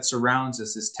that surrounds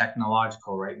us is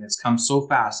technological, right, and it's come so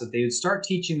fast, that they would start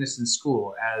teaching this in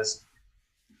school as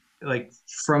like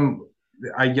from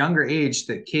a younger age,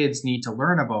 that kids need to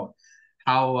learn about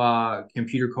how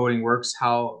computer coding works,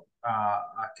 how a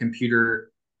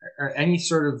computer or any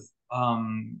sort of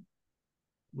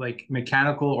like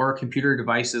mechanical or computer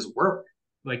devices work,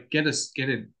 like get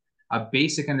a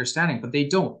basic understanding, but they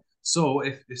don't. So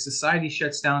if society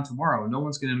shuts down tomorrow, no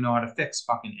one's going to know how to fix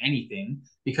fucking anything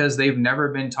because they've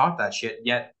never been taught that shit,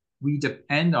 yet we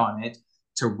depend on it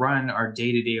to run our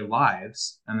day-to-day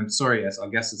lives. And I'm sorry, I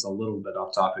guess it's a little bit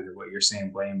off topic of what you're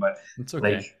saying, Blaine, but it's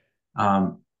okay.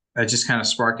 Like it just kind of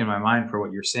sparked in my mind for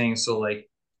what you're saying. So like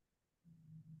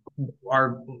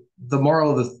the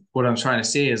moral of what I'm trying to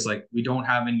say is like, we don't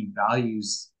have any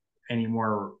values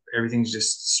anymore. Everything's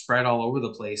just spread all over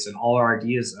the place, and all our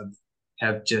ideas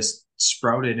have just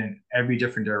sprouted in every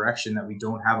different direction, that we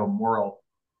don't have a moral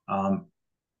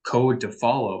code to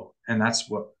follow. And that's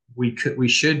what we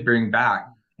should bring back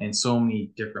in so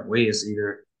many different ways,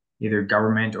 either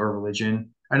government or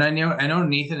religion. And I know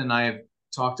Nathan and I have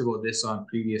talked about this on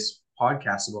previous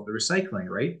podcasts about the recycling,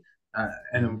 right?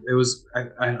 And it was, I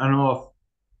don't know if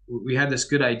we had this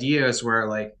good idea, as where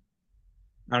like,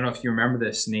 I don't know if you remember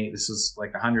this, Nate, this was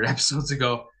like 100 episodes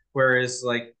ago, whereas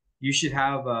like, you should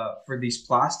have for these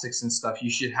plastics and stuff, you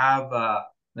should have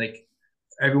like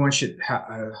everyone should have,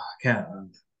 I can't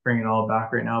bring it all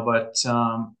back right now, but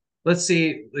let's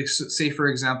say, like, say for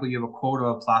example, you have a quota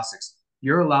of plastics.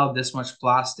 You're allowed this much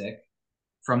plastic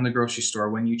from the grocery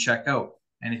store when you check out.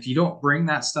 And if you don't bring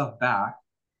that stuff back,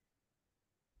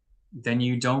 then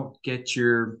you don't get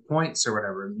your points or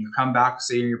whatever. You come back,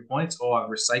 say your points, oh, I've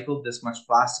recycled this much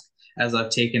plastic as I've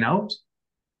taken out.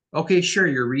 Okay, sure,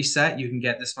 you're reset. You can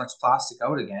get this much plastic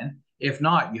out again. If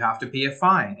not, you have to pay a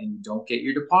fine and you don't get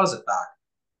your deposit back.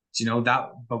 So,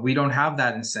 that, but we don't have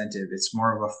that incentive. It's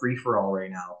more of a free-for-all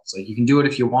right now. It's like you can do it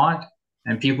if you want,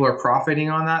 and people are profiting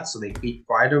on that, so they keep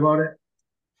quiet about it.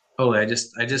 Totally, I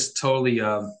just totally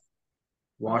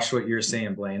watched what you're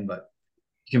saying, Blaine, but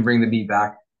you can bring the beat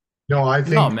back. No, I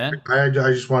think I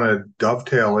just want to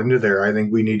dovetail into there. I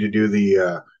think we need to do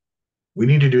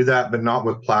that, but not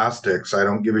with plastics. I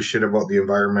don't give a shit about the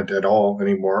environment at all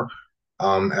anymore.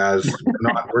 As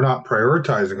we're not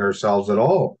prioritizing ourselves at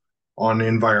all on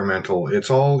environmental. It's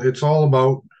all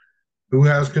about who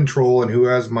has control and who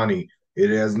has money. It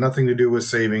has nothing to do with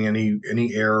saving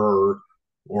any air or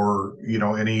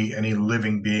any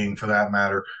living being for that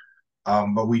matter.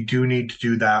 But we do need to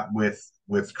do that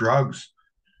with drugs.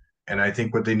 And I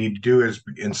think what they need to do is,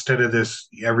 instead of this,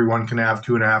 everyone can have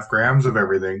 2.5 grams of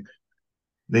everything.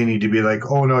 They need to be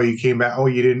like, oh no, you came back. Oh,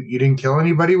 you didn't kill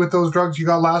anybody with those drugs you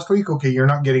got last week. Okay, you're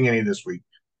not getting any this week.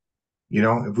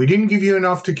 If we didn't give you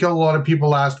enough to kill a lot of people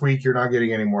last week, you're not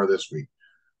getting any more this week.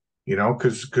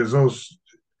 Because those,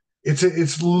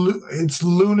 it's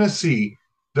lunacy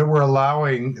that we're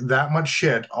allowing that much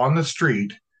shit on the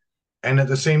street, and at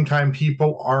the same time,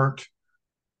 people aren't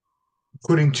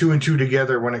putting 2 and 2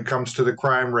 together when it comes to the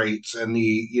crime rates and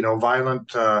the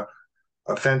violent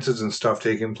offenses and stuff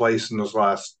taking place in this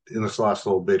last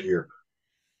little bit here.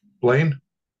 Blaine?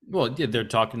 Well, yeah, they're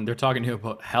talking to you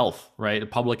about health, right?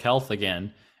 Public health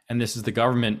again. And this is the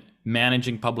government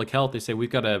managing public health. They say we've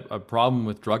got a problem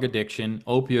with drug addiction,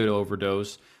 opioid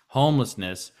overdose,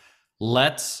 homelessness.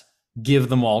 Let's give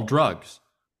them all drugs.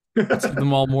 Let's give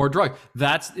them all more drug.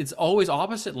 It's always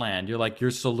opposite land. You're like,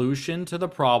 your solution to the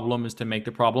problem is to make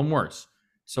the problem worse.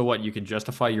 So what, you can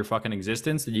justify your fucking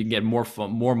existence that you can get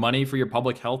more money for your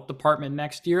public health department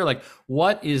next year? Like,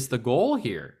 what is the goal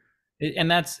here? And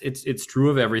it's true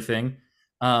of everything.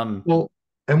 Well,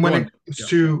 and when it comes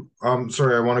to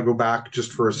sorry, I want to go back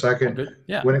just for a second.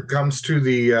 Yeah. When it comes to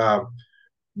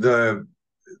the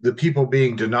people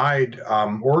being denied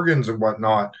organs and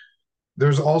whatnot,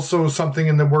 there's also something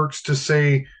in the works to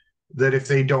say that if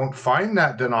they don't find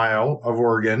that denial of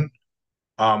organ,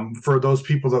 for those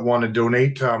people that want to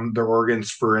donate their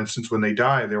organs, for instance, when they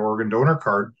die, their organ donor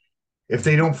card, if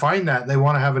they don't find that, they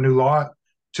want to have a new law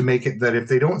to make it that if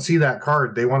they don't see that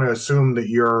card, they want to assume that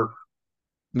you're.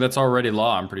 That's already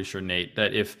law, I'm pretty sure, Nate,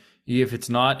 that if you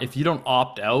don't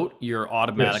opt out, you're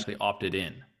automatically opted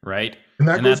in, right?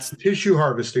 And that's tissue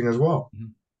harvesting as well.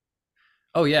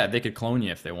 Oh yeah, they could clone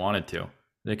you if they wanted to.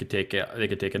 They could take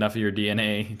enough of your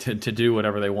DNA to do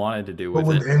whatever they wanted to do with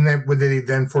it. And then would they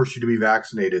then force you to be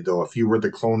vaccinated though if you were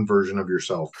the clone version of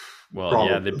yourself? Well,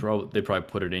 probably. Yeah, they probably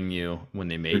put it in you when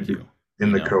they made you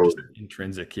in the code,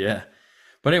 intrinsic, yeah.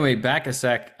 But anyway, back a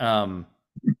sec.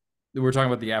 We're talking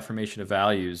about the affirmation of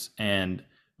values, and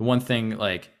the one thing,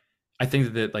 like, I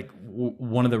think that like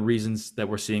one of the reasons that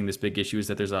we're seeing this big issue is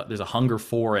that there's a hunger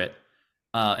for it.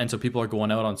 And so people are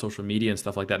going out on social media and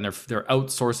stuff like that, and they're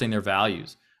outsourcing their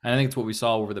values. And I think it's what we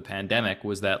saw over the pandemic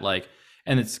was that, like,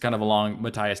 and it's kind of along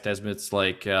Matthias Desmet's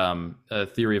like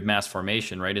theory of mass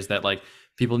formation, right? Is that like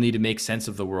people need to make sense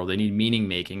of the world, they need meaning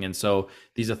making, and so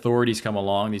these authorities come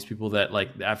along, these people that, like,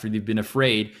 after they've been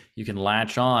afraid, you can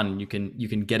latch on, you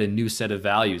can get a new set of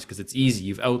values because it's easy.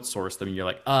 You've outsourced them, and you're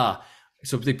like,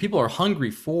 so people are hungry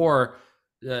for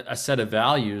a set of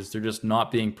values. They're just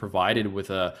not being provided with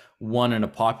a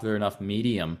popular enough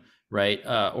medium, right?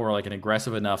 Or like an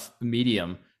aggressive enough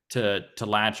medium to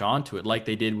latch onto it, like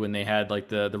they did when they had like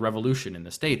the revolution in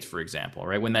the States, for example,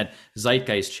 right? When that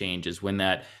zeitgeist changes, when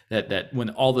when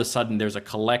all of a sudden there's a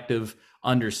collective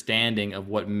understanding of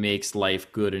what makes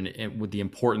life good and with the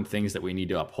important things that we need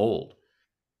to uphold.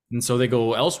 And so they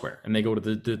go elsewhere, and they go to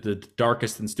the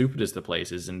darkest and stupidest of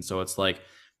places. And so it's like,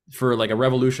 for like a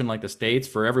revolution like the States,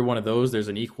 for every one of those, there's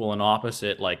an equal and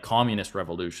opposite, like, communist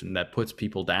revolution that puts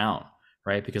people down,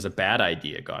 right? Because a bad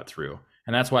idea got through.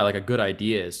 And that's why, like, a good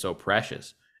idea is so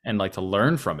precious, and like to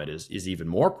learn from it is even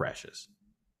more precious.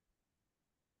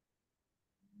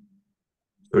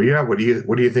 So yeah, what do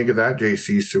you think of that,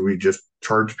 JC? Should we just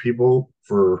charge people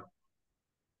for,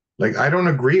 like, I don't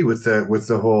agree with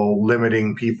the whole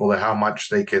limiting people to how much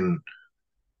they can,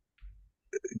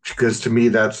 because to me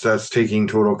that's taking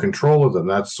total control of them.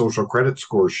 That's social credit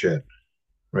score shit,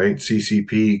 right?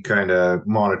 CCP kind of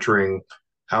monitoring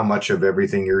how much of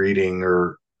everything you're eating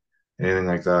or anything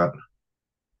like that.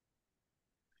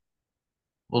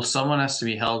 Well, someone has to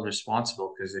be held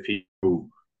responsible, because if you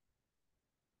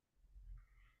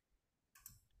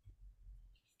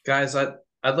guys, I'd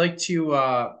like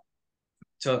to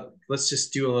let's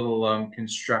just do a little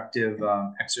constructive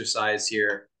exercise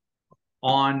here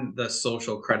on the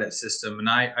social credit system. And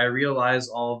I realize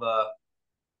all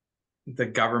the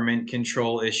government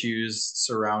control issues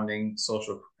surrounding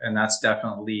social, and that's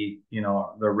definitely,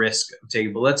 the risk of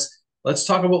taking. But let's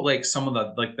talk about like some of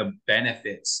the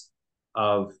benefits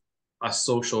of a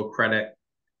social credit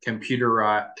computer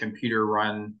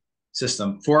run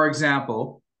system. For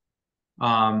example,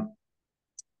 I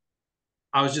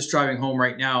was just driving home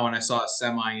right now and I saw a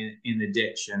semi in the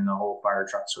ditch, and the whole fire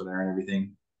trucks were there and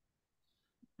everything.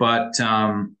 But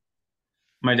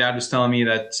my dad was telling me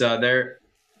that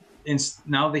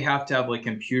now they have to have like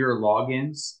computer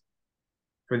logins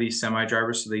for these semi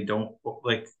drivers, so they don't,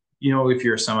 like, if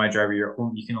you're a semi driver,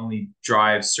 you can only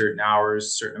drive certain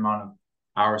amount of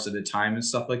hours at a time and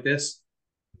stuff like this.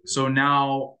 So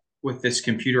now with this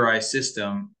computerized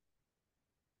system,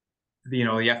 you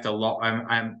have to log.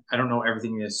 I don't know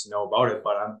everything there is to know about it,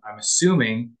 but I'm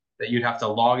assuming that you'd have to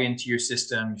log into your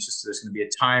system. There's going to be a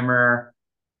timer,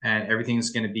 and everything's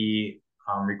going to be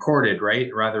recorded, right?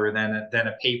 Rather than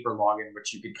a paper login,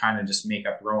 which you could kind of just make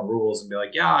up your own rules and be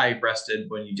like, yeah, I rested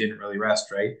when you didn't really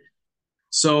rest, right?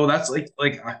 So that's like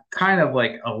a kind of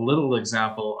like a little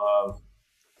example of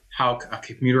how a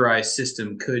computerized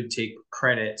system could take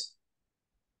credit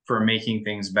for making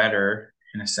things better,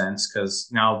 in a sense, because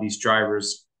now these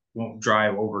drivers won't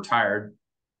drive overtired,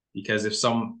 because if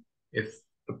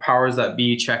powers that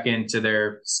be check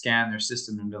into scan their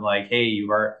system and be like, hey,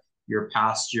 you're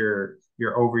past you're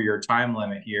over your time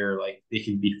limit here, like they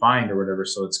can be fined or whatever.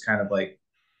 So it's kind of like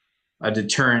a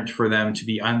deterrent for them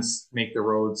to make the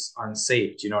roads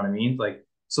unsafe. Do you know what I mean? Like,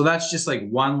 so that's just like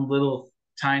one little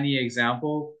tiny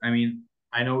example. I mean,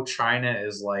 I know China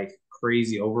is like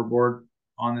crazy overboard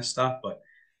on this stuff, but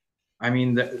I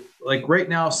mean, like right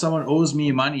now, someone owes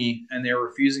me money and they're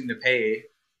refusing to pay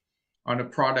on a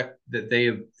product that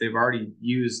they've already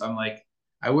used. I'm like,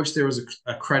 I wish there was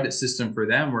a credit system for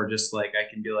them, where just like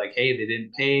I can be like, hey, they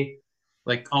didn't pay,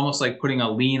 like almost like putting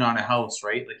a lien on a house,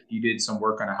 right? Like if you did some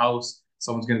work on a house,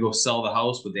 someone's gonna go sell the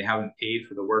house, but they haven't paid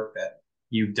for the work that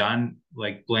you've done.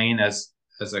 Like Blaine, as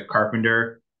a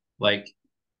carpenter, like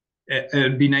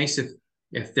it'd be nice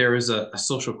if there was a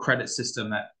social credit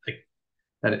system that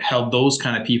it held those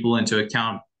kind of people into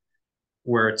account,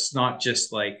 where it's not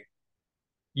just like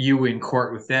you in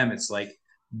court with them. It's like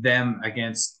them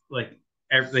against like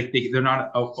they're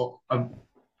not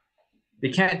they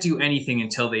can't do anything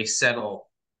until they settle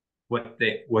what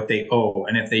they owe,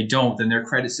 and if they don't, then their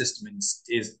credit system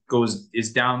is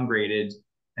downgraded,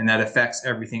 and that affects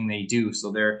everything they do.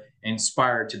 So they're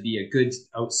inspired to be a good,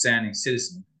 outstanding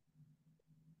citizen.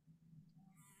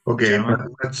 Okay,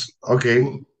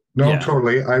 no,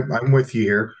 totally. I'm with you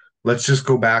here. Let's just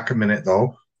go back a minute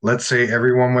though. Let's say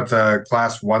everyone with a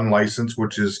class 1 license,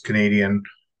 which is Canadian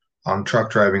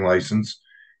truck driving license,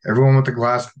 everyone with the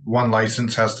class 1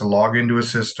 license has to log into a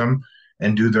system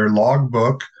and do their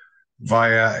logbook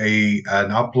via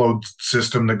an upload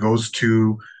system that goes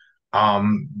to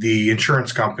the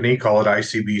insurance company, call it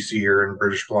ICBC here in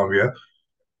British Columbia,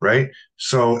 right?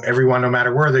 So everyone, no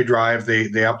matter where they drive, they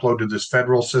upload to this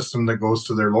federal system that goes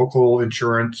to their local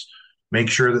insurance, make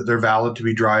sure that they're valid to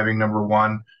be driving, number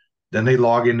one. Then they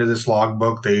log into this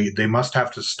logbook. They must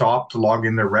have to stop to log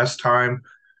in their rest time.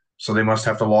 So they must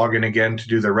have to log in again to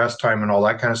do their rest time and all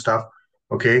that kind of stuff.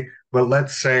 Okay. But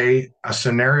let's say a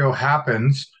scenario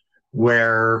happens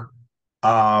where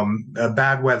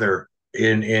bad weather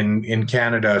in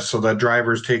Canada, so the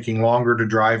driver's taking longer to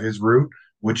drive his route,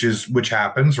 which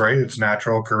happens, right? It's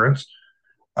natural occurrence.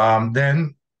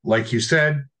 Then, like you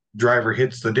said, driver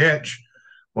hits the ditch.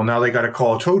 Well, now they got to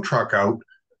call a tow truck out.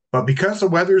 But because the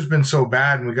weather's been so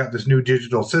bad and we got this new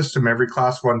digital system, every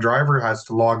class 1 driver has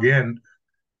to log in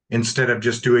instead of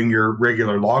just doing your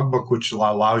regular logbook, which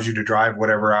allows you to drive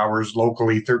whatever hours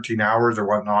locally, 13 hours or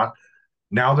whatnot.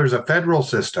 Now there's a federal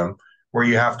system where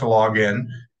you have to log in,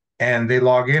 and they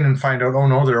log in and find out, oh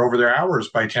no, they're over their hours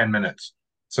by 10 minutes.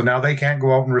 So now they can't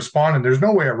go out and respond, and there's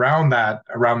no way around that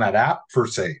app per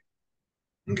se.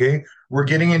 Okay, we're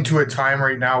getting into a time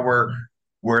right now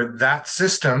where that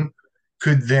system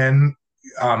could then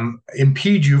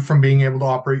impede you from being able to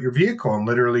operate your vehicle and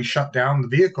literally shut down the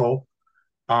vehicle,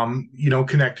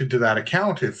 connected to that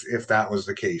account if that was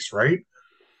the case, right?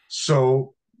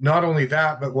 So not only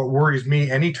that, but what worries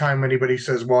me, anytime anybody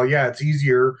says, well, yeah, it's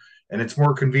easier and it's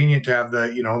more convenient to have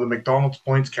the McDonald's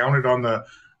points counted on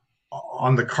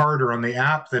the card or on the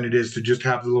app than it is to just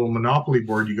have the little Monopoly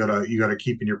board you gotta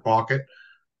keep in your pocket,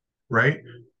 right?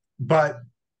 But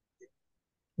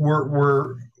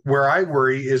where I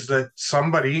worry is that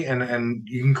somebody, and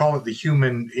you can call it the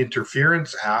human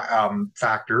interference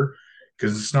factor,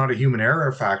 because it's not a human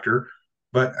error factor,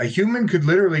 but a human could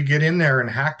literally get in there and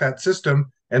hack that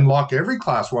system and lock every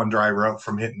class 1 driver out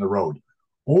from hitting the road,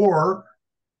 or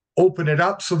open it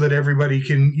up so that everybody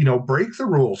can, break the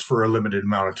rules for a limited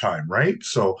amount of time, right?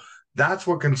 So that's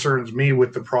what concerns me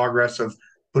with the progress of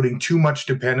putting too much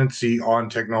dependency on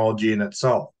technology in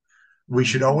itself. We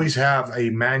should always have a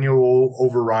manual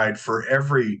override for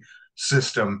every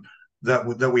system that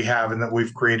we have and that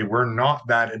we've created. We're not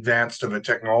that advanced of a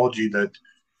technology that,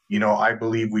 I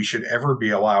believe we should ever be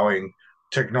allowing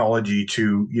technology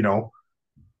to,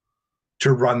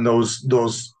 to run those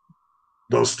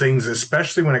things,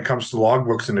 especially when it comes to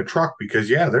logbooks in a truck, because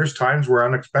there's times where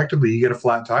unexpectedly you get a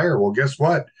flat tire. Well, guess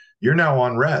what? You're now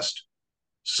on rest.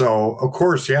 So of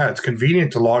course, it's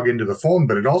convenient to log into the phone,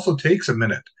 but it also takes a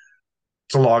minute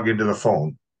to log into the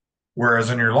phone. Whereas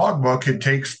in your logbook, it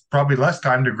takes probably less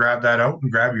time to grab that out and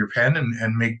grab your pen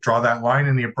and draw that line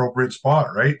in the appropriate spot,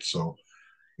 right? So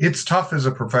it's tough as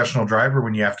a professional driver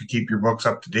when you have to keep your books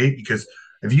up to date, because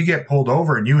if you get pulled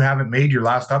over and you haven't made your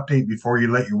last update before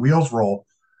you let your wheels roll,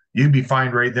 you'd be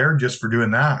fined right there just for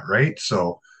doing that, right?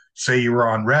 So say you were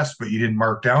on rest, but you didn't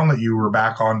mark down that you were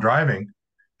back on driving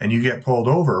and you get pulled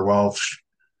over, well,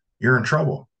 you're in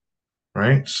trouble,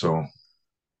 right? So...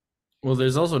 Well,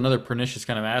 there's also another pernicious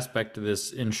kind of aspect to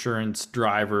this insurance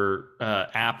driver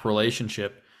app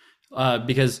relationship,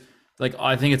 because like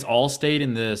I think it's Allstate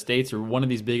in the States or one of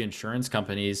these big insurance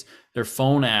companies, their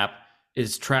phone app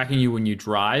is tracking you when you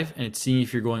drive and it's seeing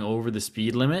if you're going over the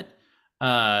speed limit.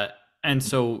 Uh, and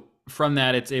so from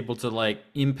that, it's able to like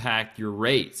impact your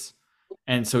rates.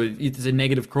 And so it's a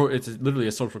negative, it's literally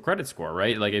a social credit score,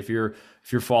 right? Like if you're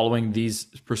following these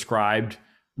prescribed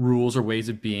rules or ways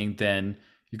of being, then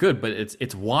you're good. But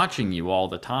it's watching you all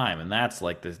the time, and that's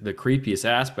like the creepiest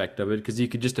aspect of it, because you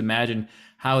could just imagine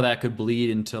how that could bleed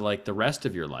into like the rest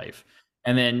of your life.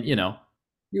 And then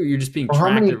you're just being Well, how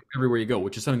tracked many everywhere you go,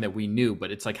 which is something that we knew,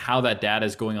 but it's like how that data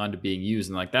is going on to being used,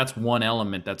 and like that's one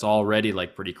element that's already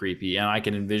like pretty creepy, and I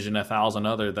can envision 1,000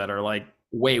 other that are like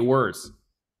way worse.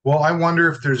 Well, I wonder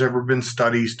if there's ever been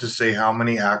studies to say how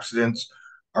many accidents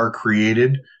are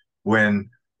created when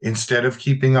instead of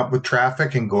keeping up with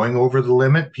traffic and going over the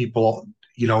limit, people,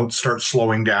 start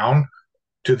slowing down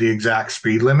to the exact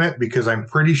speed limit, because I'm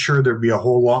pretty sure there'd be a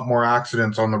whole lot more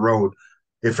accidents on the road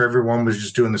if everyone was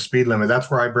just doing the speed limit.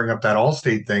 That's where I bring up that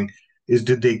Allstate thing is,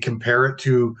 did they compare it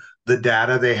to the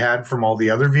data they had from all the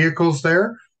other vehicles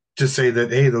there to say that,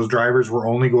 hey, those drivers were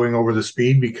only going over the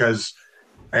speed because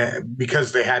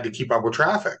they had to keep up with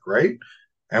traffic, right?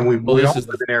 And we Well, we this all is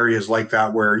live in areas like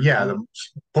that where, yeah, the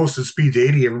posted speed's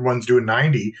 80, everyone's doing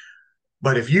 90.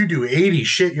 But if you do 80,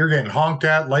 shit, you're getting honked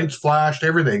at, lights flashed,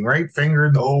 everything, right?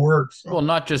 Fingered, the whole works. So. well,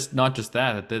 not just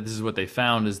that. This is what they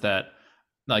found is that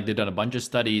like they've done a bunch of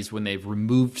studies when they've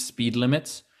removed speed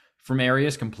limits from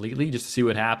areas completely just to see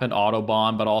what happened,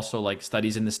 Autobahn, but also like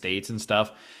studies in the States and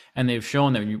stuff. And they've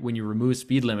shown that when you remove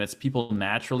speed limits, people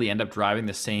naturally end up driving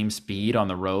the same speed on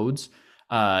the roads.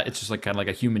 It's just like kind of like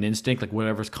a human instinct, like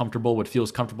whatever's comfortable, what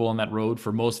feels comfortable on that road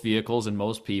for most vehicles and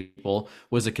most people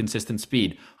was a consistent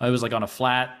speed. It was like on a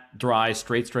flat, dry,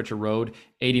 straight stretch of road,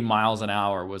 80 miles an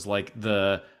hour was like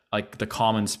the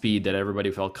common speed that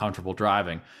everybody felt comfortable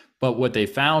driving. But what they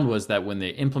found was that when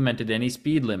they implemented any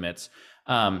speed limits,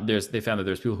 they found that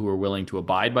there's people who are willing to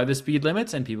abide by the speed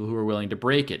limits and people who are willing to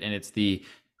break it, and it's the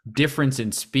difference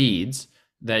in speeds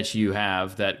that you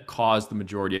have that cause the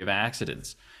majority of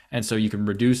accidents. And so you can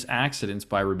reduce accidents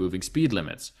by removing speed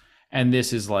limits. And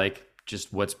this is like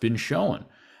just what's been shown.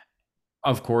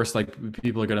 Of course, like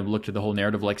people are going to look to the whole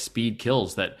narrative like speed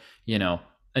kills that,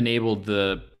 enabled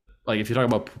like if you're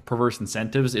talking about perverse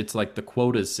incentives, it's like the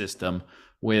quotas system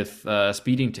with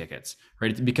speeding tickets,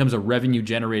 right? It becomes a revenue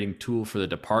generating tool for the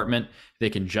department. They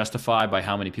can justify by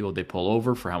how many people they pull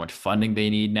over for how much funding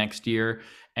they need next year.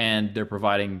 And they're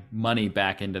providing money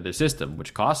back into the system,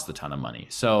 which costs a ton of money.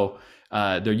 So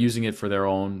they're using it for their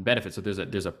own benefit. So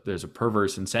there's a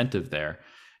perverse incentive there.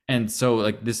 And so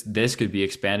like this could be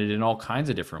expanded in all kinds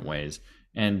of different ways.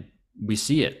 And we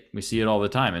see it all the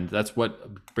time. And that's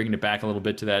what, bringing it back a little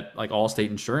bit to that, like Allstate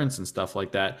insurance and stuff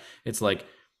like that. It's like,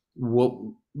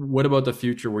 what about the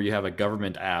future where you have a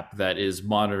government app that is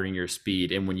monitoring your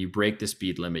speed, and when you break the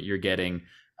speed limit, you're getting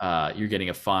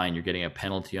a fine, you're getting a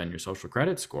penalty on your social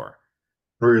credit score,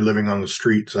 or you're living on the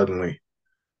street suddenly.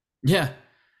 Yeah.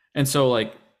 And so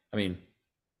like, I mean,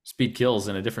 speed kills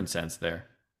in a different sense there,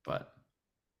 but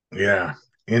yeah,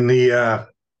 in the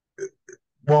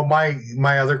well,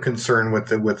 my other concern with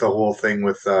the whole thing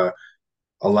with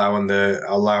allowing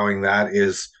that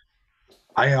is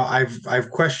I've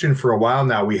questioned for a while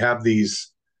now. We have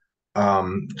these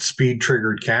speed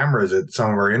triggered cameras at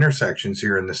some of our intersections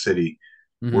here in the city,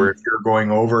 where if you're going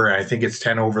over, I think it's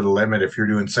 10 over the limit, if you're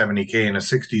doing 70K in a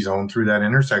 60 zone through that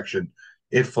intersection,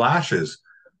 it flashes.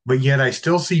 But yet I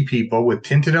still see people with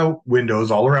tinted out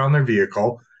windows all around their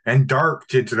vehicle and dark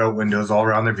tinted out windows all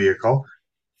around their vehicle,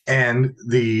 and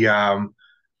the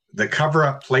cover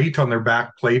up plate on their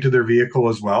back plate of their vehicle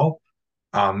as well.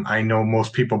 I know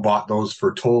most people bought those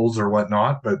for tolls or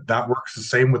whatnot, but that works the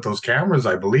same with those cameras,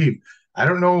 I believe. I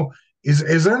don't know.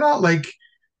 Is there not like,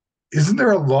 isn't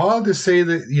there a law to say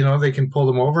that, they can pull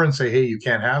them over and say, hey, you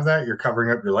can't have that, you're covering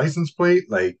up your license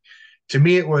plate? Like, to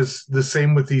me, it was the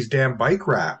same with these damn bike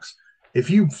racks. If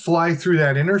you fly through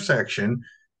that intersection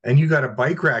and you got a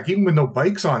bike rack, even with no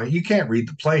bikes on it, you can't read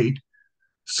the plate.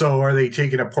 So are they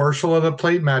taking a partial of the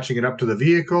plate, matching it up to the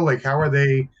vehicle? Like, how are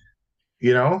they,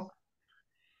 you know?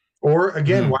 Or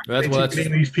again, why are they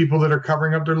ticketing these people that are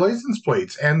covering up their license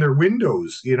plates and their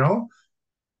windows,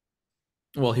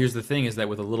 Well, here's the thing is that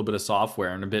with a little bit of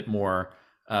software and a bit more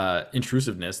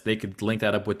intrusiveness, they could link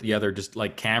that up with the other just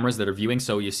like cameras that are viewing.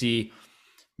 So you see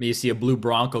a blue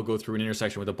Bronco go through an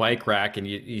intersection with a bike rack and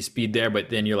you speed there, but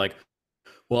then you're like,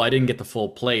 well, I didn't get the full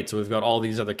plate. So we've got all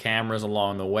these other cameras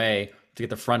along the way to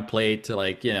get the front plate to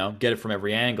like, get it from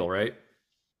every angle, right?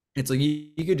 It's like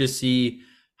you could just see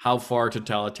how far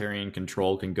totalitarian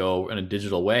control can go in a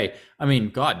digital way. I mean,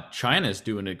 God, China's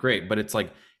doing it great, but it's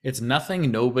like it's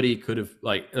nothing nobody could have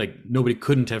like nobody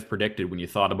couldn't have predicted when you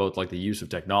thought about like the use of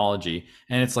technology,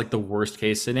 and it's like the worst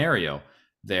case scenario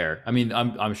there. I mean,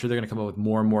 I'm sure they're going to come up with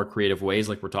more and more creative ways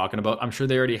like we're talking about. I'm sure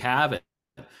they already have it,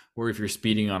 where if you're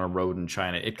speeding on a road in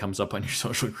China, it comes up on your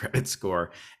social credit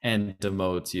score and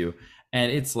demotes you. And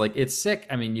it's like, it's sick.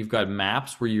 I mean, you've got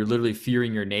maps where you're literally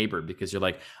fearing your neighbor because you're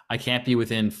like, I can't be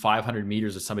within 500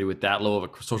 meters of somebody with that low of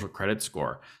a social credit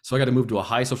score. So I got to move to a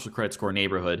high social credit score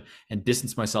neighborhood and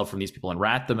distance myself from these people and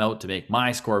rat them out to make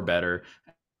my score better.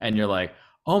 And you're like,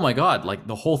 oh my God, like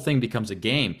the whole thing becomes a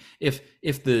game.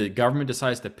 If the government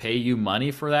decides to pay you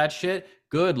money for that shit,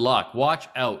 good luck. Watch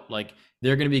out. Like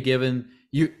they're going to be given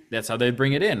you, that's how they'd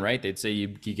bring it in, right? They'd say you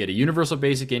get a universal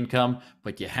basic income,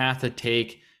 but you have to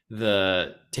take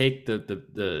the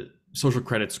social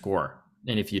credit score.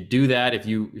 And if you do that, if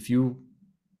you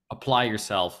apply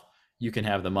yourself, you can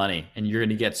have the money, and you're going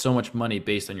to get so much money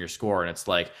based on your score. And it's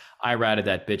like, I ratted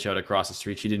that bitch out across the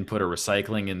street. She didn't put her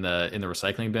recycling in the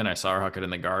recycling bin. I saw her huck it in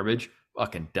the garbage.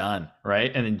 Fucking done,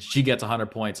 right? And then she gets 100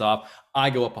 points off. I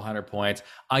go up 100 points.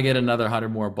 I get another 100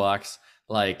 more bucks.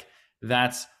 Like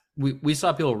that's we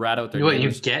saw people rat out their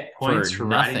neighbors. You get points for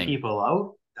ratting people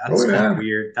out? That's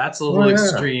weird. That's a little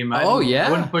extreme. I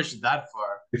wouldn't push it that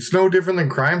far. It's no different than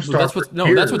Crime Stop.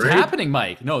 That's what's happening,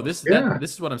 Mike. No, this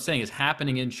is what I'm saying is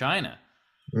happening in China.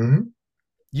 Mm-hmm.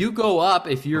 You go up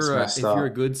if you're a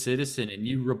good citizen and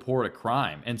you report a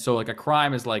crime, and so like a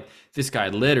crime is like this guy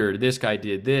littered, this guy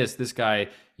did this guy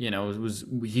he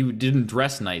didn't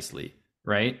dress nicely,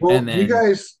 right? Well, and then, do you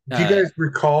guys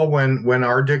recall when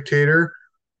our dictator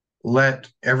let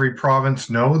every province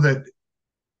know that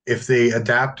if they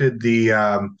adapted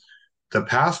the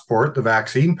passport, the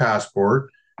vaccine passport,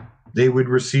 they would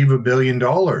receive $1 billion.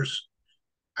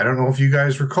 I don't know if you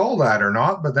guys recall that or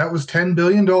not, but that was $10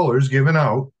 billion given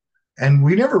out, and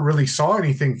we never really saw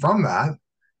anything from that,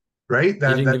 right?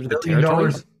 That $1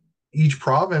 billion each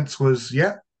province was,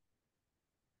 You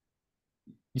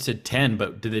said 10,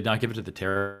 but did they not give it to the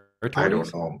territories? I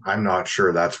don't know. I'm not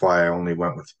sure. That's why I only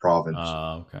went with the province.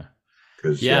 Oh, okay.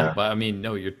 Yeah, but I mean,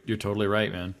 no, you're totally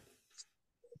right, man.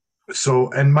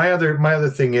 So, and my other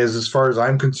thing is, as far as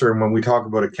I'm concerned, when we talk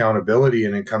about accountability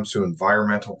and it comes to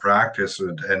environmental practice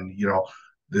and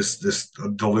this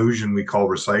delusion we call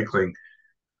recycling,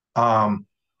 why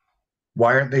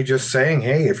aren't they just saying,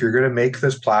 hey, if you're going to make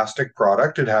this plastic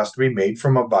product, it has to be made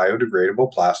from a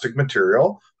biodegradable plastic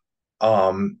material,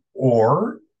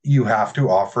 or you have to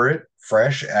offer it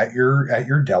fresh at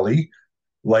your deli,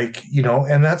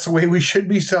 and that's the way we should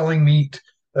be selling meat.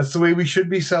 That's the way we should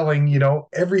be selling,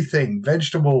 everything,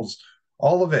 vegetables,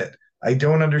 all of it. I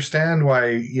don't understand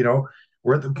why,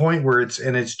 we're at the point where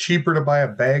it's cheaper to buy a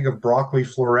bag of broccoli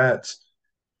florets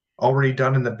already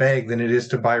done in the bag than it is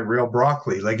to buy real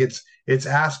broccoli. Like it's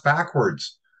ass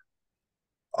backwards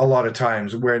a lot of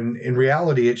times, when in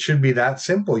reality it should be that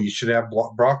simple. You should have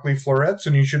broccoli florets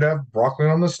and you should have broccoli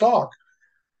on the stalk,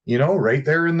 right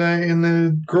there in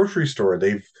the grocery store.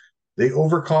 They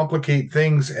overcomplicate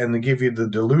things and they give you the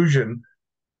delusion,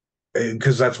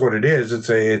 because that's what it is.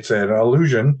 It's an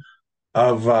illusion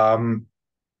of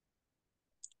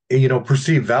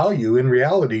perceived value. In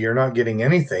reality, you're not getting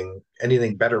anything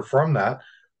better from that.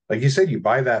 Like you said, you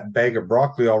buy that bag of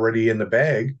broccoli already in the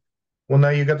bag. Well, now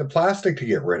you got the plastic to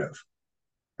get rid of,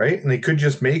 right? And they could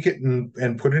just make it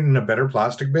and put it in a better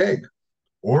plastic bag.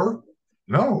 Or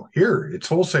no, here, it's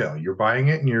wholesale. You're buying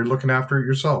it and you're looking after it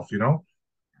yourself,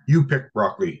 You pick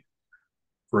broccoli,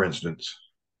 for instance.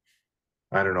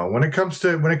 I don't know. When it comes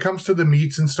to the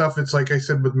meats and stuff, it's like I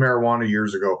said with marijuana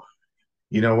years ago.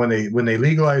 When they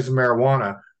legalized the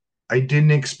marijuana, I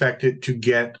didn't expect it to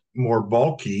get more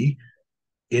bulky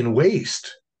in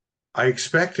waste. I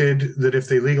expected that if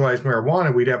they legalized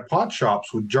marijuana, we'd have pot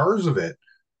shops with jars of it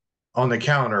on the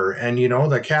counter, and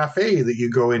the cafe that you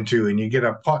go into and you get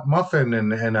a pot muffin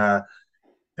and a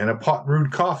pot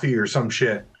brewed coffee or some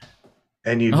shit.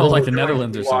 And you like the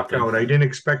Netherlands or something. Out. I didn't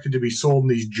expect it to be sold in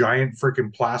these giant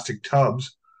freaking plastic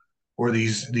tubs, or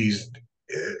these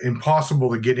impossible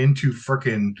to get into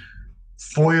freaking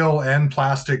foil and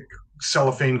plastic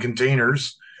cellophane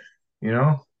containers.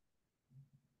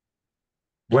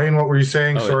 Blaine, what were you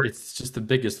saying? Sorry, it's just the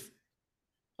biggest.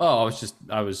 Oh,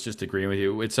 I was just agreeing with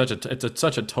you. It's such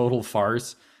a total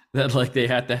farce that like they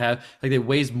had to have like it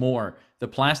weighs more. The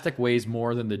plastic weighs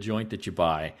more than the joint that you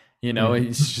buy.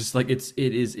 It's just like it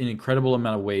is an incredible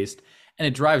amount of waste, and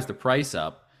it drives the price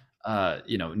up,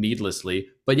 needlessly.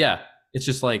 But yeah, it's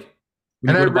just like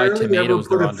when you go to buy tomatoes,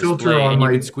 they're on display, and you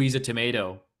can squeeze a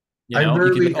tomato. You can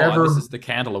this is the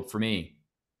cantaloupe for me.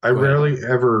 I rarely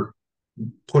ever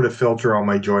put a filter on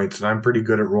my joints, and I'm pretty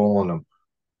good at rolling them.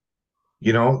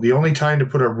 You know, the only time to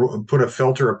put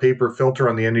a paper filter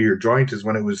on the end of your joint is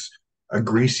when it was a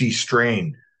greasy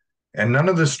strain. And none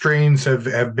of the strains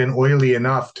have been oily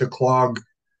enough to clog,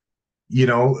 you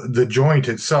know, the joint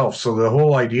itself. So the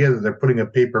whole idea that they're putting a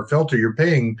paper filter, you're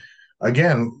paying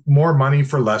again more money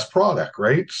for less product,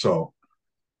 right? So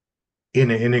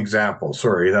in example,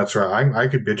 sorry, that's right. I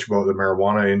could bitch about the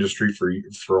marijuana industry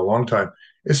for a long time,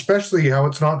 especially how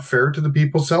it's not fair to the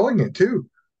people selling it too.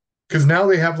 Because now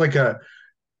they have like an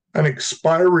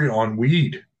expiry on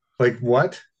weed. Like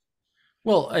what?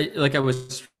 Well, I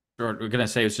was gonna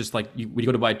say, it's just like when you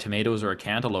go to buy tomatoes or a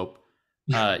cantaloupe,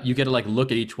 you get to like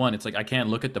look at each one. It's like I can't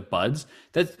look at the buds.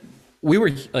 That we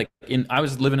were like in. I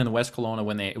was living in the West Kelowna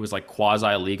when it was like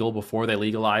quasi legal before they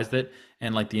legalized it,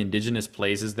 and like the indigenous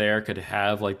places there could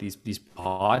have like these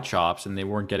pot shops, and they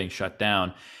weren't getting shut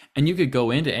down. And you could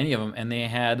go into any of them, and they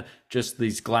had just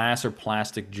these glass or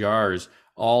plastic jars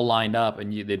all lined up,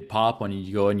 and they'd pop one, and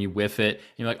you go and you whiff it, and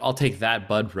you're like, I'll take that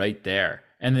bud right there.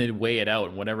 And then weigh it out,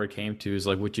 and whatever it came to is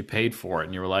like what you paid for it.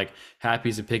 And you were like, happy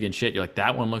as a pig in shit. You're like,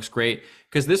 that one looks great.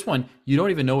 Because this one, you don't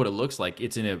even know what it looks like.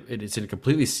 It's in a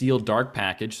completely sealed dark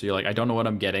package. So you're like, I don't know what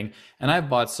I'm getting. And I've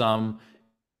bought some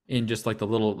in just like the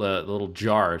little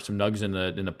jar, some nugs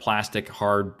in the plastic,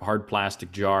 hard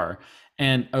plastic jar.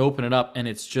 And I open it up, and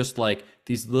it's just like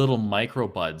these little micro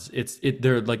buds.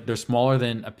 They're smaller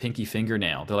than a pinky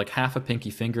fingernail. They're like half a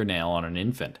pinky fingernail on an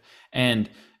infant. And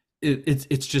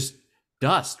it's just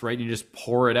dust, right? You just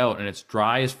pour it out, and it's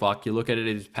dry as fuck. You look at it,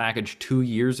 it's packaged 2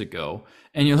 years ago,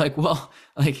 and you're like, well,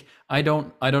 like I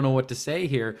don't know what to say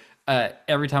here.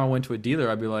 Every time I went to a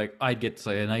dealer, I'd be like, I'd get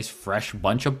like a nice fresh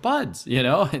bunch of buds, you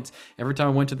know. It's every time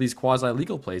I went to these quasi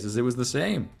legal places, it was the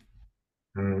same.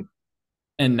 Mm.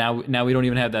 And now we don't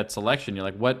even have that selection. You're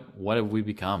like, what have we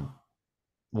become?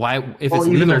 Why, if it's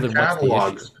Even legal, their then what's the issue?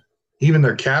 catalogs, even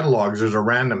their catalogs, there's a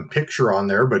random picture on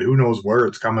there, but who knows where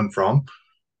it's coming from?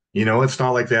 You know, it's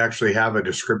not like they actually have a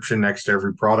description next to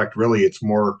every product. Really, it's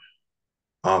more,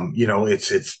 you know,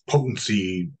 it's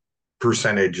potency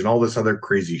percentage and all this other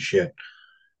crazy shit.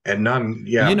 And none,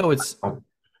 You yeah. know, it's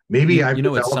Maybe I've it's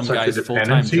developed some such a guy's full-time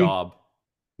dependency. job.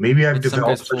 Maybe I've It's some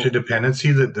guy's developed such a full.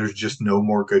 dependency that there's just no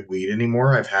more good weed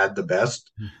anymore. I've had the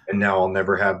best, and now I'll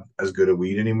never have as good a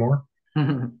weed anymore.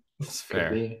 It's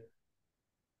fair.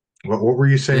 What were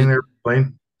you saying there,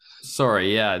 Blaine?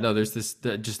 Sorry, yeah, no. There's this.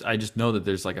 I just know that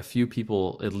there's like a few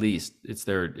people, at least it's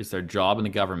their job in the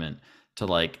government to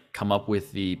like come up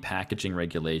with the packaging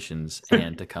regulations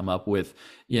and to come up with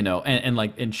and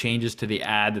like and changes to the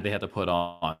ad that they have to put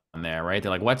on there, right? They're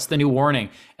like, what's the new warning?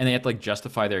 And they have to like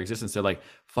justify their existence. They're like,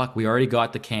 fuck, we already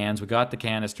got the cans, we got the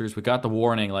canisters, we got the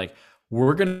warning. Like,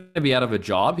 we're going to be out of a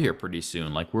job here pretty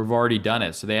soon. Like, we've already done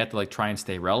it. So they have to like try and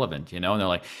stay relevant, and they're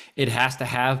like, it has to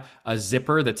have a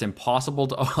zipper that's impossible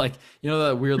to, like,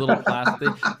 that weird little plastic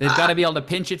thing. They've got to be able to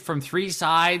pinch it from 3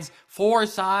 sides, 4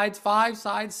 sides, 5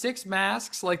 sides, 6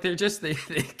 masks. Like, they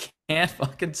can't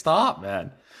fucking stop,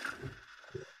 man.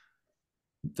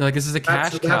 They're like, this is a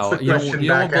cash cow. That's the question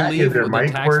back at you there,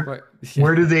 Mike.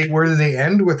 Where do they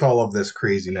end with all of this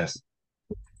craziness?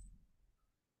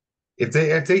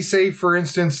 If they say, for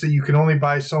instance, that you can only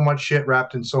buy so much shit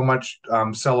wrapped in so much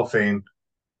cellophane,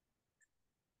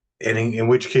 and in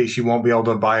which case you won't be able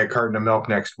to buy a carton of milk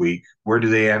next week, where do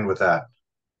they end with that?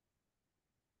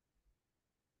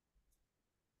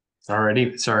 It's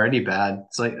already bad.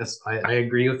 It's like I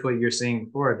agree with what you're saying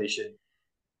before. They should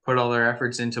put all their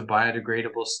efforts into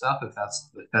biodegradable stuff. If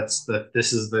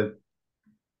this is the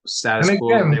status quo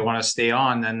that they want to stay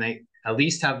on, then they at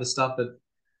least have the stuff that.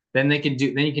 Then you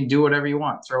can do whatever you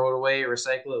want, throw it away,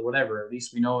 recycle it, whatever. At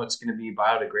least we know it's going to be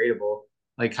biodegradable.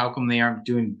 Like, how come they aren't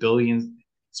doing billions?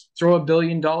 Throw $1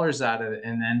 billion at it,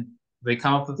 and then they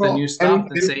come up with the new stuff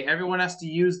and say everyone has to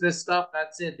use this stuff.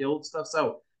 That's it. The old stuff's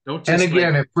out. Don't just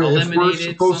if we're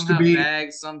supposed to be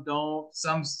bags, some don't.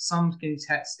 Some can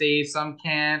stay, some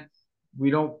can't.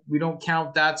 We don't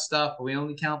count that stuff. We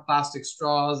only count plastic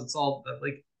straws. It's all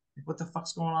like, what the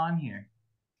fuck's going on here?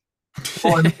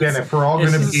 Well, and again, if we're all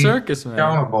going to be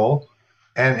accountable,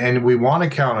 and we want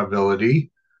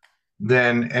accountability,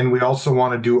 then, and we also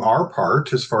want to do our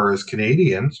part as far as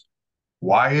Canadians,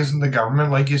 why isn't the government,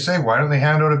 like you say, why don't they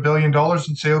hand out $1 billion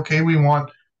and say, okay, we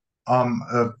want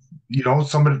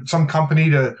some company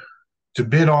to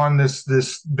bid on this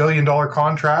 $1 billion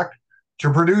contract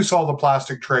to produce all the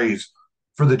plastic trays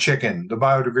for the chicken, the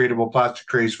biodegradable plastic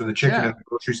trays for the chicken in the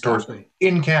grocery stores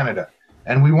in Canada.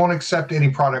 And we won't accept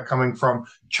any product coming from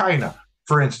China,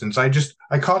 for instance. I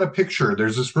caught a picture.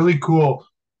 There's this really cool,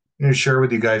 I'm going to share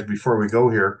with you guys before we go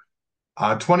here.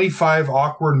 25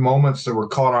 awkward moments that were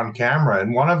caught on camera.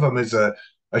 And one of them is a 2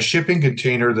 year old boy. And he's got a a shipping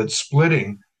container that's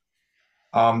splitting.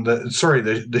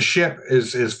 The ship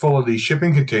is full of these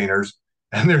shipping containers,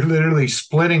 and they're literally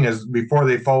splitting as before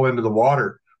they fall into the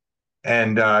water.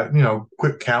 And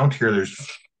quick count here, there's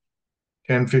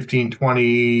 10, 15, 20,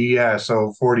 yeah,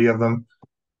 so 40 of them,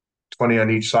 20 on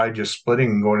each side, just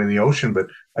splitting and going in the ocean. But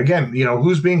again,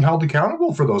 who's being held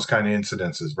accountable for those kind of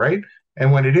incidences, right?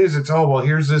 And when it is, it's, oh, well,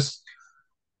 here's this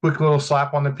quick little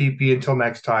slap on the PP until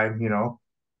next time.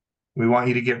 We want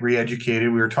you to get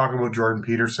re-educated. We were talking about Jordan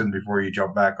Peterson before you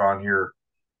jump back on here,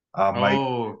 Mike.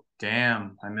 Oh,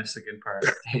 damn. I missed a good part.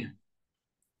 Damn.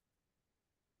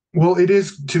 Well,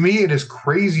 to me, it is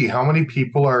crazy how many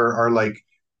people are like,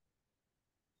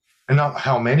 and not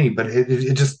how many, but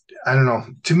it just, I don't know.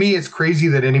 To me, it's crazy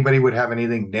that anybody would have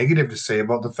anything negative to say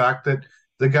about the fact that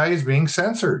the guy is being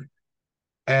censored.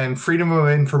 And freedom of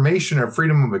information or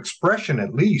freedom of expression,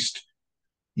 at least.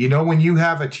 When you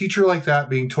have a teacher like that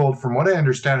being told, from what I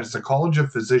understand, it's the College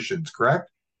of Physicians, correct?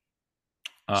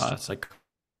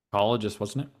 Psychologist,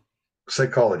 wasn't it?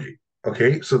 Psychology.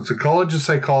 Okay, so it's the College of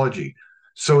Psychology.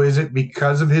 So is it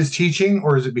because of his teaching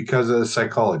or is it because of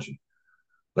psychology?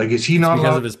 Like, is he not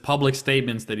because of his public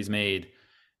statements that he's made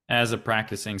as a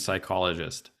practicing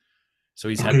psychologist? So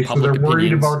he's had public opinions. So they're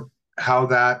worried about how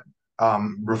that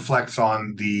reflects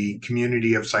on the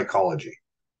community of psychology.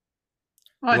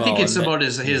 Well, I think it's about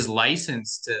his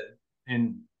license to,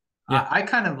 and yeah. I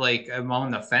kind of I'm on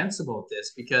the fence about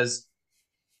this, because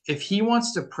if he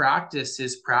wants to practice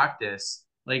his practice,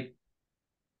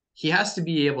 he has to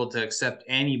be able to accept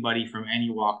anybody from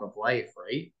any walk of life,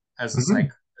 right? As a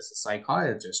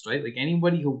psychologist, right? Like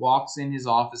anybody who walks in his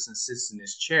office and sits in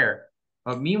his chair.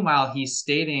 But meanwhile, he's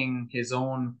stating his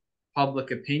own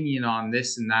public opinion on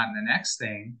this and that and the next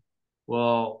thing.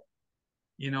 Well,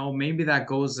 maybe that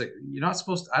goes, you're not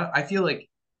supposed to, I feel like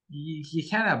you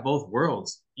can't have both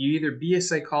worlds. You either be a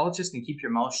psychologist and keep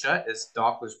your mouth shut, as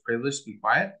Doc was privileged to be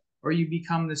quiet, or you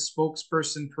become the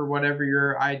spokesperson for whatever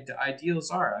your ideals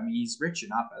are. I mean, he's rich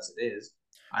enough as it is.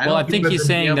 I think he's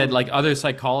saying that other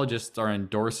psychologists are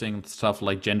endorsing stuff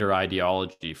like gender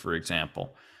ideology, for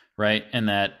example, right? And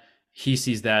that he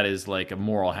sees that as a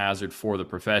moral hazard for the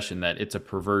profession, that it's a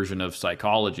perversion of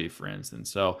psychology, for instance.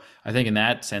 So I think in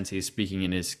that sense, he's speaking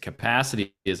in his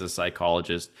capacity as a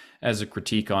psychologist, as a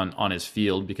critique on his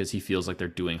field, because he feels like they're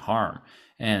doing harm.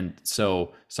 And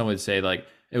so some would say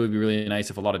it would be really nice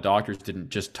if a lot of doctors didn't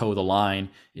just toe the line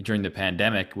during the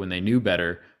pandemic when they knew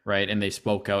better, right? And they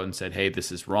spoke out and said, hey,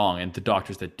 this is wrong. And the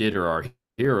doctors that did are our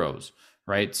heroes,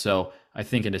 right? So I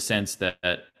think in a sense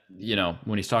that,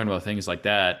 when he's talking about things like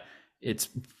that, it's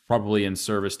probably in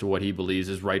service to what he believes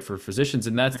is right for physicians,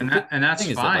 and that's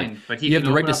fine. But you have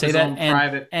the right to say that,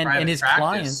 and his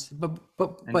clients, but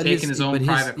taking his own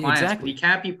private clients. Exactly. But he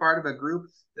can't be part of a group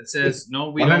that says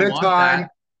no. We don't want that.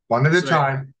 One at a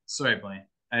time. Sorry, Blaine.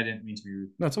 I didn't mean to be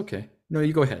rude. No, it's okay. No,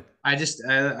 you go ahead. I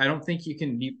don't think you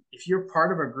can be, if you're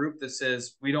part of a group that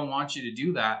says we don't want you to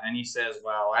do that, and he says,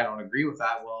 well, I don't agree with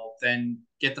that. Well, then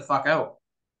get the fuck out.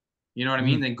 You know what I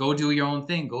mean? Then go do your own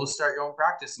thing. Go start your own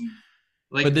practice. And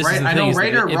but this is the thing,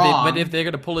 right or wrong. But if they're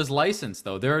going to pull his license,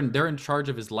 though, they're in charge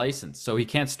of his license, so he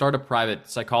can't start a private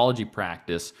psychology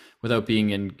practice without being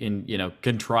in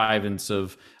contrivance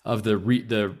of the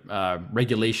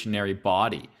regulationary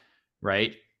body,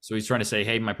 right? So he's trying to say,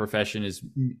 hey, my profession is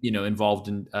involved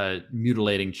in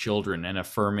mutilating children and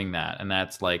affirming that, and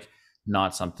that's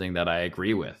not something that I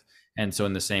agree with. And so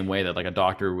in the same way that a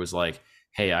doctor was like,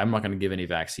 hey, I'm not going to give any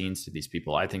vaccines to these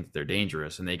people, I think they're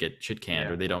dangerous, and they get shit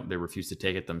canned, or they refuse to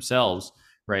take it themselves,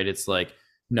 right? It's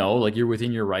no, you're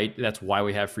within your right. That's why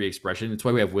we have free expression. It's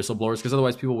why we have whistleblowers, because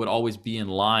otherwise people would always be in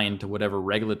line to whatever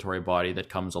regulatory body that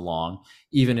comes along,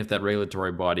 even if that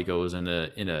regulatory body goes in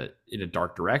a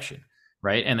dark direction,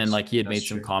 right? And then he had made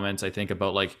some comments, I think,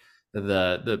 about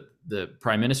the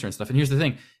prime minister and stuff. And here's the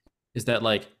thing, is that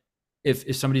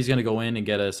if somebody's going to go in and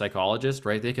get a psychologist,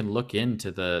 right, they can look into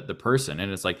the person,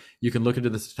 and it's you can look into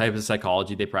the type of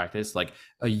psychology they practice, a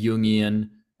Jungian,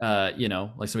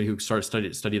 somebody who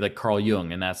study like Carl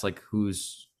Jung, and that's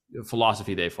whose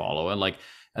philosophy they follow,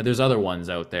 and there's other ones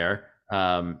out there,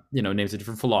 names of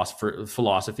different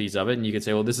philosophies of it, and you could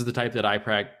say, well, this is the type that I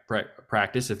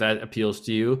practice. If that appeals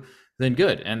to you, then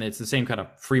good. And it's the same kind of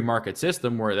free market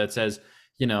system where that says,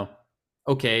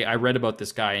 okay, I read about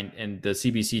this guy and the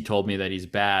CBC told me that he's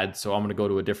bad, so I'm going to go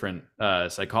to a different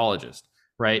psychologist,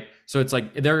 right? So it's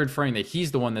they're inferring that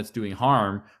he's the one that's doing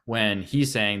harm when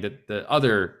he's saying that the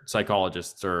other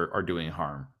psychologists are doing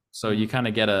harm. So you kind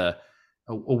of get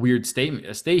a weird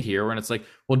state here when it's like,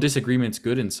 well, disagreement's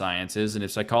good in sciences, and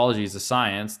if psychology is a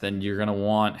science, then you're going to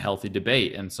want healthy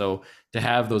debate, and so to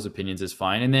have those opinions is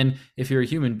fine. And then if you're a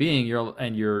human being,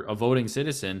 you're a voting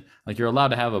citizen, like you're allowed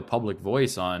to have a public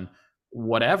voice on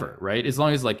whatever, right? As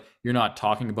long as like you're not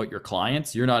talking about your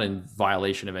clients, you're not in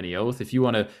violation of any oath. If you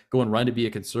want to go and run to be a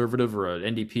conservative or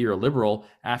an NDP or a liberal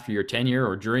after your tenure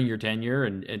or during your tenure,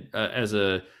 and as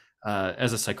a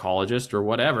psychologist or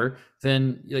whatever,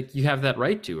 then like you have that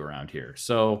right to around here.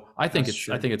 So I think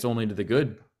it's only to the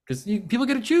good, because people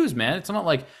get to choose, man. It's not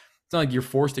like you're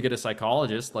forced to get a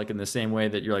psychologist, like in the same way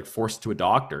that you're like forced to a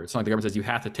doctor. It's not like the government says you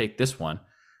have to take this one.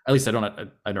 At least I've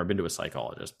never been to a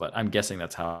psychologist, but I'm guessing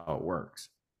that's how it works.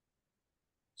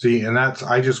 See, and that's,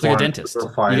 I just like wanted a dentist. to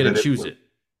clarify you got to choose it.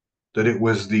 That it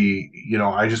was the,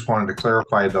 I just wanted to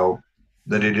clarify though,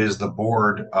 that it is the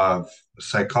board of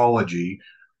psychology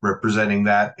representing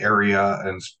that area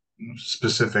and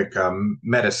specific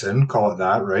medicine, call it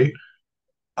that, right?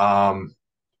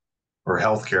 Or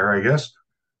healthcare, I guess.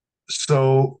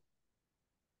 So,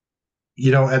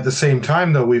 at the same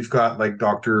time, though, we've got like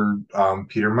Dr.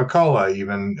 Peter McCullough,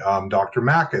 even Dr.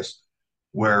 Mackus,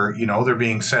 where, they're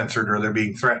being censored or they're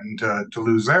being threatened to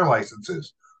lose their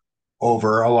licenses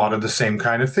over a lot of the same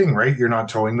kind of thing, right? You're not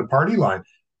towing the party line.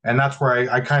 And that's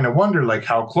where I kind of wonder, like,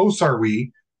 how close are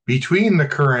we between the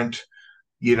current,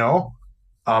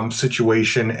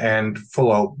 situation and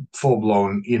full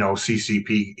blown,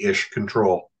 CCP-ish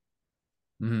control.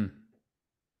 Mm-hmm.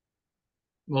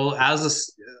 Well,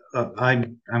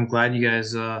 I'm glad you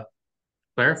guys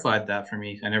clarified that for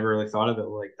me. I never really thought of it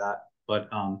like that. But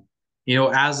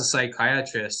as a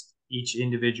psychiatrist, each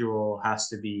individual has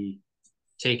to be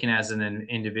taken as an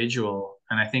individual,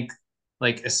 and I think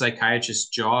like a psychiatrist's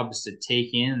job is to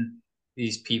take in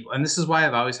these people. And this is why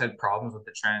I've always had problems with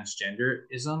the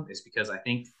transgenderism, is because I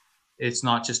think it's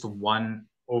not just one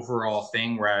overall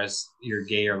thing, whereas you're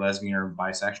gay or lesbian or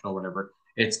bisexual or whatever.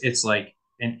 It's like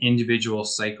an individual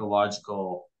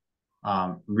psychological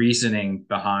reasoning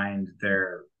behind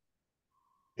their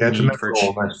need for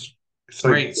change.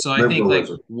 Right. So I think like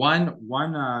one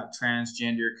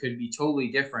transgender could be totally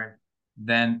different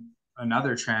than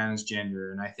another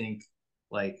transgender, and I think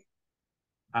like,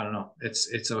 I don't know,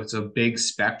 it's a big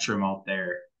spectrum out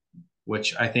there,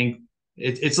 which I think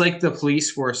it's like the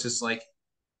police force is like,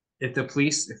 if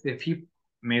people,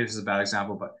 maybe this is a bad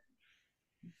example, but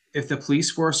if the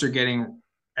police force are getting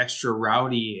extra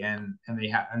rowdy and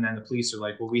then the police are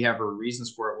like, well, we have our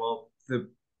reasons for it. Well,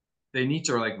 they need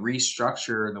to like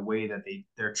restructure the way that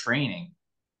they're training.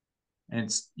 And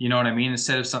it's, you know what I mean?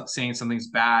 Instead of saying something's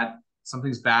bad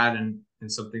and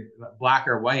something black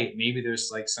or white, maybe there's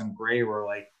like some gray where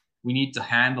like we need to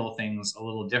handle things a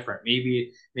little different.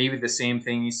 Maybe the same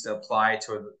thing needs to apply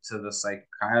to the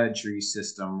psychiatry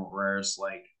system, where it's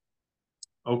like,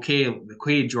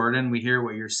 okay, Jordan, we hear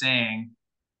what you're saying.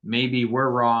 Maybe we're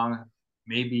wrong.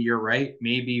 Maybe you're right.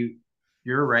 Maybe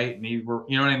you're right. Maybe we're,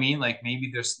 you know what I mean? Like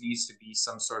maybe there needs to be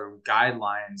some sort of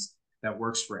guidelines that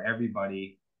works for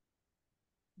everybody.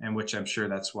 And which I'm sure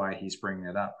that's why he's bringing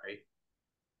it up, right?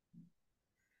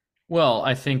 Well,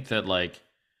 I think that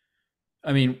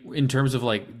in terms of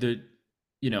like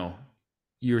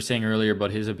you were saying earlier about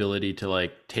his ability to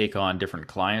like take on different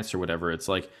clients or whatever. It's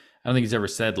like, I don't think he's ever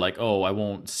said like, oh, I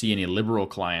won't see any liberal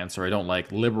clients, or I don't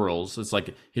like liberals. It's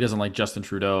like he doesn't like Justin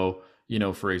Trudeau,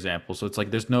 for example. So it's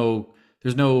like there's no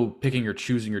picking or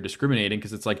choosing or discriminating,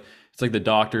 because it's like the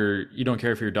doctor. You don't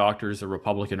care if your doctor is a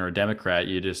Republican or a Democrat.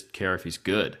 You just care if he's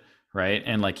good, right?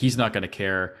 And like he's not going to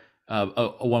care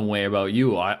one way about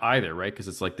you either, right? Because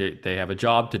it's like they have a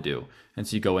job to do, and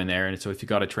so you go in there, and so if you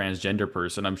got a transgender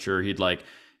person, I'm sure he'd like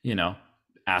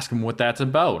ask him what that's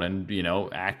about, and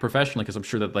act professionally, because I'm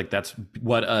sure that like that's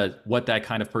what that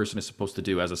kind of person is supposed to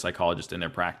do as a psychologist in their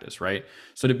practice, right?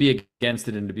 So to be against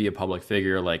it and to be a public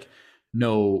figure, like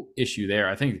no issue there.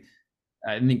 I think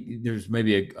there's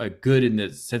maybe a good in the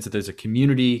sense that there's a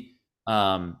community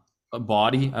a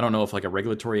body. I don't know if like a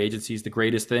regulatory agency is the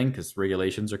greatest thing, because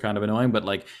regulations are kind of annoying, but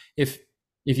like if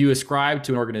you ascribe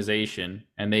to an organization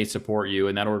and they support you,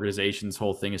 and that organization's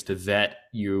whole thing is to vet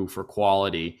you for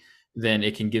quality, then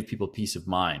it can give people peace of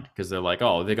mind, because they're like,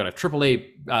 oh, they got a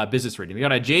AAA business rating, they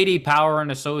got a JD Power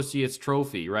and Associates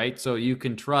trophy, right? So you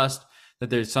can trust that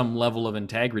there's some level of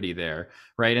integrity there,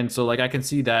 right? And so like I can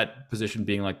see that position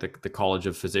being like the College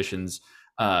of Physicians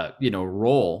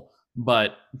role,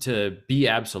 but to be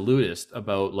absolutist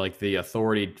about like the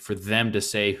authority for them to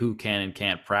say who can and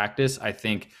can't practice, I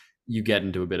think you get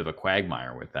into a bit of a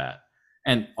quagmire with that.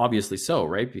 And obviously so,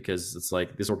 right? Because it's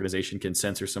like this organization can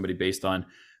censor somebody based on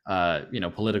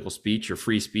political speech or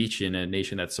free speech in a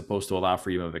nation that's supposed to allow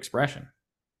freedom of expression.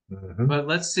 Mm-hmm. But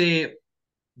let's say,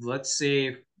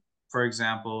 for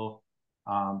example,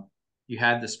 you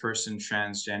had this person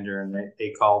transgender and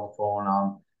they call the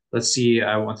phone. Let's see,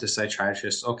 I want the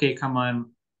psychiatrist. Okay, come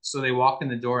on. So they walk in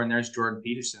the door and there's Jordan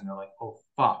Peterson. They're like, oh,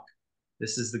 fuck.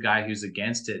 This is the guy who's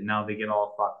against it. Now they get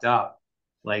all fucked up.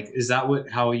 Like, is that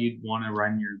how you'd want to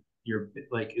run your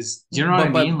like? Do you know what I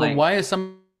mean? But why is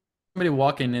somebody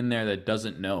walking in there that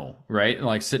doesn't know, right?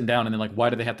 Like sitting down and then like, why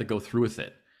do they have to go through with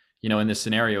it? In this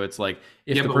scenario, it's like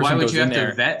if the person goes in there, why would you have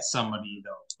to vet somebody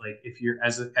though? Like if you're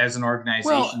as an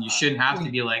organization, you shouldn't have to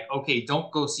be like, okay,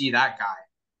 don't go see that guy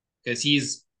because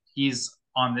he's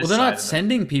on this. Well, they're not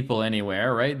sending people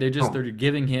anywhere, right? They're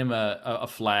giving him a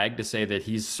flag to say that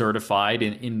he's certified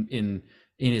in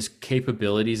his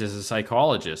capabilities as a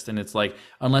psychologist, and it's like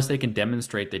unless they can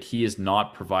demonstrate that he is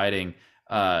not providing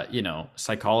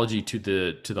psychology to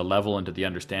the level and to the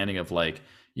understanding of like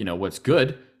what's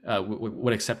good.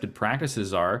 What accepted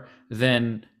practices are,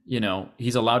 then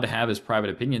he's allowed to have his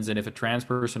private opinions. And if a trans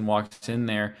person walks in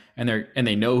there and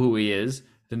they know who he is,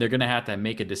 then they're going to have to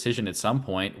make a decision at some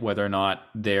point whether or not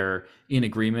they're in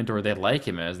agreement or they like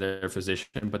him as their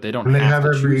physician. But they don't have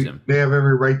to choose him. They have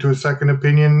every right to a second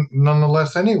opinion,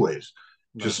 nonetheless. Anyways,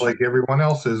 just like everyone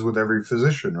else is with every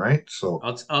physician, right? So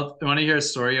I want to hear a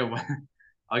story of.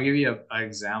 I'll give you an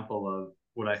example of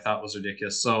what I thought was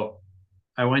ridiculous. So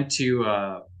I went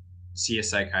to see a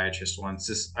psychiatrist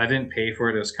once. I didn't pay for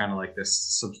it. It was kind of like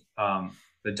this.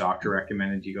 The doctor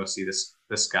recommended you go see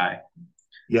this guy.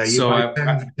 Yeah, you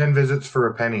buy 10 visits for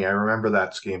a penny. I remember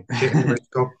that scheme.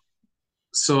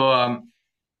 So,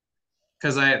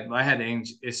 because I had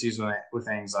issues with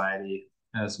anxiety,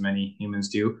 as many humans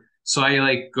do. So I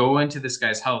like go into this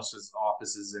guy's house. His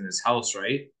office is in his house,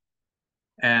 right?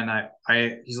 And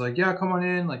he's like, yeah, come on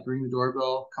in. Like, ring the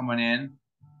doorbell. Come on in.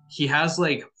 He has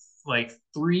like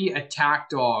 3 attack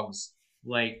dogs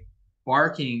like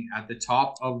barking at the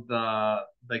top of the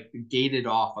gated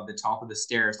off at the top of the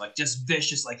stairs, like just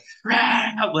vicious, like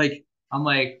like I'm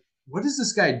like, what is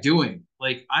this guy doing?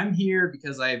 Like, I'm here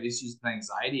because I have issues with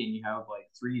anxiety and you have like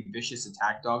 3 vicious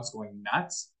attack dogs going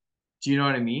nuts. Do you know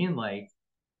what I mean? Like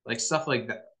stuff like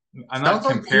that. I'm not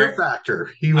comparing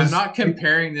factor. I'm not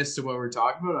comparing this to what we're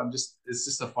talking about. It's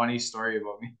just a funny story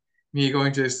about me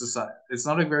going to this society. It's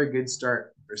not a very good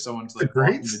start for someone to like. A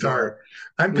great start.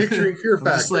 I'm picturing Fear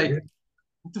Factor. Just like,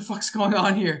 what the fuck's going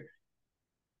on here?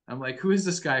 I'm like, who is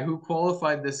this guy? Who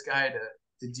qualified this guy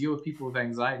to deal with people with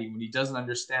anxiety when he doesn't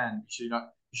understand? You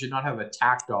should not have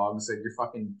attack dogs at your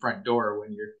fucking front door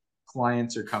when your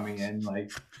clients are coming in.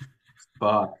 Like,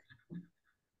 fuck.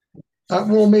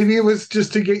 Well, maybe it was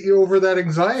just to get you over that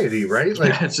anxiety, right? Like,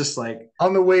 yeah, it's just like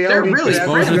on the way out, really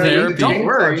don't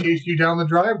worry, chase you down the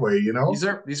driveway.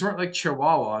 These weren't like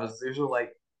Chihuahuas. These were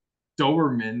like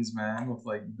Dobermans, man, with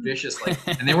like vicious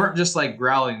and they weren't just like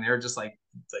growling. They were just like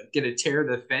gonna tear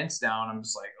the fence down. I'm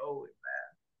just like, holy man.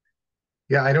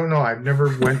 Yeah, I don't know. I've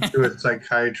never went to a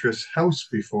psychiatrist's house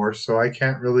before, so I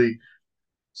can't really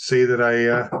say that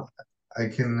I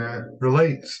can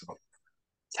relate. So.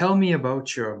 Tell me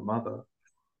about your mother.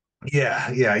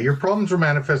 Yeah. Your problems were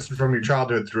manifested from your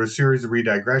childhood through a series of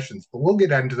redigressions, but we'll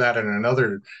get into that in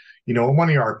another, one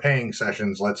of our paying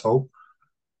sessions, let's hope.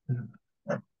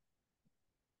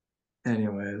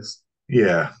 Anyways.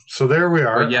 Yeah. So there we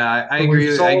are. But yeah, I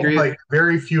agree. I agree. Like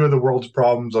very few of the world's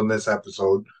problems on this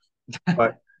episode,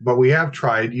 but we have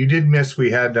tried. You did miss.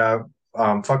 We had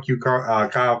fuck you,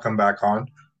 Kyle come back on,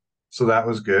 so that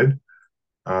was good.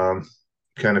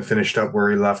 Kind of finished up where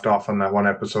he left off on that one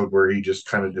episode where he just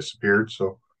kind of disappeared.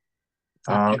 So,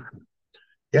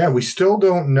 yeah, we still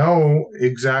don't know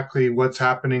exactly what's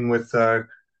happening with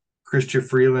Christian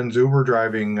Freeland's Uber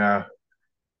driving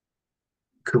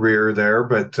career there,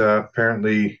 but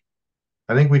apparently,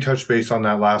 I think we touched base on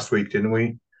that last week, didn't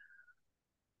we?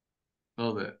 A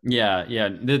little bit. Yeah.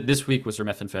 This week was her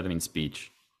methamphetamine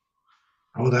speech.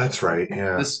 Oh, that's right.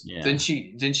 Yeah. Didn't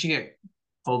she get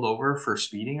pulled over for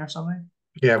speeding or something?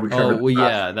 Yeah, we covered. Oh, well,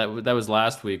 yeah, that was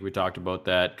last week. We talked about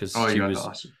that because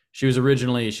she was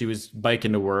originally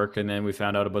biking to work, and then we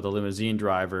found out about the limousine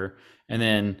driver, and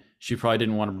then she probably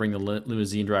didn't want to bring the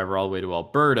limousine driver all the way to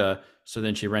Alberta, so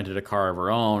then she rented a car of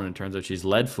her own, and it turns out she's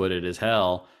lead-footed as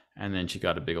hell, and then she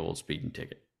got a big old speeding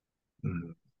ticket.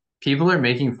 Mm-hmm. People are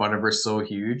making fun of her so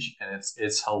huge, and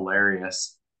it's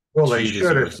hilarious. Well, they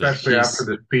should, especially after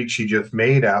the speech she just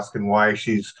made, asking why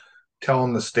she's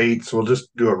telling the states. We'll just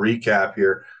do a recap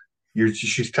here.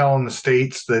 She's telling the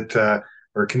states that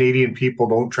or Canadian people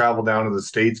don't travel down to the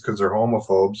states because they're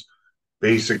homophobes.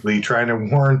 Basically, trying to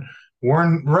warn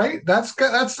Warn, right? That's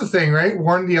the thing, right?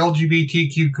 Warn the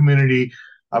LGBTQ community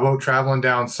about traveling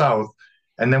down south,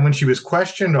 and then when she was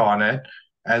questioned on it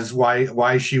as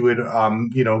why she would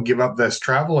give up this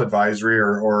travel advisory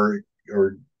or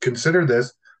consider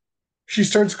this, she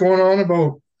starts going on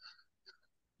about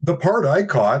the part I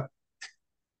caught.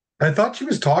 I thought she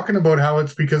was talking about how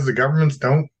it's because the governments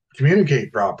don't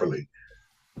communicate properly,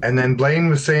 and then Blaine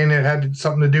was saying it had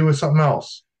something to do with something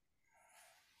else.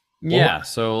 Yeah,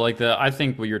 so like I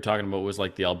think what you're talking about was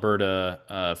like the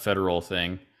Alberta federal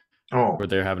thing, where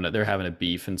they're having a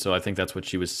beef, and so I think that's what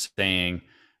she was saying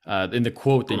in the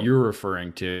quote that you're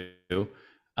referring to,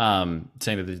 saying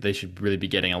that they should really be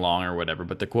getting along or whatever.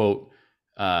 But the quote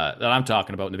that I'm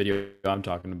talking about in the video I'm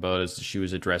talking about is she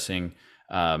was addressing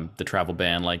the travel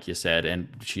ban, like you said, and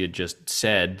she had just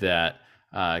said that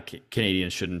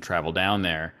Canadians shouldn't travel down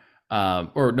there,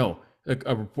 or no.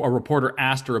 A reporter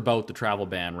asked her about the travel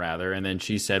ban, rather, and then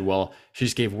she said, well, she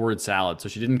just gave word salad. So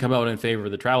she didn't come out in favor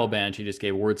of the travel ban. She just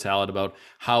gave word salad about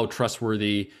how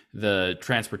trustworthy the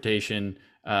transportation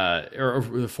or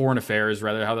the foreign affairs,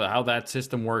 rather, how that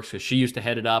system works, because she used to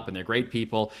head it up and they're great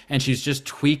people. And she's just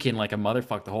tweaking like a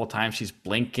motherfucker the whole time. She's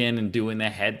blinking and doing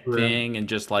the head thing and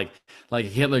just like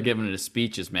Hitler giving his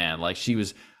speeches, man. Like she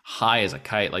was high as a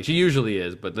kite, like she usually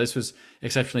is, but this was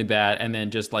exceptionally bad. And then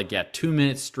just 2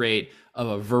 minutes straight of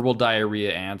a verbal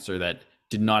diarrhea answer that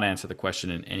did not answer the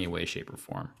question in any way, shape, or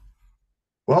form.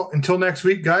 Well, until next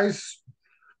week, guys,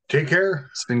 take care.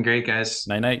 It's been great, guys.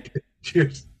 Night night.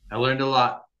 Cheers. I learned a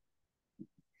lot.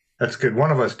 That's good.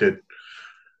 One of us did.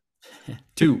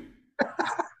 2.